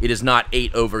because it is not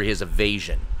 8 over his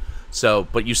evasion. So,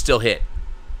 but you still hit.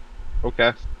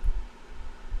 Okay.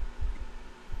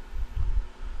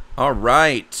 All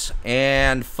right,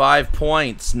 and 5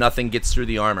 points. Nothing gets through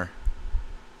the armor.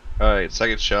 Alright,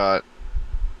 second shot.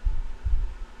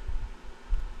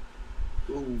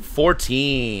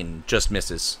 14 just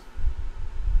misses.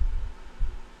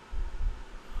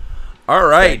 All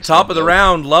right, Thanks, top of the Limbo.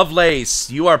 round,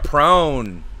 Lovelace. You are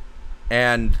prone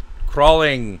and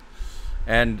crawling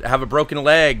and have a broken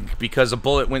leg because a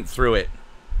bullet went through it.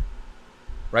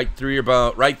 Right through your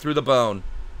bone, right through the bone.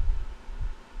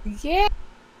 Yeah,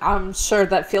 I'm sure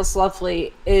that feels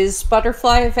lovely. Is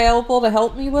Butterfly available to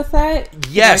help me with that? Can I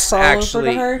Yes, crawl over to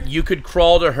actually, her? you could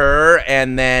crawl to her,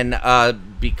 and then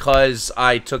because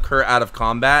I took her out of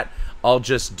combat, I'll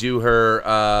just do her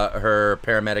her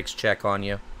paramedics check on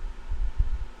you,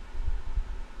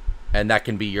 and that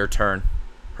can be your turn.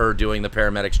 Her doing the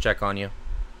paramedics check on you.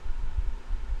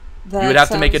 That You would have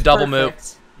to make a sounds double move.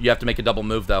 perfect. You have to make a double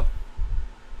move though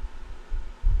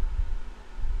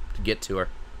to get to her.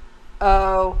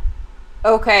 Oh,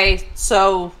 okay.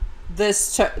 So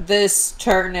this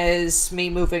turn is me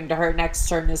moving to her. Next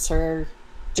turn is her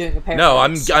doing a paramedics No,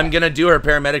 I'm check. gonna do her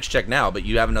paramedics check now, but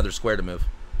you have another square to move.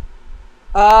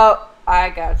 Oh, I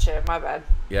gotcha. My bad.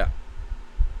 Yeah.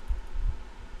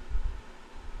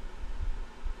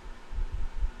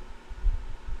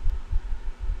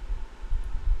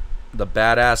 The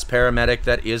badass paramedic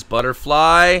that is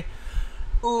Butterfly.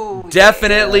 Ooh,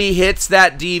 Definitely hits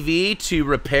that DV to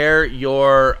repair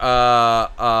your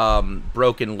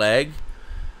broken leg.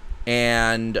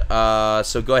 And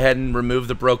so go ahead and remove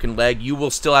the broken leg. You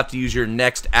will still have to use your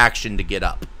next action to get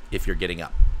up if you're getting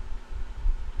up.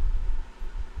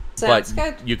 Sounds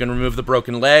but good. you can remove the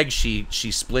broken leg. She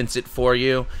splints it for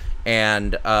you,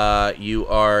 and you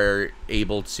are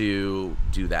able to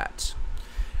do that.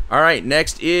 All right,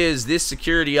 next is this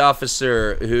security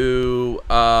officer who,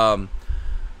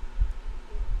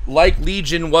 like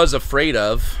Legion was afraid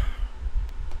of.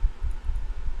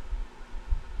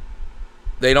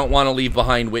 They don't want to leave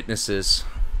behind witnesses.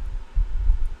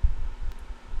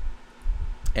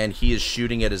 And he is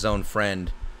shooting at his own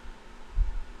friend.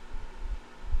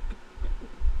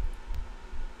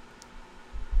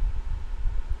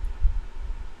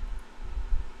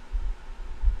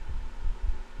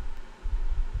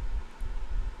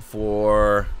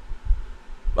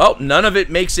 Oh, none of it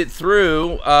makes it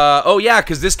through. Oh, yeah,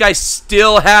 because this guy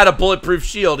still had a bulletproof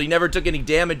shield. He never took any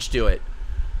damage to it.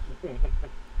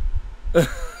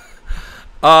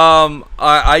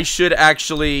 I should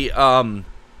actually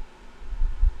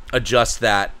adjust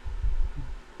that.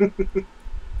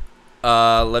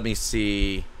 Let me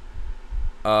see.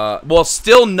 Well,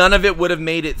 still none of it would have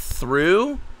made it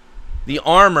through. The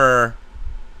armor.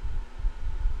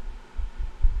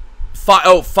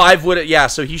 5 would have, yeah,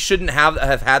 so he shouldn't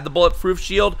have had the bulletproof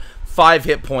shield. 5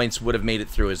 hit points would have made it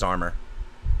through his armor.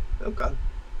 Okay.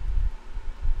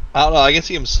 I don't know, I can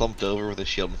see him slumped over with a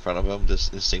shield in front of him,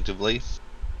 just instinctively.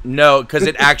 No, because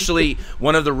it actually,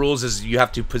 one of the rules is you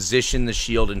have to position the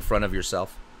shield in front of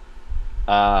yourself.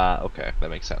 Okay, that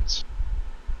makes sense.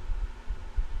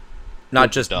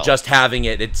 Not just having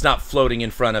it, it's not floating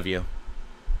in front of you.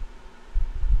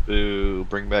 Boo,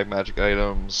 bring back magic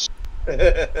items.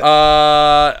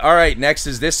 Alright, next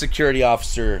is this security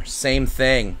officer. Same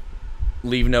thing.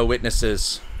 Leave no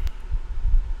witnesses.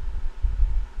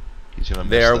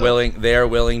 They are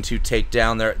willing to take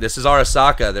down their... This is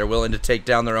Arasaka. They're willing to take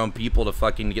down their own people to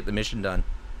fucking get the mission done.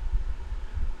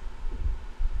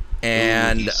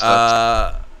 And,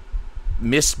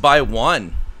 missed by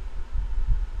 1.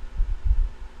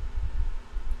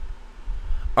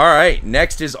 Alright,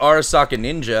 next is Arasaka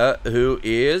Ninja, who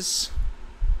is...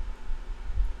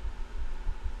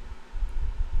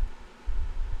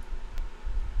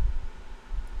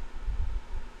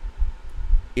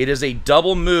 It is a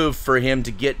double move for him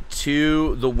to get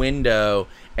to the window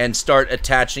and start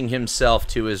attaching himself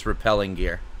to his rappelling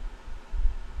gear.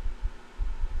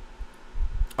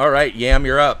 Alright, Yam,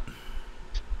 you're up.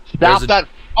 Stop that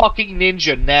fucking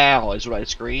ninja now, is what I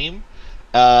scream.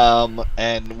 And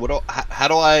how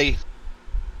do I...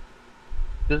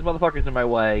 This motherfucker's in my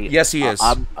way. Yes, he is.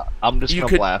 I'm just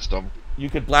gonna blast him. You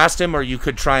could blast him, or you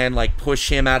could try and like push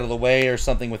him out of the way, or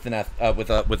something with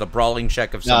a brawling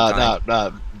check of some kind.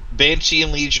 No. Banshee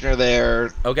and Legion are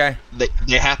there. Okay.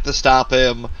 They have to stop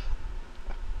him.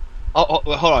 Oh,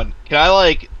 hold on. Can I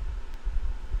like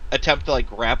attempt to like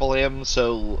grapple him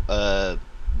so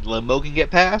Limbo can get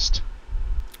past?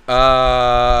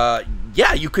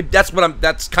 Yeah, you could.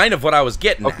 That's kind of what I was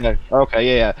getting at.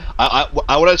 Okay, yeah.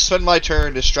 I want to spend my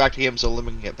turn distracting him so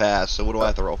Limbo can get past. So what do I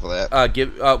have to roll for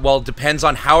that? Well, it depends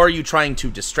on how are you trying to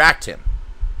distract him.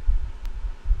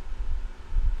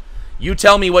 You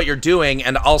tell me what you're doing,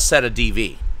 and I'll set a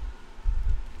DV.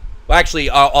 Well, actually,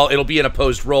 it'll be an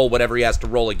opposed roll, whatever he has to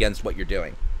roll against what you're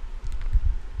doing.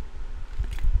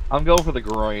 I'm going for the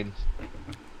groin.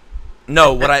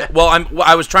 No,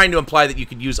 I was trying to imply that you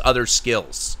could use other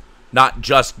skills, not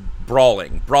just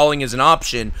brawling. Brawling is an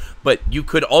option, but you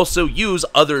could also use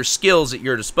other skills at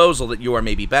your disposal that you are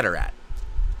maybe better at.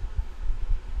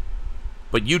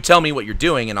 But you tell me what you're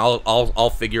doing, and I'll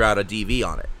figure out a DV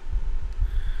on it.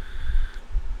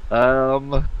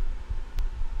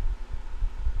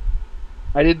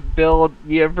 I didn't build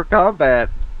Yam for combat.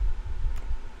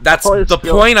 That's the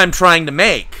point I'm trying to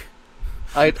make.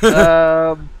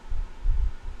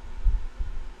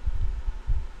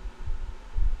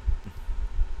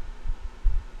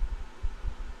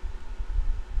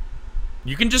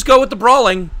 You can just go with the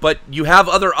brawling, but you have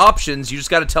other options. You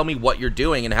just got to tell me what you're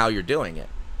doing and how you're doing it.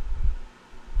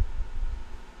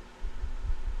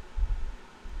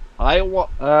 I want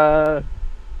to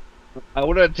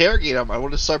interrogate him. I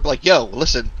want to start like, yo,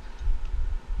 listen,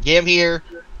 Yam here.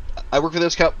 I work for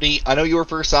this company. I know you were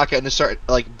for Arasaka, and to start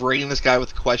like braiding this guy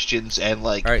with questions and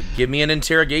like. All right, give me an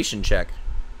interrogation check.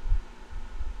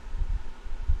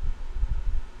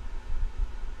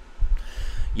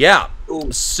 Yeah.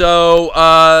 So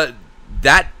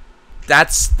that's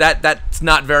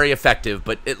not very effective,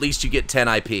 but at least you get 10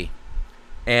 IP.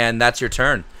 And that's your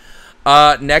turn.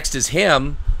 Next is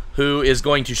him, who is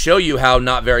going to show you how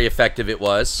not very effective it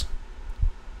was.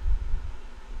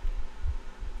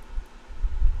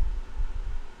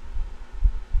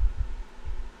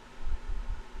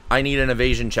 I need an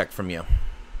evasion check from you.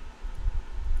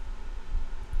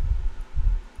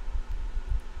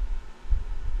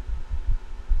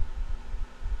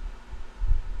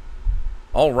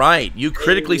 All right, you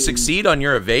critically succeed on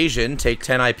your evasion. Take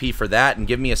 10 IP for that, and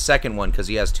give me a second one because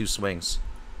he has 2 swings.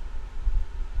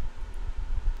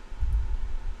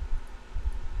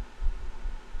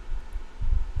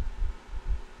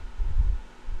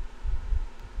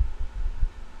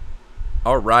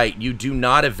 All right, you do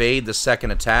not evade the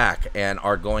second attack and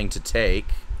are going to take...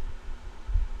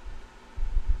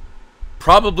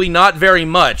 Probably not very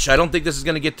much. I don't think this is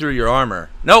going to get through your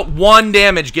armor. No, 1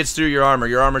 damage gets through your armor.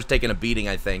 Your armor's taking a beating,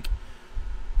 I think.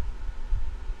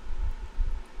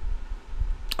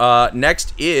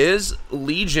 Next is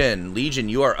Legion. Legion,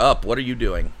 you are up. What are you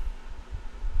doing?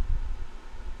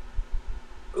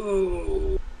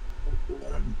 Ooh.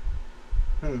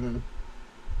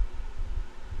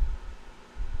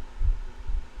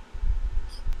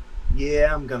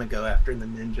 Yeah, I'm gonna go after the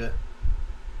ninja.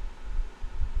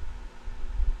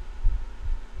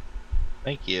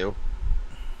 Thank you.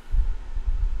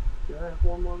 Do I have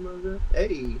one more move?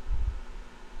 Hey!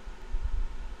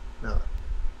 No.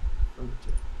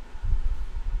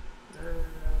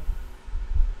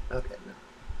 Okay, no.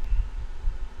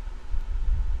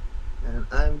 And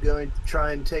I'm going to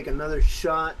try and take another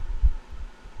shot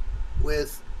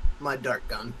with my dart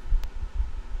gun.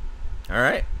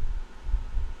 Alright.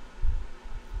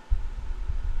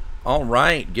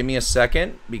 Alright, give me a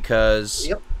second, because...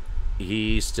 Yep.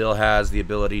 He still has the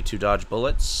ability to dodge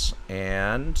bullets,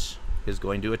 and is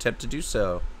going to attempt to do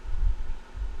so.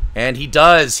 And he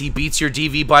does. He beats your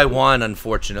DV by 1,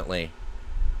 unfortunately.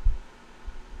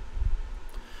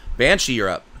 Banshee, you're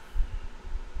up.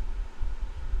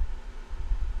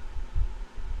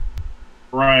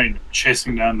 Right,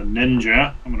 chasing down the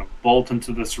ninja. I'm going to bolt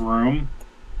into this room.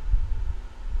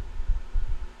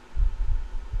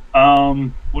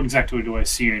 What exactly do I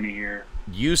see in here?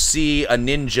 You see a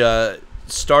ninja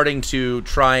starting to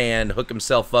try and hook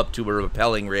himself up to a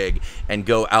rappelling rig and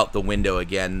go out the window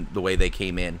again the way they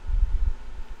came in.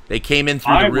 They came in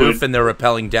through the roof and they're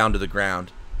rappelling down to the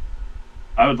ground.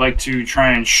 I would like to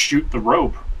try and shoot the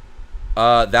rope.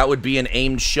 That would be an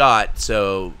aimed shot,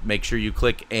 so make sure you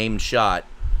click aimed shot.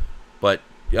 But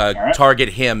right. Target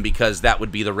him, because that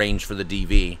would be the range for the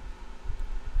DV.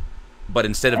 But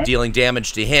instead of dealing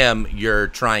damage to him, you're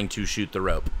trying to shoot the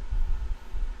rope.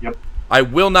 Yep. I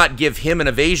will not give him an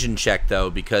evasion check, though,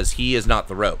 because he is not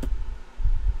the rope.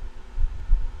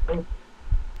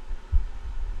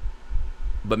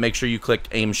 But make sure you click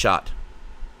aim shot.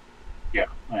 Yeah,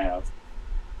 I have.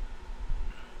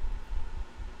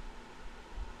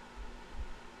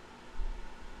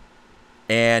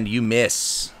 And you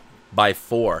miss by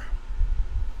 4.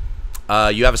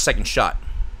 You have a second shot.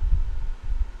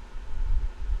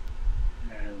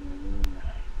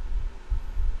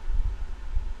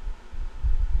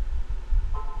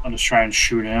 I'll just try and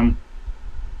shoot him.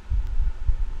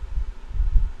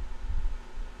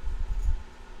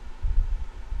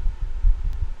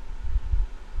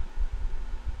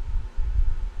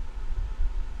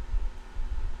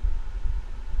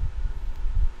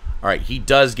 All right, he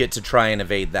does get to try and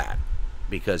evade that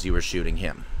because you were shooting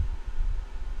him.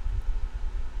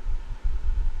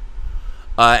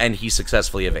 And he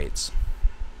successfully evades.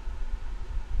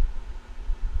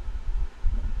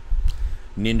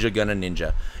 Ninja gonna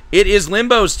ninja. It is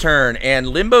Limbo's turn, and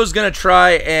Limbo's gonna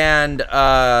try and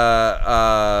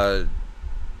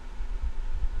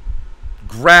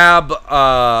grab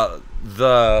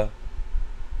the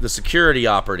security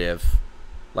operative,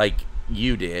 like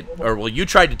you did, or well, you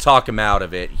tried to talk him out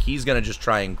of it. He's gonna just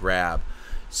try and grab.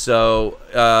 So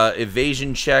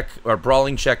evasion check or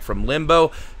brawling check from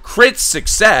Limbo, crit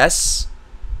success.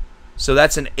 So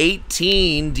that's an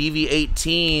 18, DV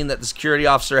 18, that the security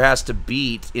officer has to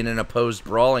beat in an opposed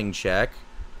brawling check.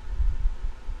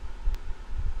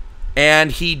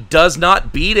 And he does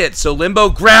not beat it. So Limbo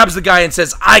grabs the guy and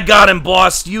says, I got him,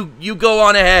 boss. You go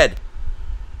on ahead.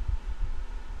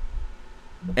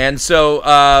 And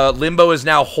so Limbo is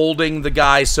now holding the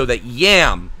guy so that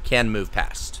Yam can move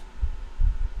past.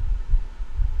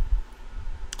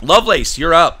 Lovelace,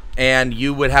 you're up. And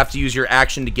you would have to use your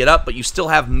action to get up, but you still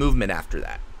have movement after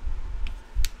that.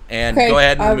 And okay, go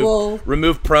ahead and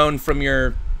remove prone from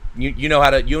your. You know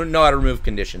how to remove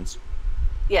conditions.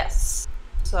 Yes.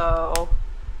 So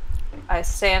I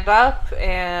stand up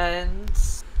and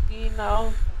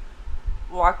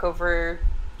walk over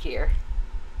here.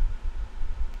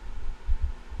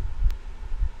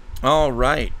 All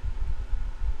right.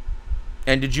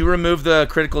 And did you remove the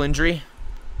critical injury?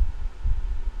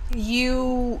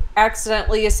 You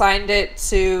accidentally assigned it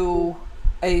to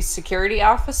a security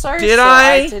officer. Did so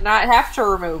I? I did not have to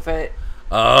remove it.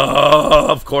 Oh,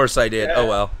 of course I did. Yeah. Oh,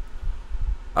 well.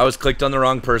 I was clicked on the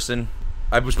wrong person.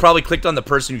 I was probably clicked on the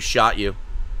person who shot you.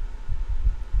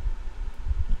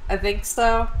 I think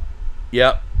so.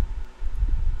 Yep.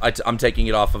 I'm taking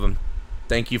it off of him.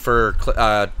 Thank you for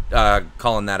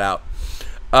calling that out.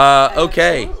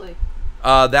 Okay. Absolutely.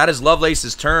 That is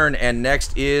Lovelace's turn, and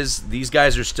next is these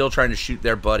guys are still trying to shoot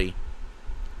their buddy.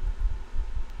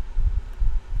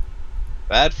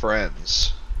 Bad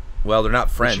friends. Well, they're not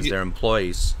friends; should get- they're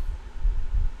employees.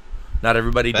 Not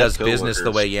everybody Bad does business the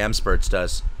coworkers. way Yamspurts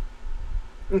does.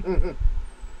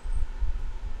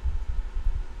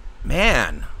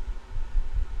 Man,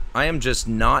 I am just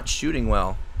not shooting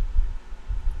well.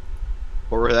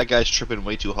 Or that guy's tripping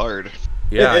way too hard.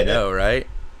 Yeah, I know, right?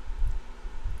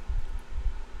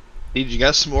 Did you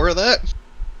got some more of that?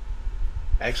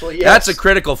 Actually, yes. That's a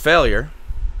critical failure.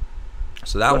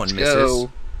 So that Let's one misses.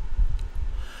 go.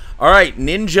 All right,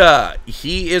 Ninja.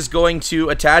 He is going to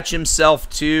attach himself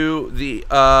to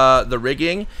the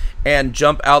rigging and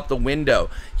jump out the window.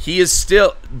 He is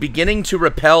still beginning to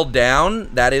rappel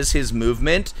down. That is his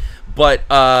movement. But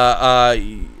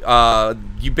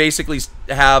you basically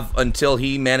have until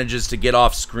he manages to get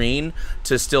off screen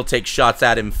to still take shots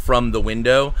at him from the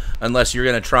window, unless you're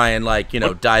going to try and, like, you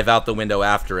know, dive out the window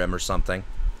after him or something.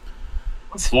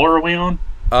 What floor are we on?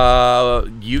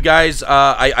 You guys,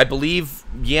 I believe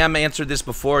Yam answered this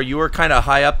before. You were kind of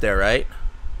high up there, right?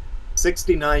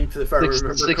 69th, if I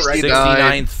remember 69. correctly.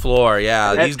 69th floor,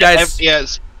 yeah. And- These guys...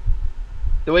 Yes.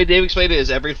 The way Dave explained it is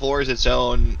every floor is its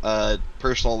own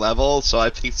personal level, so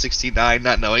I think 69,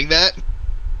 not knowing that.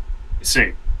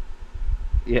 See.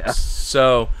 Yeah.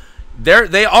 So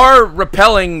they are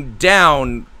rappelling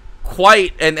down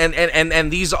quite,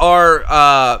 and these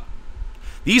are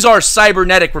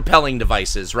cybernetic rappelling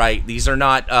devices, right? These are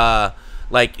not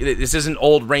like, this isn't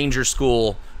old Ranger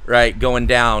school, right? Going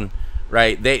down,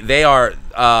 right? They are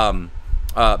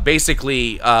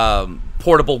basically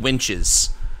portable winches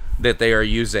that they are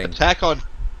using. Attack on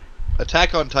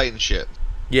Titan shit.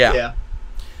 Yeah.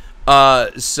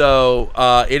 So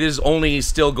it is only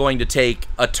still going to take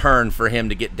a turn for him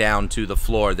to get down to the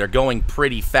floor. They're going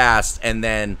pretty fast, and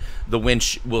then the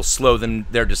winch will slow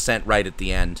their descent right at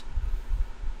the end.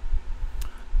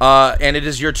 And it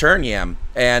is your turn, Yam.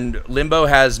 And Limbo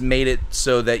has made it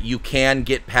so that you can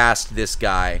get past this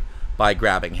guy by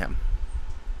grabbing him.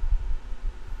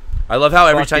 I love how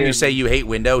every time you say you hate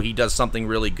Window, he does something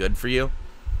really good for you.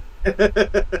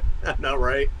 I know,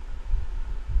 right?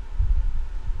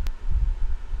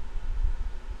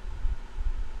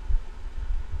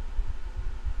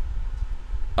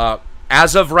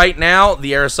 As of right now,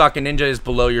 the Arasaka Ninja is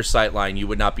below your sight line. You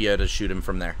would not be able to shoot him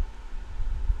from there.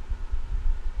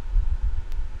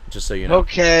 Just so you know.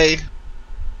 Okay.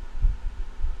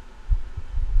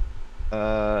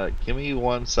 Give me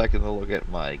 1 second to look at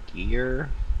my gear.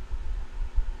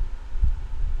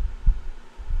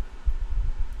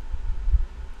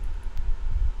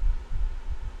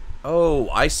 Oh,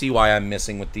 I see why I'm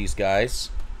missing with these guys.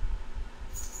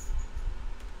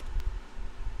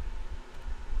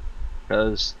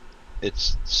 Because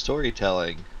it's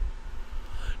storytelling.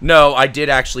 No, I did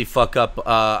actually fuck up.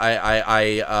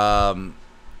 I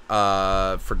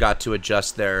forgot to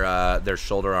adjust their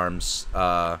shoulder arms.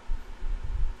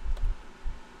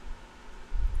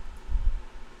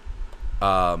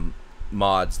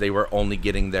 Mods. They were only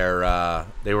getting their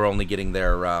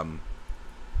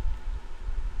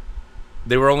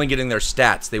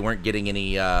stats. They weren't getting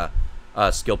any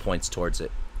skill points towards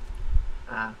it.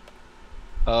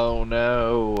 Oh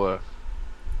no.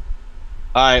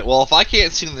 Alright, well, if I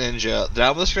can't see the ninja, then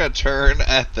I'm just gonna turn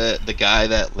at the guy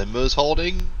that Limbo's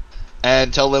holding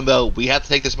and tell Limbo, we have to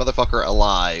take this motherfucker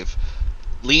alive.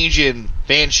 Legion,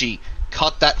 Banshee,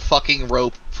 cut that fucking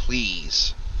rope,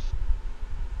 please.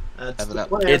 That's And the then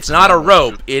plan. It's not a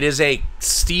rope. It is a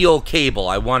steel cable.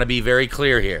 I want to be very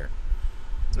clear here.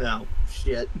 No,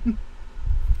 shit.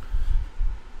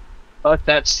 Cut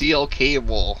that steel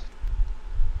cable.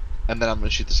 And then I'm gonna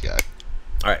shoot this guy.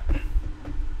 All right.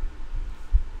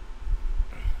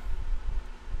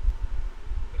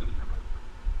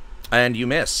 And you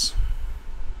miss.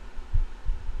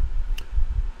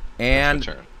 And That's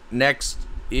my turn. next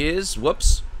is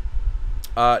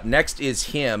next is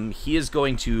him. He is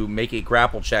going to make a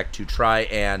grapple check to try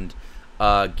and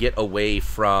get away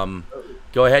from.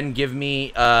 Go ahead and give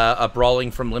me a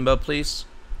brawling from Limbo, please.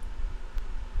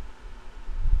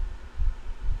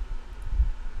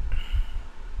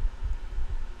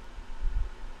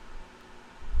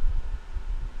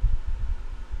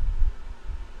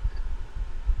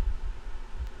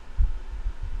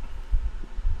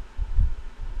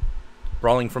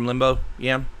 Brawling from Limbo,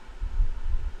 Yam?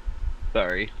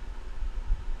 Sorry.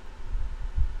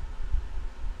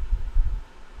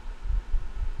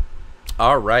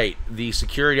 All right. The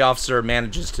security officer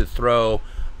manages to throw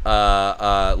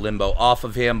Limbo off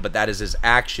of him, but that is his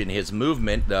action. His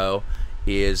movement, though,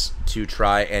 is to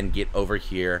try and get over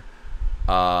here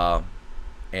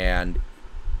and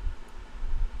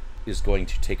is going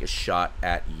to take a shot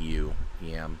at you,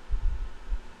 Yam.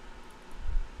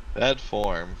 Bad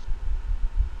form.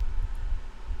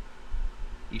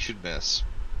 He should miss.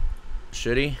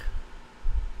 Should he?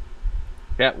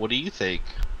 Cat, what do you think?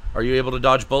 Are you able to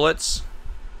dodge bullets?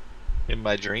 In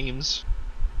my dreams.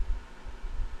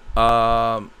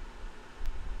 I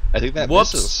think that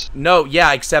whoops. misses. No,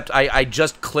 yeah, except I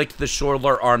just clicked the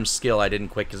shoulder arm skill. I didn't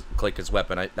click his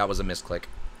weapon. That was a misclick.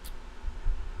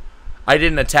 I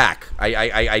didn't attack.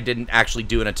 I didn't actually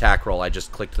do an attack roll. I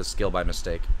just clicked the skill by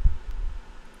mistake.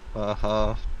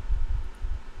 Uh-huh.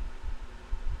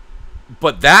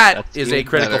 But that That's is a even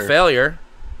critical better. failure.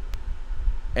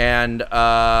 And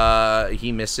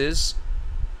he misses.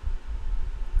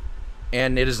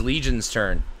 And it is Legion's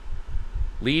turn.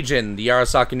 Legion, the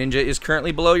Arasaka Ninja is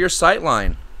currently below your sight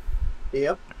line.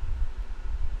 Yep.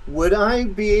 Would I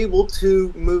be able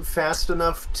to move fast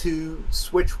enough to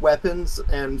switch weapons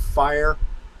and fire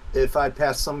if I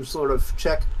pass some sort of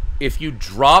check? If you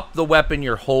drop the weapon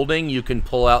you're holding, you can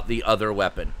pull out the other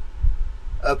weapon.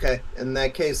 Okay, in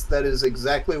that case, that is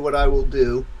exactly what I will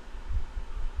do.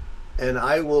 And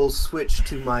I will switch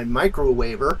to my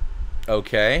microwaver.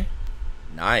 Okay.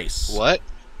 Nice. What?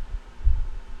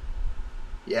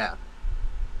 Yeah,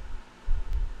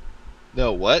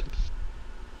 No, what?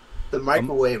 the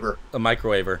microwaver. A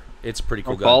microwaver. It's a pretty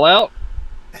cool gun. Fallout?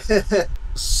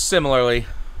 Similarly.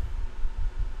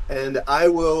 And I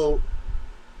will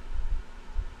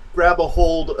grab a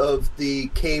hold of the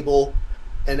cable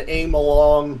and aim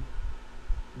along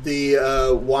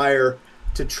the wire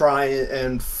to try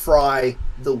and fry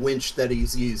the winch that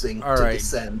he's using All to right.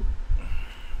 descend.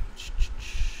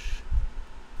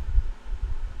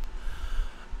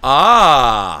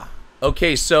 Ah.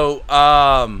 Okay, so,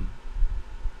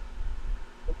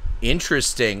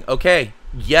 interesting. Okay.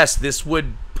 Yes, this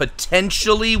would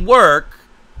potentially work.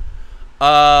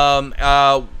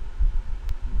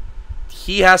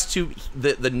 He has to,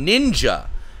 the ninja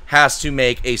has to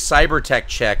make a cybertech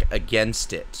check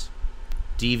against it.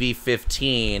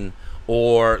 DV-15,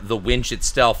 or the winch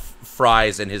itself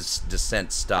fries and his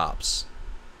descent stops.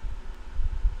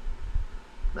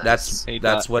 Nice.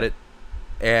 That's what it.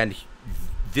 And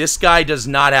this guy does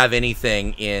not have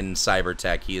anything in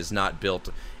cybertech. He is not built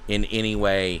in any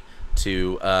way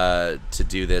to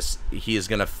do this. He is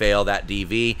going to fail that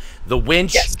DV. The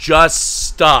winch just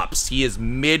stops. He is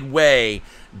midway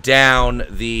down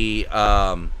the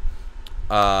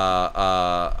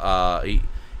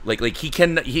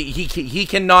he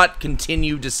cannot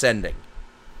continue descending.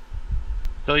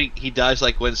 So he dies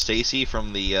like Gwen Stacy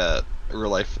from the real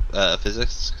life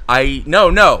physics?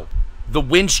 No. The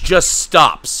winch just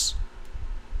stops.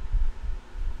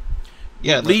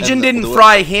 Yeah, Legion didn't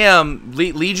fry him.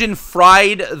 Legion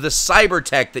fried the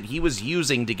cybertech that he was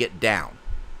using to get down.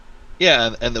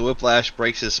 Yeah, and the whiplash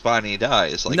breaks his spine and he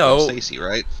dies, like No. Gwen Stacy,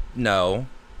 right? No,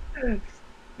 That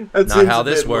not seems how a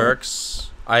this bit more-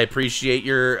 works. I appreciate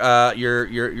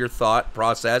your thought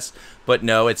process, but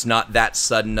no, it's not that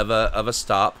sudden of a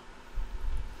stop.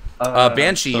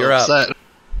 Banshee, So you're up. upset.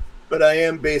 But I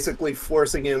am basically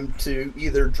forcing him to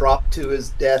either drop to his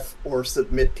death or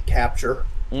submit to capture.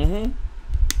 Mm-hmm.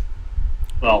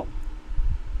 Well,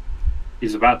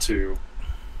 he's about to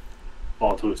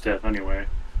fall to his death anyway,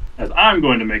 as I'm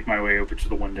going to make my way over to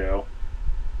the window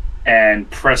and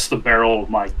press the barrel of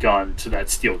my gun to that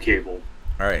steel cable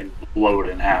All right. and blow it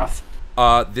in half.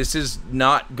 This is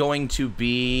not going to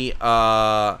be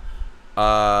okay,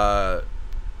 yeah,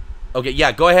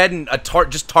 go ahead and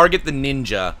just target the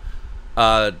ninja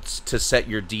to set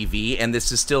your DV, and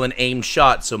this is still an aim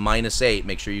shot, so -8.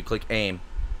 Make sure you click aim.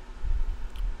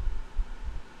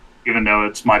 Even though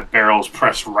it's my barrel's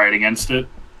pressed right against it,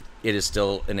 It is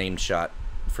still an aim shot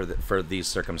for these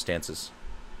circumstances.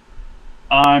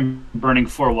 I'm burning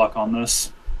 4 luck on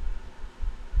this.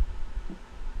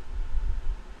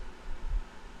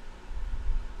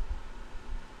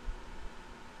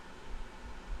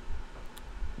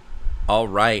 All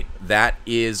right, that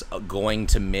is going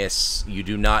to miss. You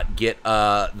do not get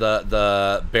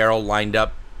the barrel lined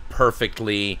up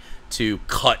perfectly to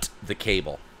cut the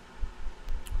cable.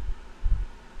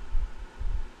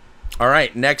 All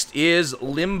right, next is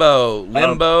Limbo.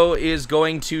 Limbo is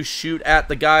going to shoot at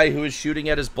the guy who is shooting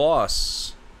at his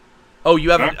boss. Oh, you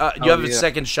have a yeah.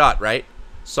 second shot, right?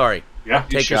 Sorry. Yeah.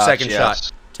 Take your shots, second yes.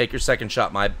 shot. Take your second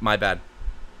shot. My bad.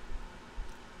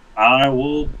 I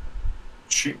will.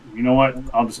 Shoot. You know what?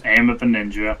 I'll just aim at the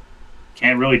ninja.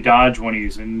 Can't really dodge when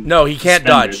he's in. No, he can't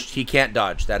suspended. dodge. He can't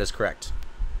dodge. That is correct.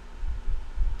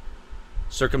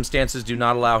 Circumstances do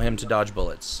not allow him to dodge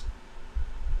bullets.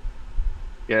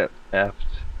 Get effed.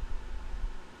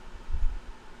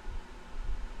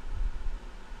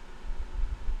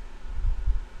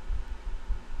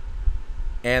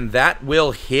 And that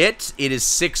will hit. It is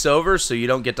 6 over, so you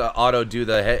don't get to auto do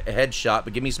the headshot,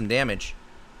 but give me some damage.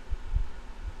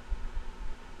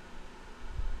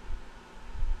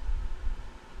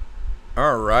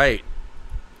 All right.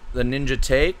 The ninja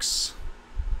takes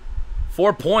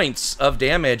 4 points of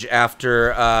damage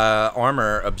after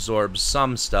armor absorbs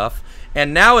some stuff.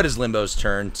 And now it is Limbo's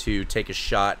turn to take a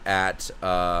shot at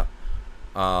the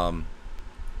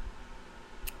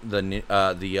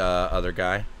other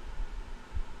guy.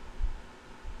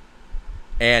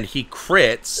 And he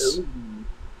crits. Ooh.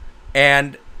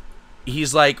 And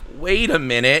he's like, wait a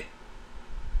minute.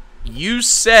 You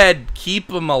said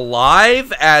keep him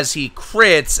alive, as he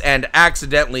crits and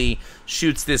accidentally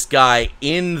shoots this guy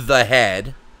in the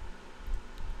head.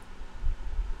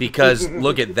 Because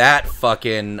look at that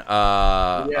fucking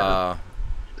that's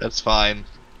fine.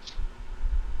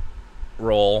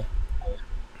 Roll.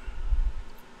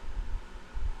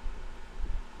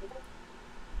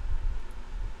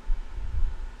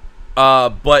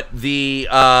 But the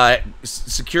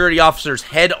security officer's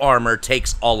head armor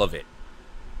takes all of it.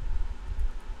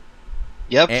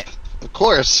 Yep, of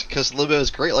course, because Limbo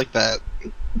is great like that.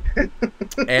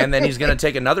 And then he's going to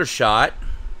take another shot.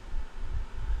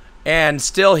 And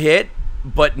still hit,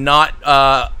 but not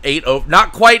 8 over.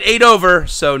 Not quite 8 over,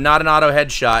 so not an auto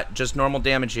headshot. Just normal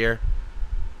damage here.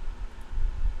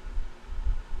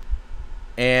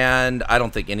 And I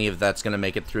don't think any of that's going to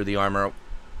make it through the armor.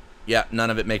 Yeah, none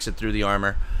of it makes it through the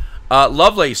armor.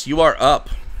 Lovelace, you are up.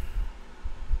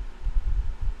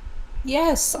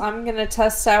 Yes, I'm gonna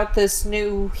test out this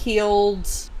new healed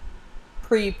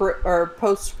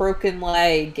post broken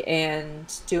leg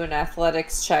and do an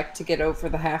athletics check to get over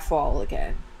the half wall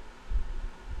again.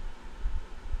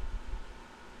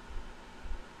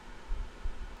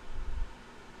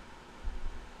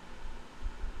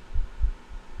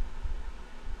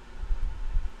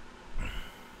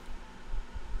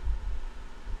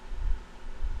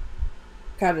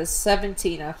 Got a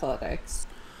 17 athletics.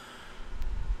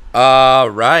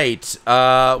 Right.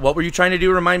 What were you trying to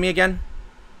do? Remind me again?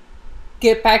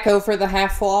 Get back over the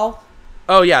half wall.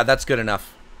 Oh, yeah, that's good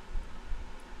enough.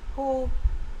 Cool.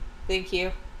 Thank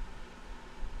you.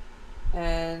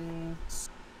 And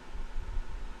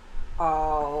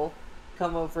I'll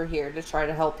come over here to try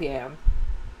to help Yam.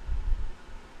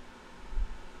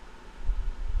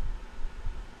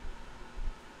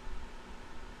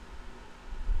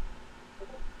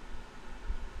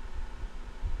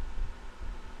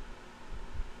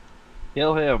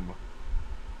 Kill him.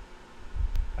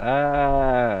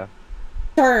 Ah.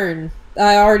 Turn.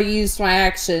 I already used my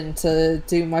action to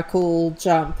do my cool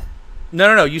jump.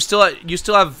 No. You still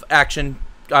have action.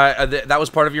 That was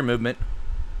part of your movement.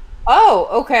 Oh,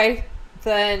 okay.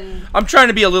 Then I'm trying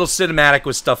to be a little cinematic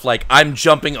with stuff like I'm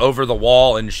jumping over the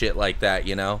wall and shit like that,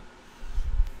 you know?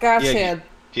 Gotcha. Yeah,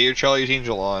 get your Charlie's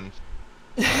Angel on.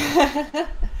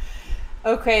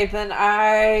 Okay, then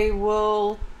I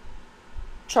will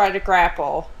try to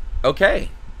grapple. Okay.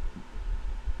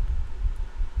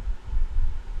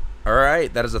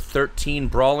 Alright, that is a 13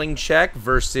 brawling check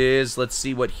versus, let's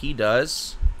see what he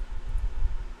does.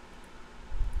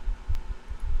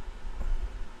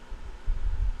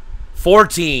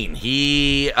 $14.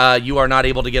 You are not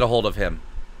able to get a hold of him.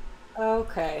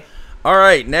 Okay.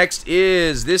 Alright, next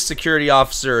is this security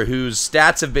officer whose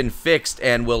stats have been fixed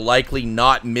and will likely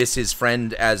not miss his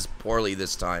friend as poorly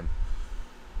this time.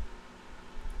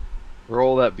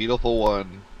 Roll that beautiful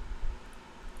one.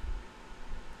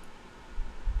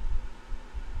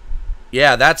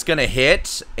 Yeah, that's going to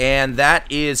hit, and that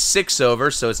is 6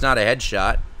 over, so it's not a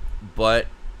headshot, but...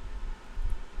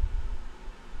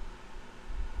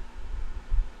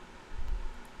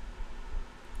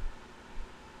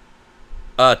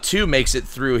 Two makes it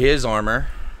through his armor.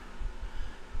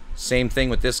 Same thing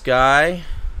with this guy.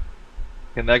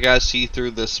 Can that guy see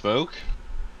through the smoke?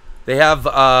 They have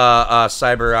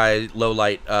Cyber Eye low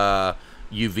light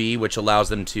UV, which allows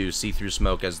them to see through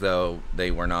smoke as though they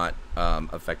were not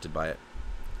affected by it.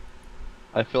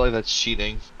 I feel like that's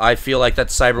cheating. I feel like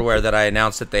that's cyberware that I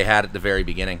announced that they had at the very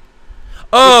beginning.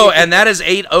 Oh, and that is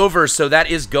 8 over, so that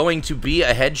is going to be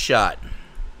a headshot.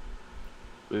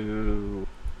 Boo.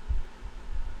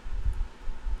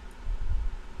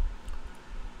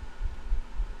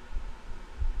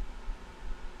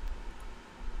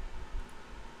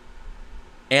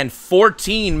 And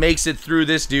 14 makes it through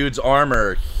this dude's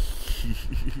armor.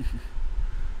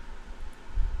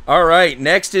 All right,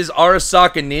 next is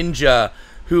Arasaka Ninja,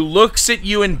 who looks at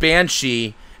you and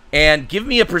Banshee, and give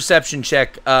me a perception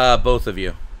check, both of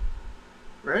you.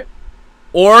 Right.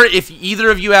 Or if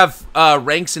either of you have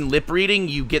ranks in lip reading,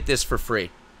 you get this for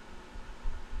free.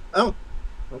 Oh,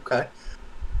 okay.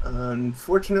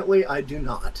 Unfortunately, I do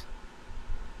not.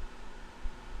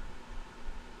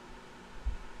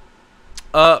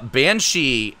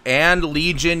 Banshee and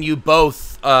Legion, you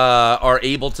both are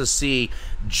able to see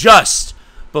just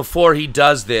before he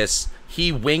does this,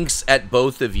 he winks at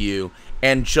both of you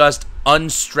and just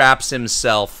unstraps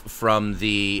himself from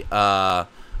the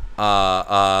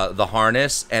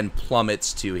harness and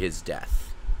plummets to his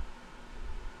death.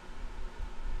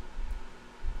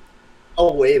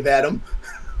 I'll wave at him.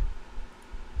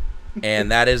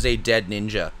 And that is a dead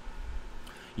ninja.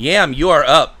 Yam, you are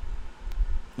up.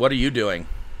 What are you doing?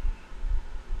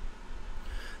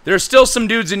 There's still some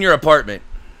dudes in your apartment.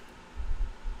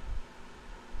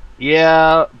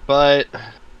 Yeah, but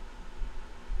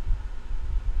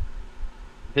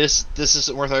this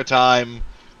isn't worth our time.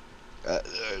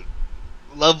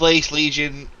 Lovelace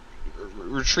Legion,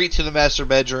 retreat to the master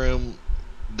bedroom.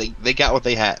 They got what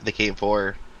they came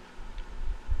for.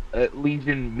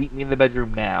 Legion, meet me in the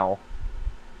bedroom now.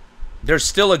 There's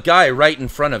still a guy right in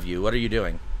front of you. What are you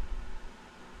doing?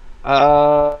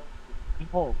 I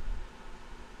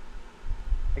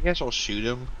guess I'll shoot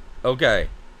him. Okay.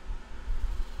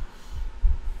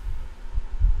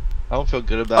 I don't feel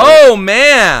good about it. Oh,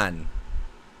 man!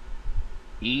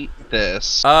 Eat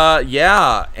this.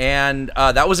 Yeah, and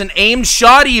that was an aimed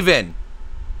shot even.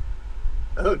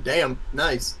 Oh, damn.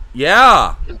 Nice.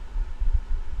 Yeah.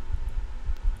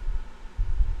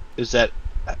 Is that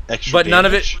extra But none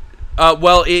of it... damage?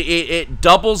 Well, it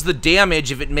doubles the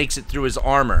damage if it makes it through his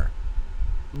armor.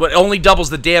 But only doubles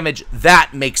the damage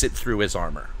that makes it through his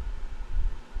armor.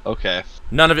 Okay.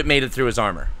 None of it made it through his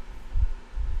armor.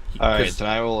 Alright, then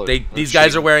I will... These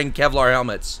guys are wearing Kevlar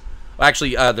helmets. Well,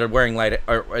 actually, they're wearing light...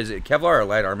 Or is it Kevlar or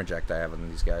light armor jack that I have on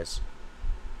these guys?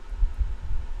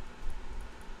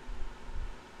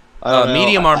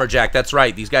 Medium armor jack, that's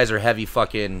right. These guys are heavy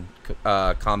fucking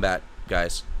combat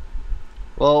guys.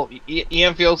 Well,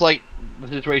 Ian feels like the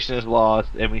situation is lost,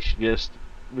 and we should just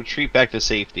retreat back to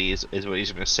safety, is what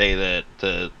he's going to say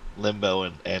to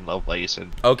Limbo and Lovelace,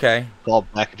 and okay. fall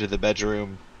back into the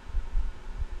bedroom.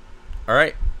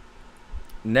 Alright.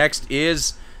 Next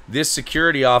is this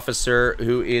security officer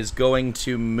who is going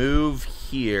to move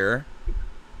here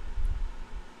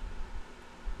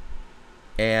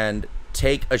and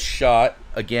take a shot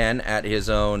again at his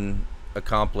own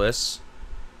accomplice.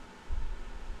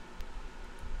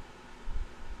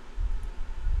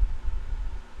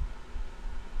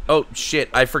 Oh, shit.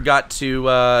 I forgot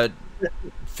to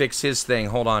fix his thing.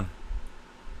 Hold on.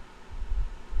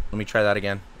 Let me try that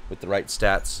again with the right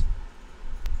stats.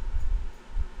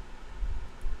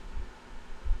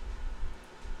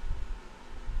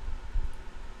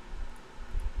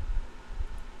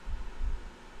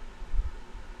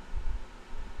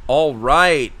 All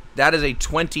right. That is a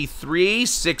 23.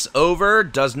 6 over.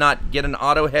 Does not get an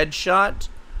auto headshot.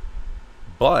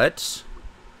 But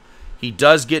he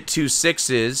does get 2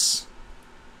 6s.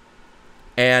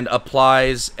 And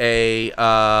applies a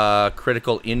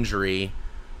critical injury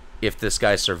if this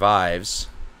guy survives.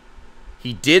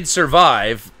 He did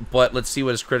survive, but let's see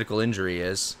what his critical injury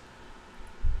is.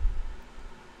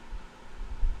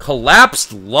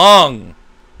 Collapsed lung.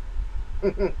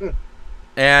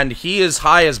 And he is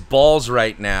high as balls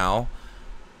right now,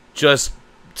 just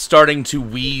starting to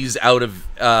wheeze out of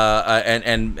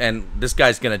and this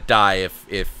guy's gonna die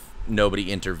if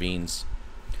nobody intervenes.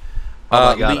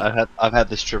 Oh my god, I've had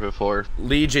this trip before.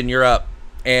 Legion, you're up,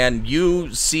 and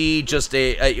you see just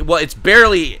well, it's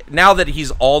barely, now that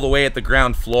he's all the way at the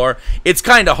ground floor, it's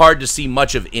kind of hard to see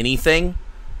much of anything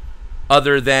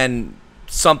other than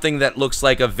something that looks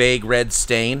like a vague red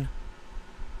stain.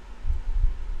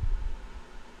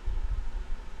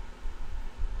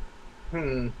 How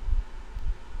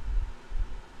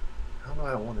do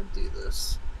I want to do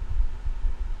this?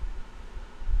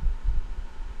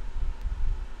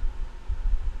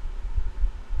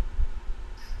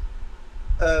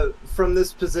 From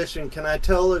this position, can I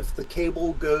tell if the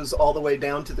cable goes all the way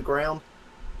down to the ground?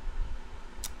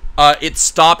 It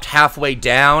stopped halfway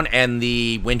down, and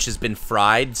the winch has been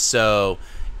fried, so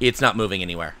it's not moving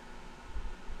anywhere.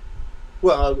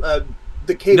 Well,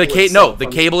 the cable itself, no, the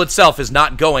cable itself is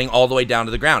not going all the way down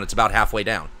to the ground. It's about halfway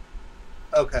down.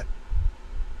 Okay.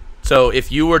 So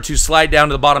if you were to slide down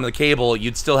to the bottom of the cable,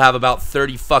 you'd still have about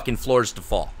 30 fucking floors to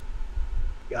fall.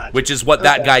 Gotcha. which is what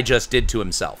that Okay. guy just did to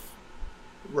himself.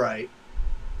 Right.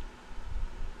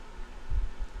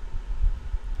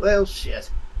 Well, shit.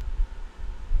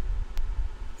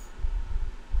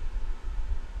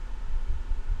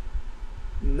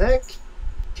 In that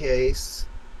case,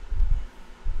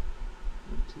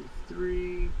 1, 2,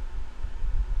 3,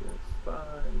 4,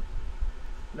 5.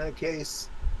 In that case,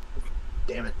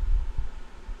 damn it.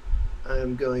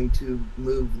 I'm going to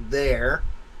move there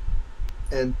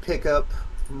and pick up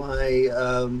my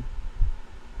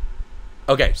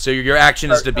Okay, so your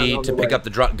action is to Start be on to the pick way. up the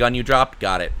gun you dropped.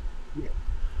 Got it. Yeah.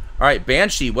 All right,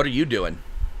 Banshee, what are you doing?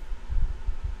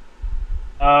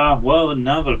 Well,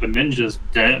 now that the ninja's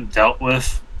dealt with,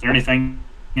 is there anything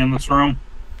in this room?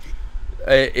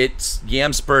 It's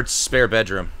Yamspurt's spare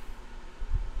bedroom.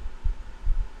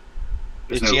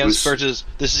 There's It's no Yamspurt's.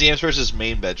 This is Yamspurt's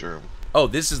main bedroom. Oh,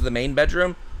 this is the main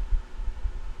bedroom?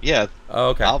 Yeah, Oh,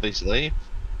 okay. obviously.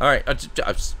 All right.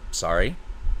 I'm sorry.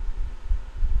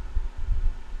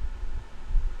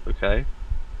 Okay.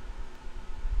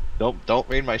 Don't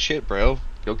raid my shit, bro.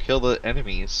 Go kill the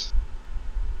enemies.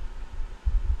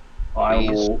 I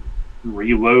Please. will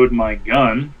reload my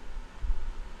gun.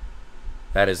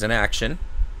 That is an action.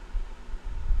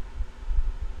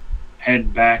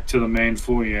 Head back to the main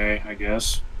foyer, I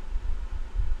guess.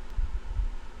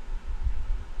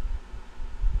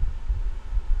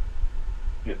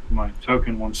 If my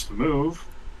token wants to move.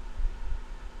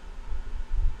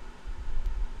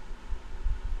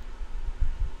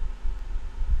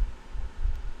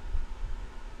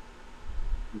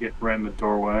 Get right in the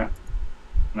doorway.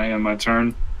 And I end my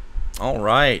turn. All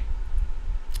right.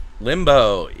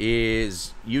 Limbo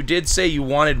is... You did say you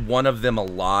wanted one of them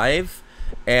alive,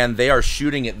 and they are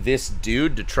shooting at this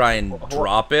dude to try and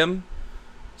drop him.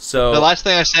 So... The last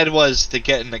thing I said was to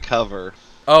get into cover.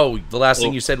 Oh, the last thing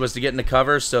Well- you said was to get into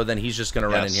cover, so then he's just going to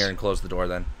run in Yes. here and close the door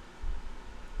then.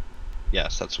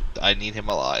 Yes, that's. I need him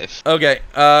alive. Okay.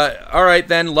 All right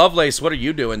then. Lovelace, what are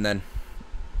you doing then?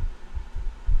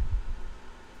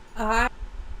 I'm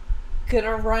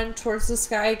gonna run towards this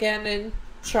guy again and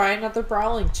try another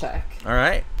brawling check. All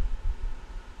right.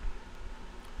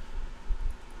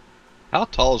 How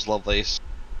tall is Lovelace?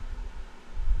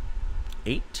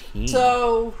 18.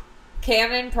 So,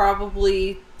 cannon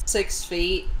probably 6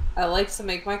 feet. I like to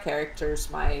make my characters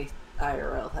my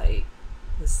IRL height.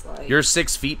 It's like You're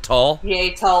 6 feet tall?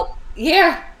 yay tall.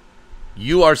 Yeah,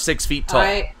 You are 6 feet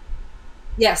tall.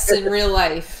 yes, in real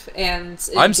life and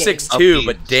in I'm game. 6'2",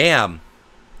 but damn.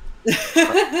 Okay,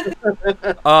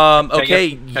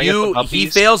 Can I get some he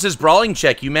uppies? fails his brawling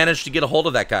check. You managed to get a hold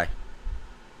of that guy.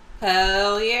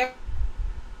 Hell yeah.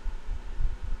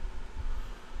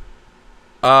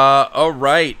 All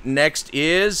right. Next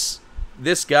is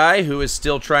this guy who is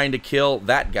still trying to kill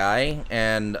that guy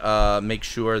and make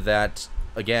sure that,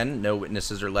 again, no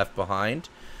witnesses are left behind.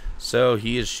 So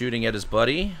he is shooting at his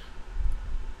buddy.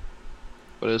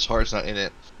 But his heart's not in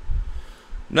it.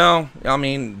 No, I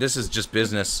mean, this is just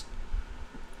business.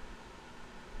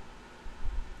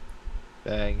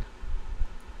 Bang.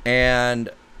 And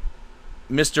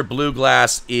Mr.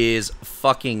 Blueglass is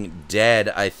fucking dead,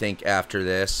 I think, after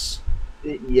this.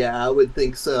 Yeah, I would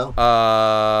think so.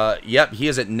 Yep, he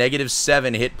is at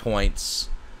 -7 hit points.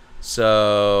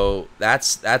 So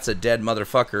that's a dead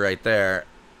motherfucker right there.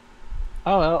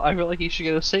 Oh well, I feel like he should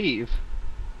get a save.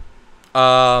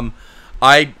 I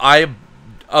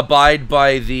abide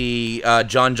by the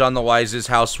John the Wise's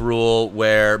house rule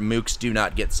where mooks do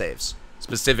not get saves.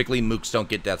 Specifically, mooks don't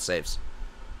get death saves.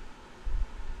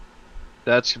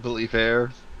 That's completely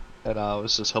fair, and I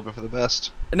was just hoping for the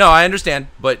best. No, I understand,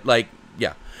 but like,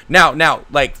 yeah. Now,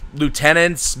 like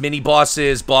lieutenants, mini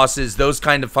bosses, bosses, those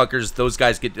kind of fuckers, those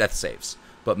guys get death saves,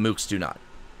 but mooks do not.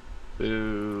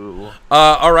 Boo.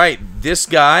 All right, this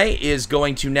guy is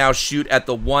going to now shoot at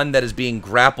the one that is being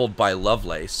grappled by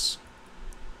Lovelace.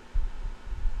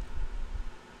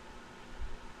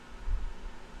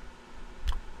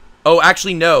 Oh,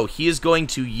 actually, no. He is going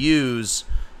to use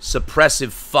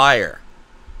suppressive fire,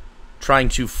 trying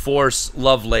to force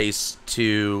Lovelace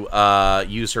to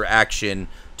use her action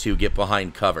to get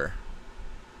behind cover.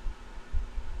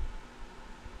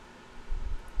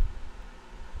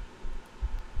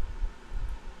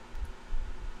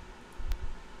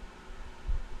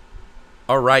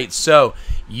 All right, so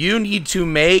you need to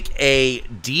make a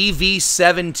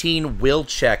DV-17 will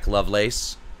check,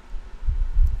 Lovelace.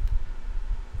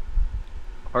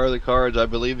 Heart of the cards, I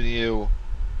believe in you.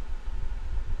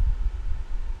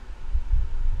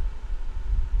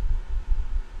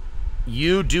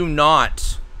 You do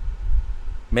not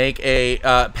make a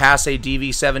pass a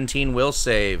DV-17 will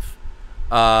save,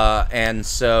 and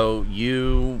so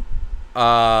you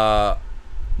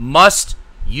must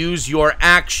use your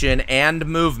action and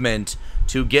movement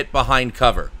to get behind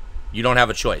cover. You don't have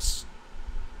a choice.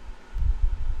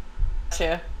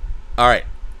 Gotcha. All right.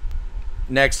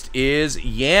 Next is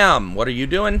Yam. What are you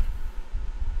doing?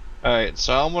 Alright,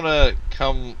 so I'm gonna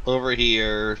come over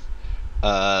here,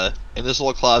 in this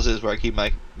little closet is where I keep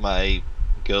my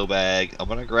go bag. I'm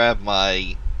gonna grab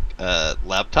my,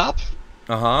 laptop.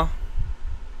 Uh-huh.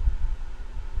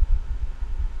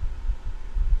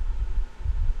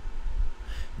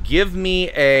 Give me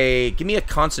a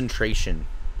concentration.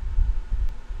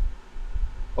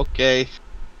 Okay.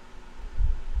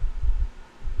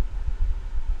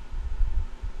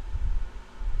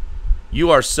 You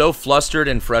are so flustered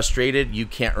and frustrated, you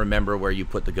can't remember where you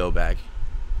put the go bag.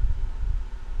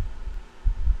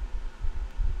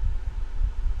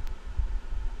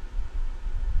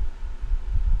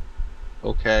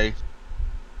 Okay.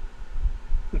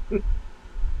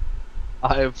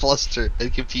 I am flustered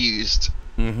and confused.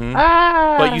 Mm-hmm.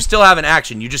 But you still have an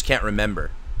action, you just can't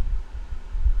remember.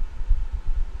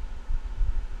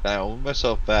 I'll move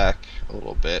myself back a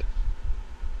little bit.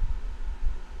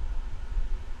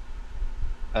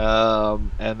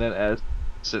 And then as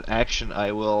an action,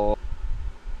 I will...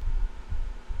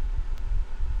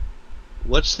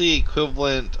 What's the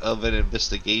equivalent of an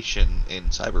investigation in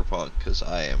Cyberpunk? Because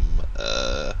I am,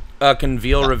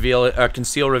 Conceal,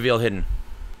 reveal, hidden.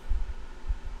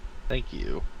 Thank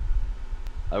you.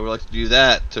 I would like to do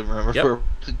that to remember Yep. where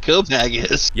the go bag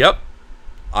is. Yep.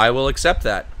 I will accept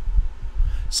that.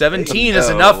 17 There is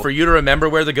you enough go. for you to remember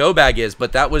where the go bag is,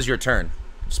 but that was your turn.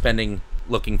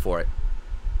 Looking for it.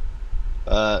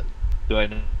 Do I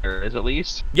know where it is at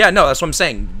least? Yeah, no, that's what I'm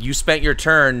saying. You spent your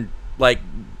turn, like,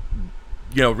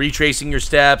 you know, retracing your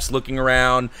steps, looking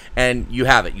around, and you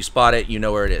have it. You spot it. You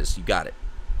know where it is. You got it.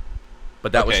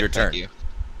 But that was your turn. Thank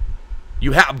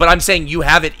you. But I'm saying you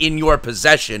have it in your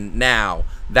possession now.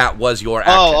 That was your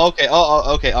action. Oh, okay.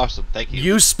 Oh, okay. Awesome. Thank you.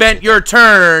 You spent your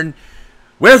turn.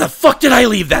 Where the fuck did I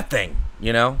leave that thing?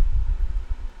 You know?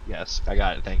 Yes, I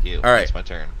got it. Thank you. All right. It's my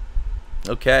turn.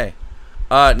 Okay.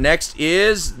 Next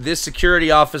is this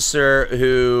security officer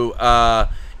who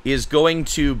is going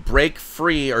to break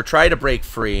free or try to break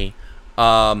free.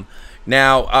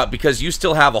 Now, because you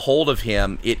still have a hold of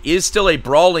him, it is still a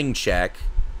brawling check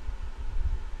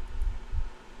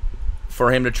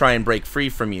for him to try and break free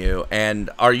from you. And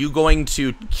are you going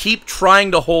to keep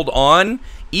trying to hold on,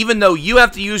 even though you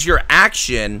have to use your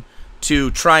action to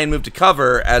try and move to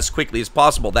cover as quickly as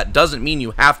possible? That doesn't mean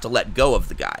you have to let go of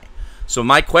the guy. So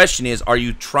my question is, are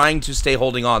you trying to stay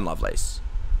holding on, Lovelace?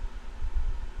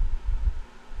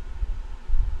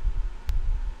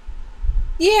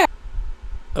 Yeah.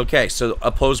 Okay, so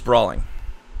oppose brawling.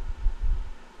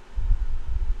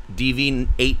 DV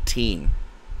 18.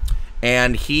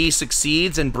 And he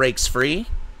succeeds and breaks free.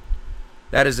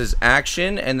 That is his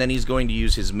action, and then he's going to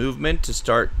use his movement to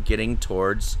start getting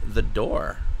towards the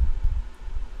door.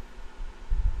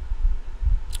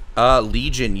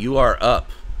 Legion, you are up.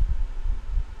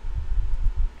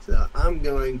 So I'm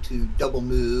going to double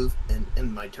move and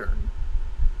end my turn.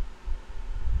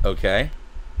 Okay.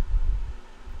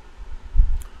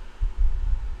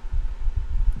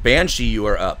 Banshee, you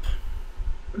are up.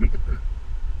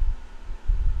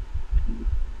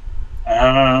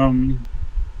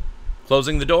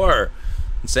 Closing the door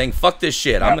and saying, fuck this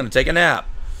shit, I'm going to take a nap.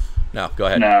 No, go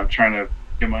ahead. No, I'm trying to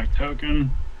get my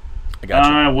token. I got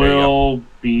you. I There you go. will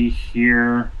be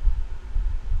here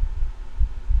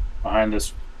behind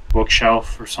this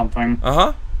bookshelf or something.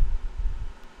 Uh-huh.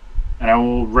 And I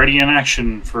will ready an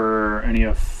action for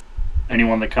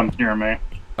anyone that comes near me.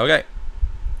 Okay.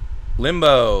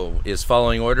 Limbo is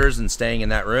following orders and staying in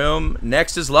that room.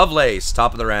 Next is Lovelace,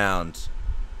 top of the round.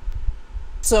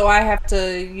 So I have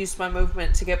to use my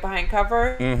movement to get behind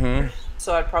cover. Mm-hmm.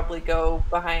 So I'd probably go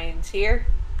behind here.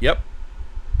 Yep.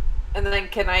 And then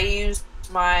can I use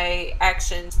my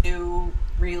action to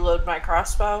reload my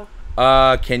crossbow?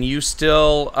 Can you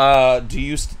still,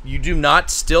 you do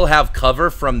not still have cover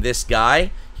from this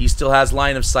guy. He still has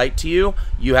line of sight to you.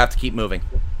 You have to keep moving.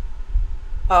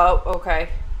 Oh, okay.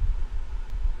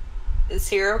 Is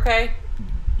here okay?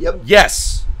 Yep.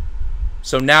 Yes.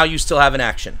 So now you still have an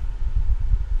action.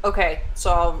 Okay,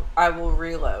 so I will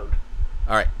reload.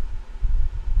 All right.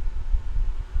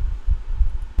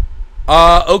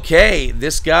 Okay,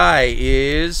 this guy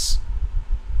is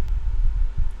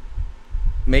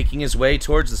making his way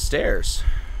towards the stairs.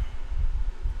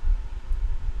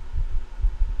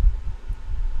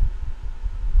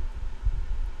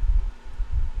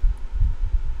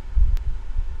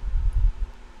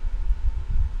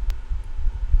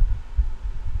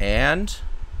 And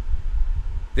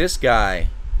This guy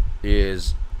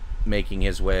is making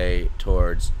his way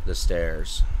towards the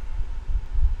stairs.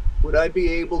 Would I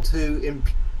be able to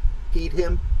impede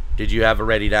him? Did you have a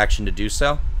readied action to do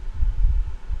so?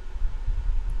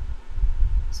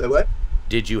 So what?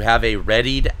 Did you have a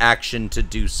readied action to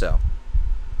do so?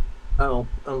 Oh,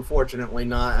 unfortunately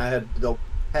not. I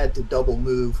had to double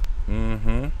move.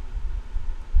 Mm-hmm.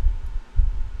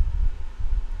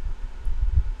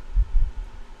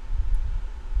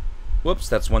 Whoops,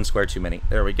 that's one square too many.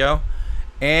 There we go.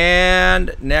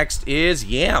 And next is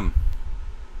Yam.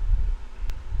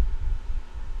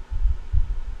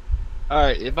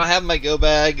 Alright, if I have my go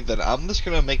bag, then I'm just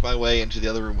gonna make my way into the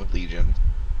other room with Legion.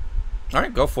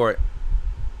 Alright, go for it.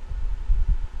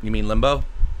 You mean Limbo?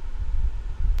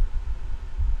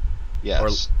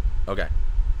 Yes. Okay.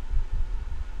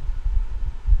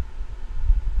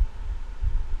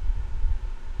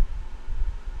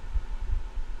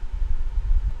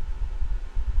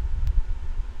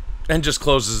 And just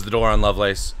closes the door on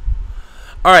Lovelace.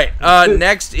 Alright,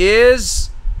 next is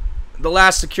the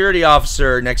last security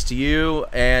officer next to you,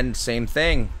 and same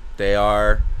thing. They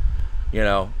are, you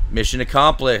know, mission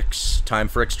accomplished. Time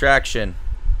for extraction.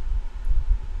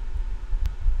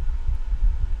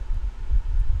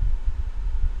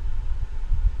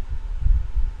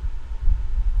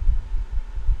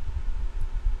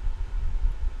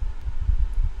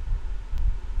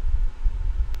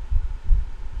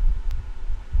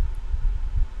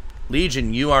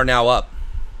 Legion, you are now up.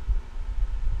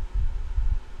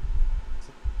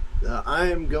 I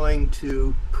am going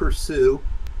to pursue.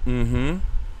 Mm-hmm.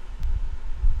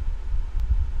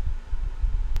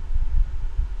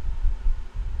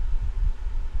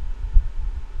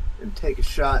 And take a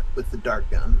shot with the dart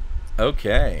gun.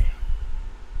 Okay.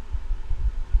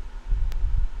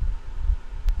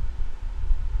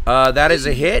 That is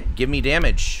a hit. Give me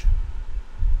damage.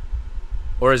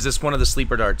 Or is this one of the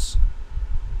sleeper darts?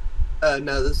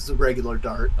 No, this is a regular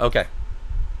dart. Okay.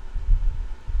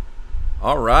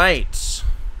 All right.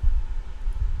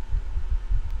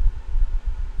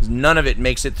 None of it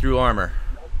makes it through armor.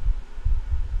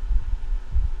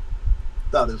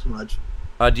 Thought as much.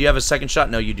 Do you have a second shot?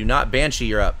 No, you do not. Banshee,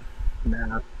 you're up.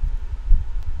 Nah.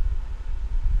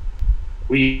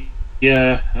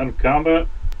 Out of combat?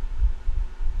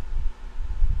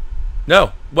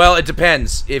 No. Well, it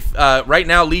depends. If right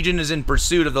now Legion is in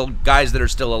pursuit of the guys that are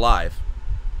still alive,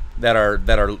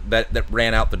 that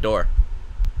ran out the door.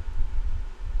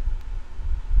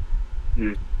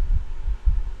 Hmm.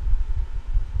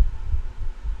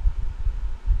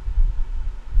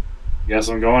 Guess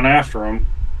I'm going after him.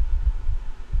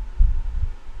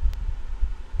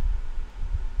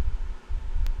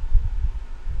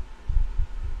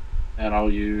 And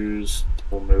I'll use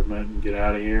full movement and get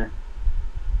out of here.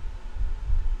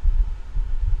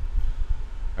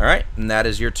 Alright, and that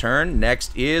is your turn.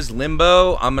 Next is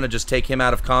Limbo. I'm going to just take him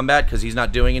out of combat because he's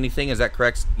not doing anything. Is that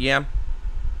correct, Yam?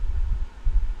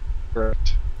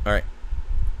 Correct. Alright.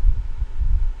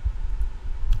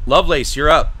 Lovelace, you're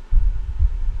up.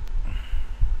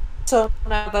 So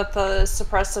now that the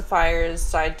suppressive fire has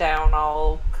died down,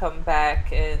 I'll come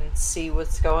back and see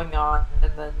what's going on,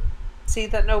 and then see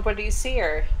that nobody's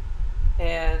here.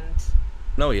 And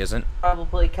No, he isn't.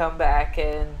 probably come back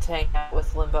and hang out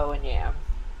with Limbo and Yam.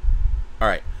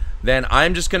 Alright. Then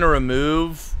I'm just going to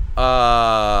remove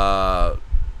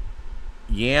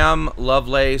Yam,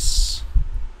 Lovelace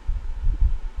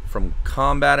from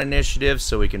combat initiative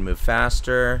so we can move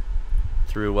faster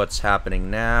through what's happening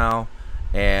now.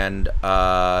 And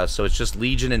so it's just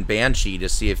Legion and Banshee to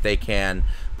see if they can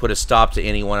put a stop to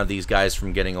any one of these guys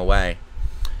from getting away.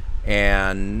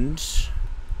 And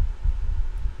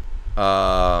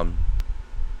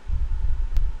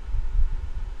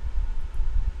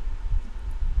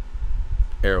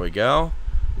there we go.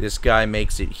 This guy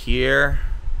makes it here.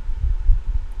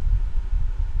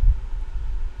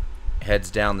 Heads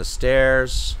down the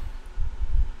stairs.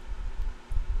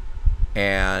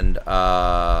 And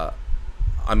I'm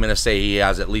going to say he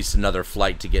has at least another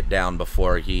flight to get down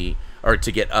before he... Or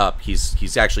to get up.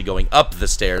 He's actually going up the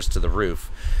stairs to the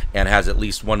roof. And has at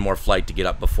least one more flight to get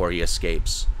up before he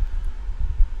escapes.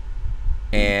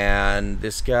 And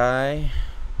this guy...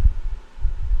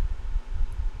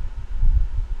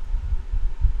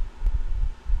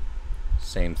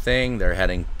 Same thing. They're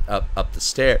heading up the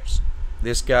stairs.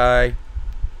 This guy...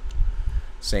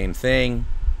 Same thing.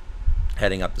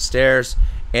 Heading up the stairs.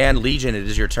 And Legion, it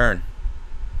is your turn.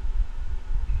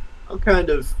 I'll kind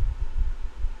of...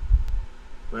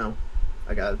 Well,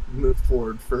 I gotta move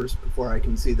forward first before I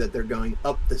can see that they're going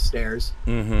up the stairs.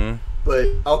 Mm-hmm. But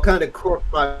I'll kind of cork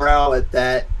my brow at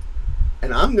that,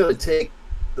 and I'm going to take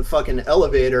the fucking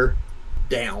elevator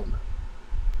down.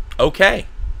 Okay.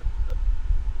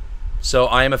 So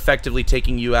I am effectively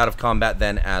taking you out of combat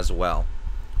then as well.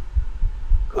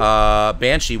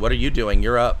 Banshee, what are you doing?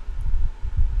 You're up.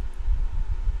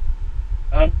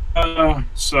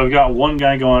 So I've got one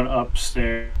guy going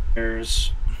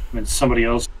upstairs and somebody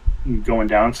else going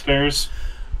downstairs.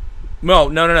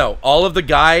 No. All of the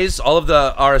guys, all of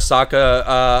the Arasaka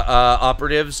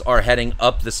operatives are heading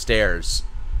up the stairs,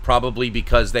 probably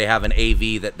because they have an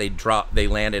AV that they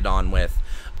landed on with.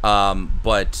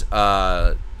 But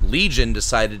Legion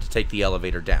decided to take the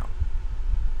elevator down.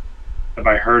 Have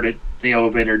I heard it? The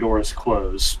elevator doors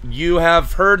close. You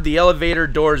have heard the elevator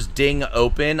doors ding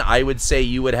open. I would say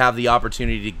you would have the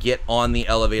opportunity to get on the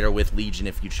elevator with Legion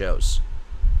if you chose.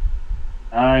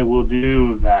 I will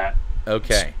do that.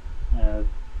 Okay.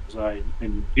 I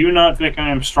do not think I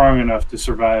am strong enough to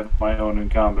survive my own in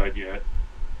combat yet.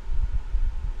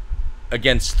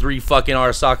 Against 3 fucking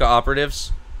Arasaka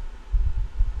operatives?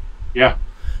 Yeah.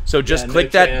 So just no click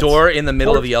that chance. door in the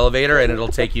middle of the elevator and it'll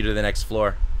take you to the next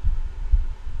floor.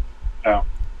 Oh.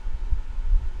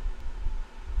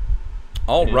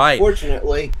 All right.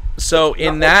 Fortunately, So not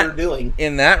what they're doing.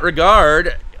 in that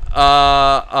regard,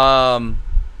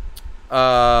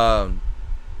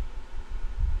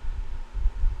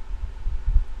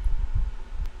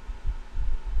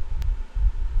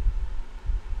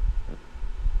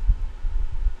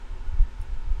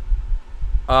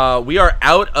 we are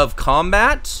out of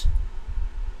combat,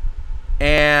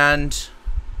 and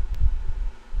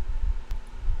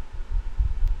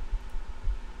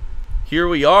here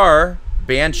we are,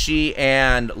 Banshee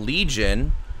and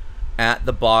Legion, at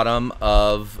the bottom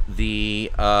of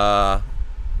the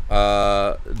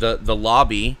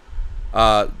lobby.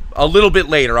 A little bit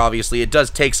later, obviously. It does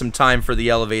take some time for the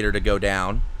elevator to go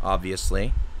down,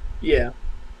 obviously. Yeah.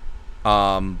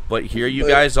 But here you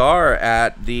guys are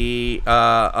at the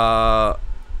on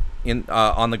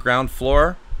the ground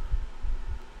floor.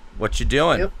 What you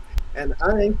doing? Yep. And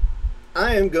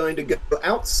I am going to go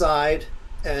outside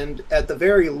and at the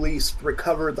very least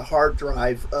recover the hard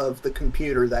drive of the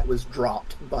computer that was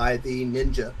dropped by the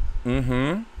ninja.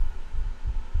 Mm-hmm.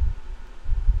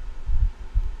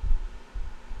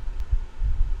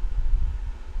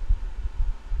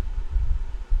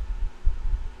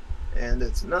 And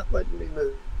it's not letting me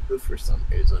move for some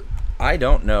reason. I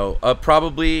don't know.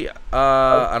 Probably.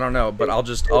 I don't know. But I'll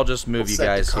just move you Set to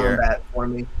guys here. combat for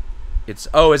me. It's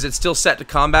is it still set to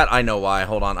combat? I know why.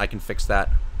 Hold on, I can fix that.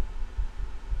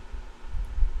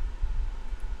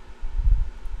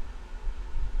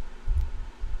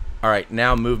 All right,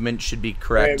 now movement should be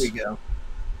correct. There we go.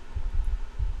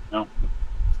 No.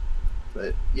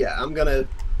 But yeah, I'm gonna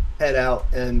head out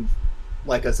and,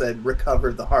 like I said,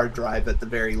 recover the hard drive at the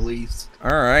very least.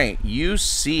 All right, you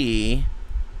see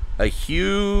a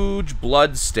huge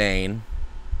blood stain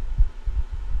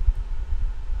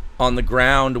on the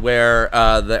ground where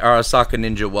the Arasaka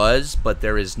ninja was, but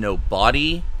there is no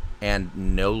body and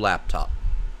no laptop.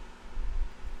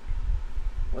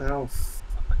 Well,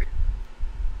 fuck.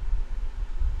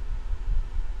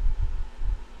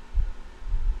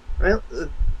 Well,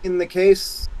 in the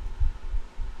case,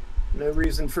 no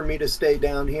reason for me to stay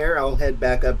down here. I'll head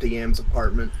back up to Yam's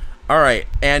apartment. All right,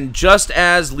 and just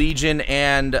as Legion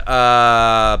and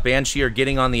Banshee are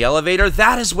getting on the elevator,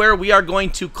 that is where we are going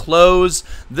to close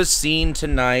the scene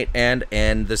tonight and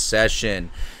end the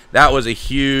session. That was a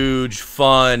huge,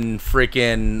 fun,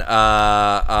 freaking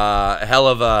hell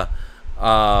of a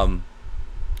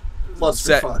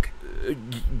Clusterfuck.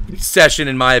 session,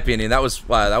 in my opinion. That was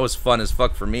fun as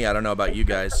fuck for me. I don't know about you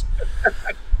guys.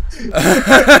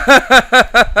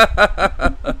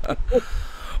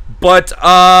 But,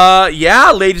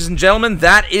 yeah, ladies and gentlemen,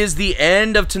 that is the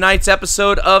end of tonight's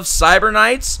episode of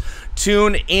Cyberknights.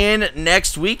 Tune in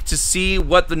next week to see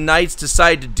what the Knights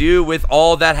decide to do with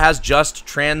all that has just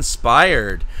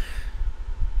transpired.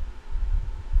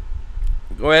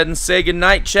 Go ahead and say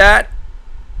goodnight, chat.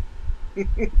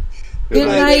 Good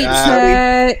night,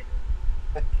 chat.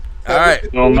 All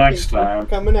right. Till next time.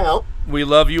 Coming out. We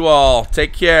love you all.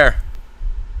 Take care.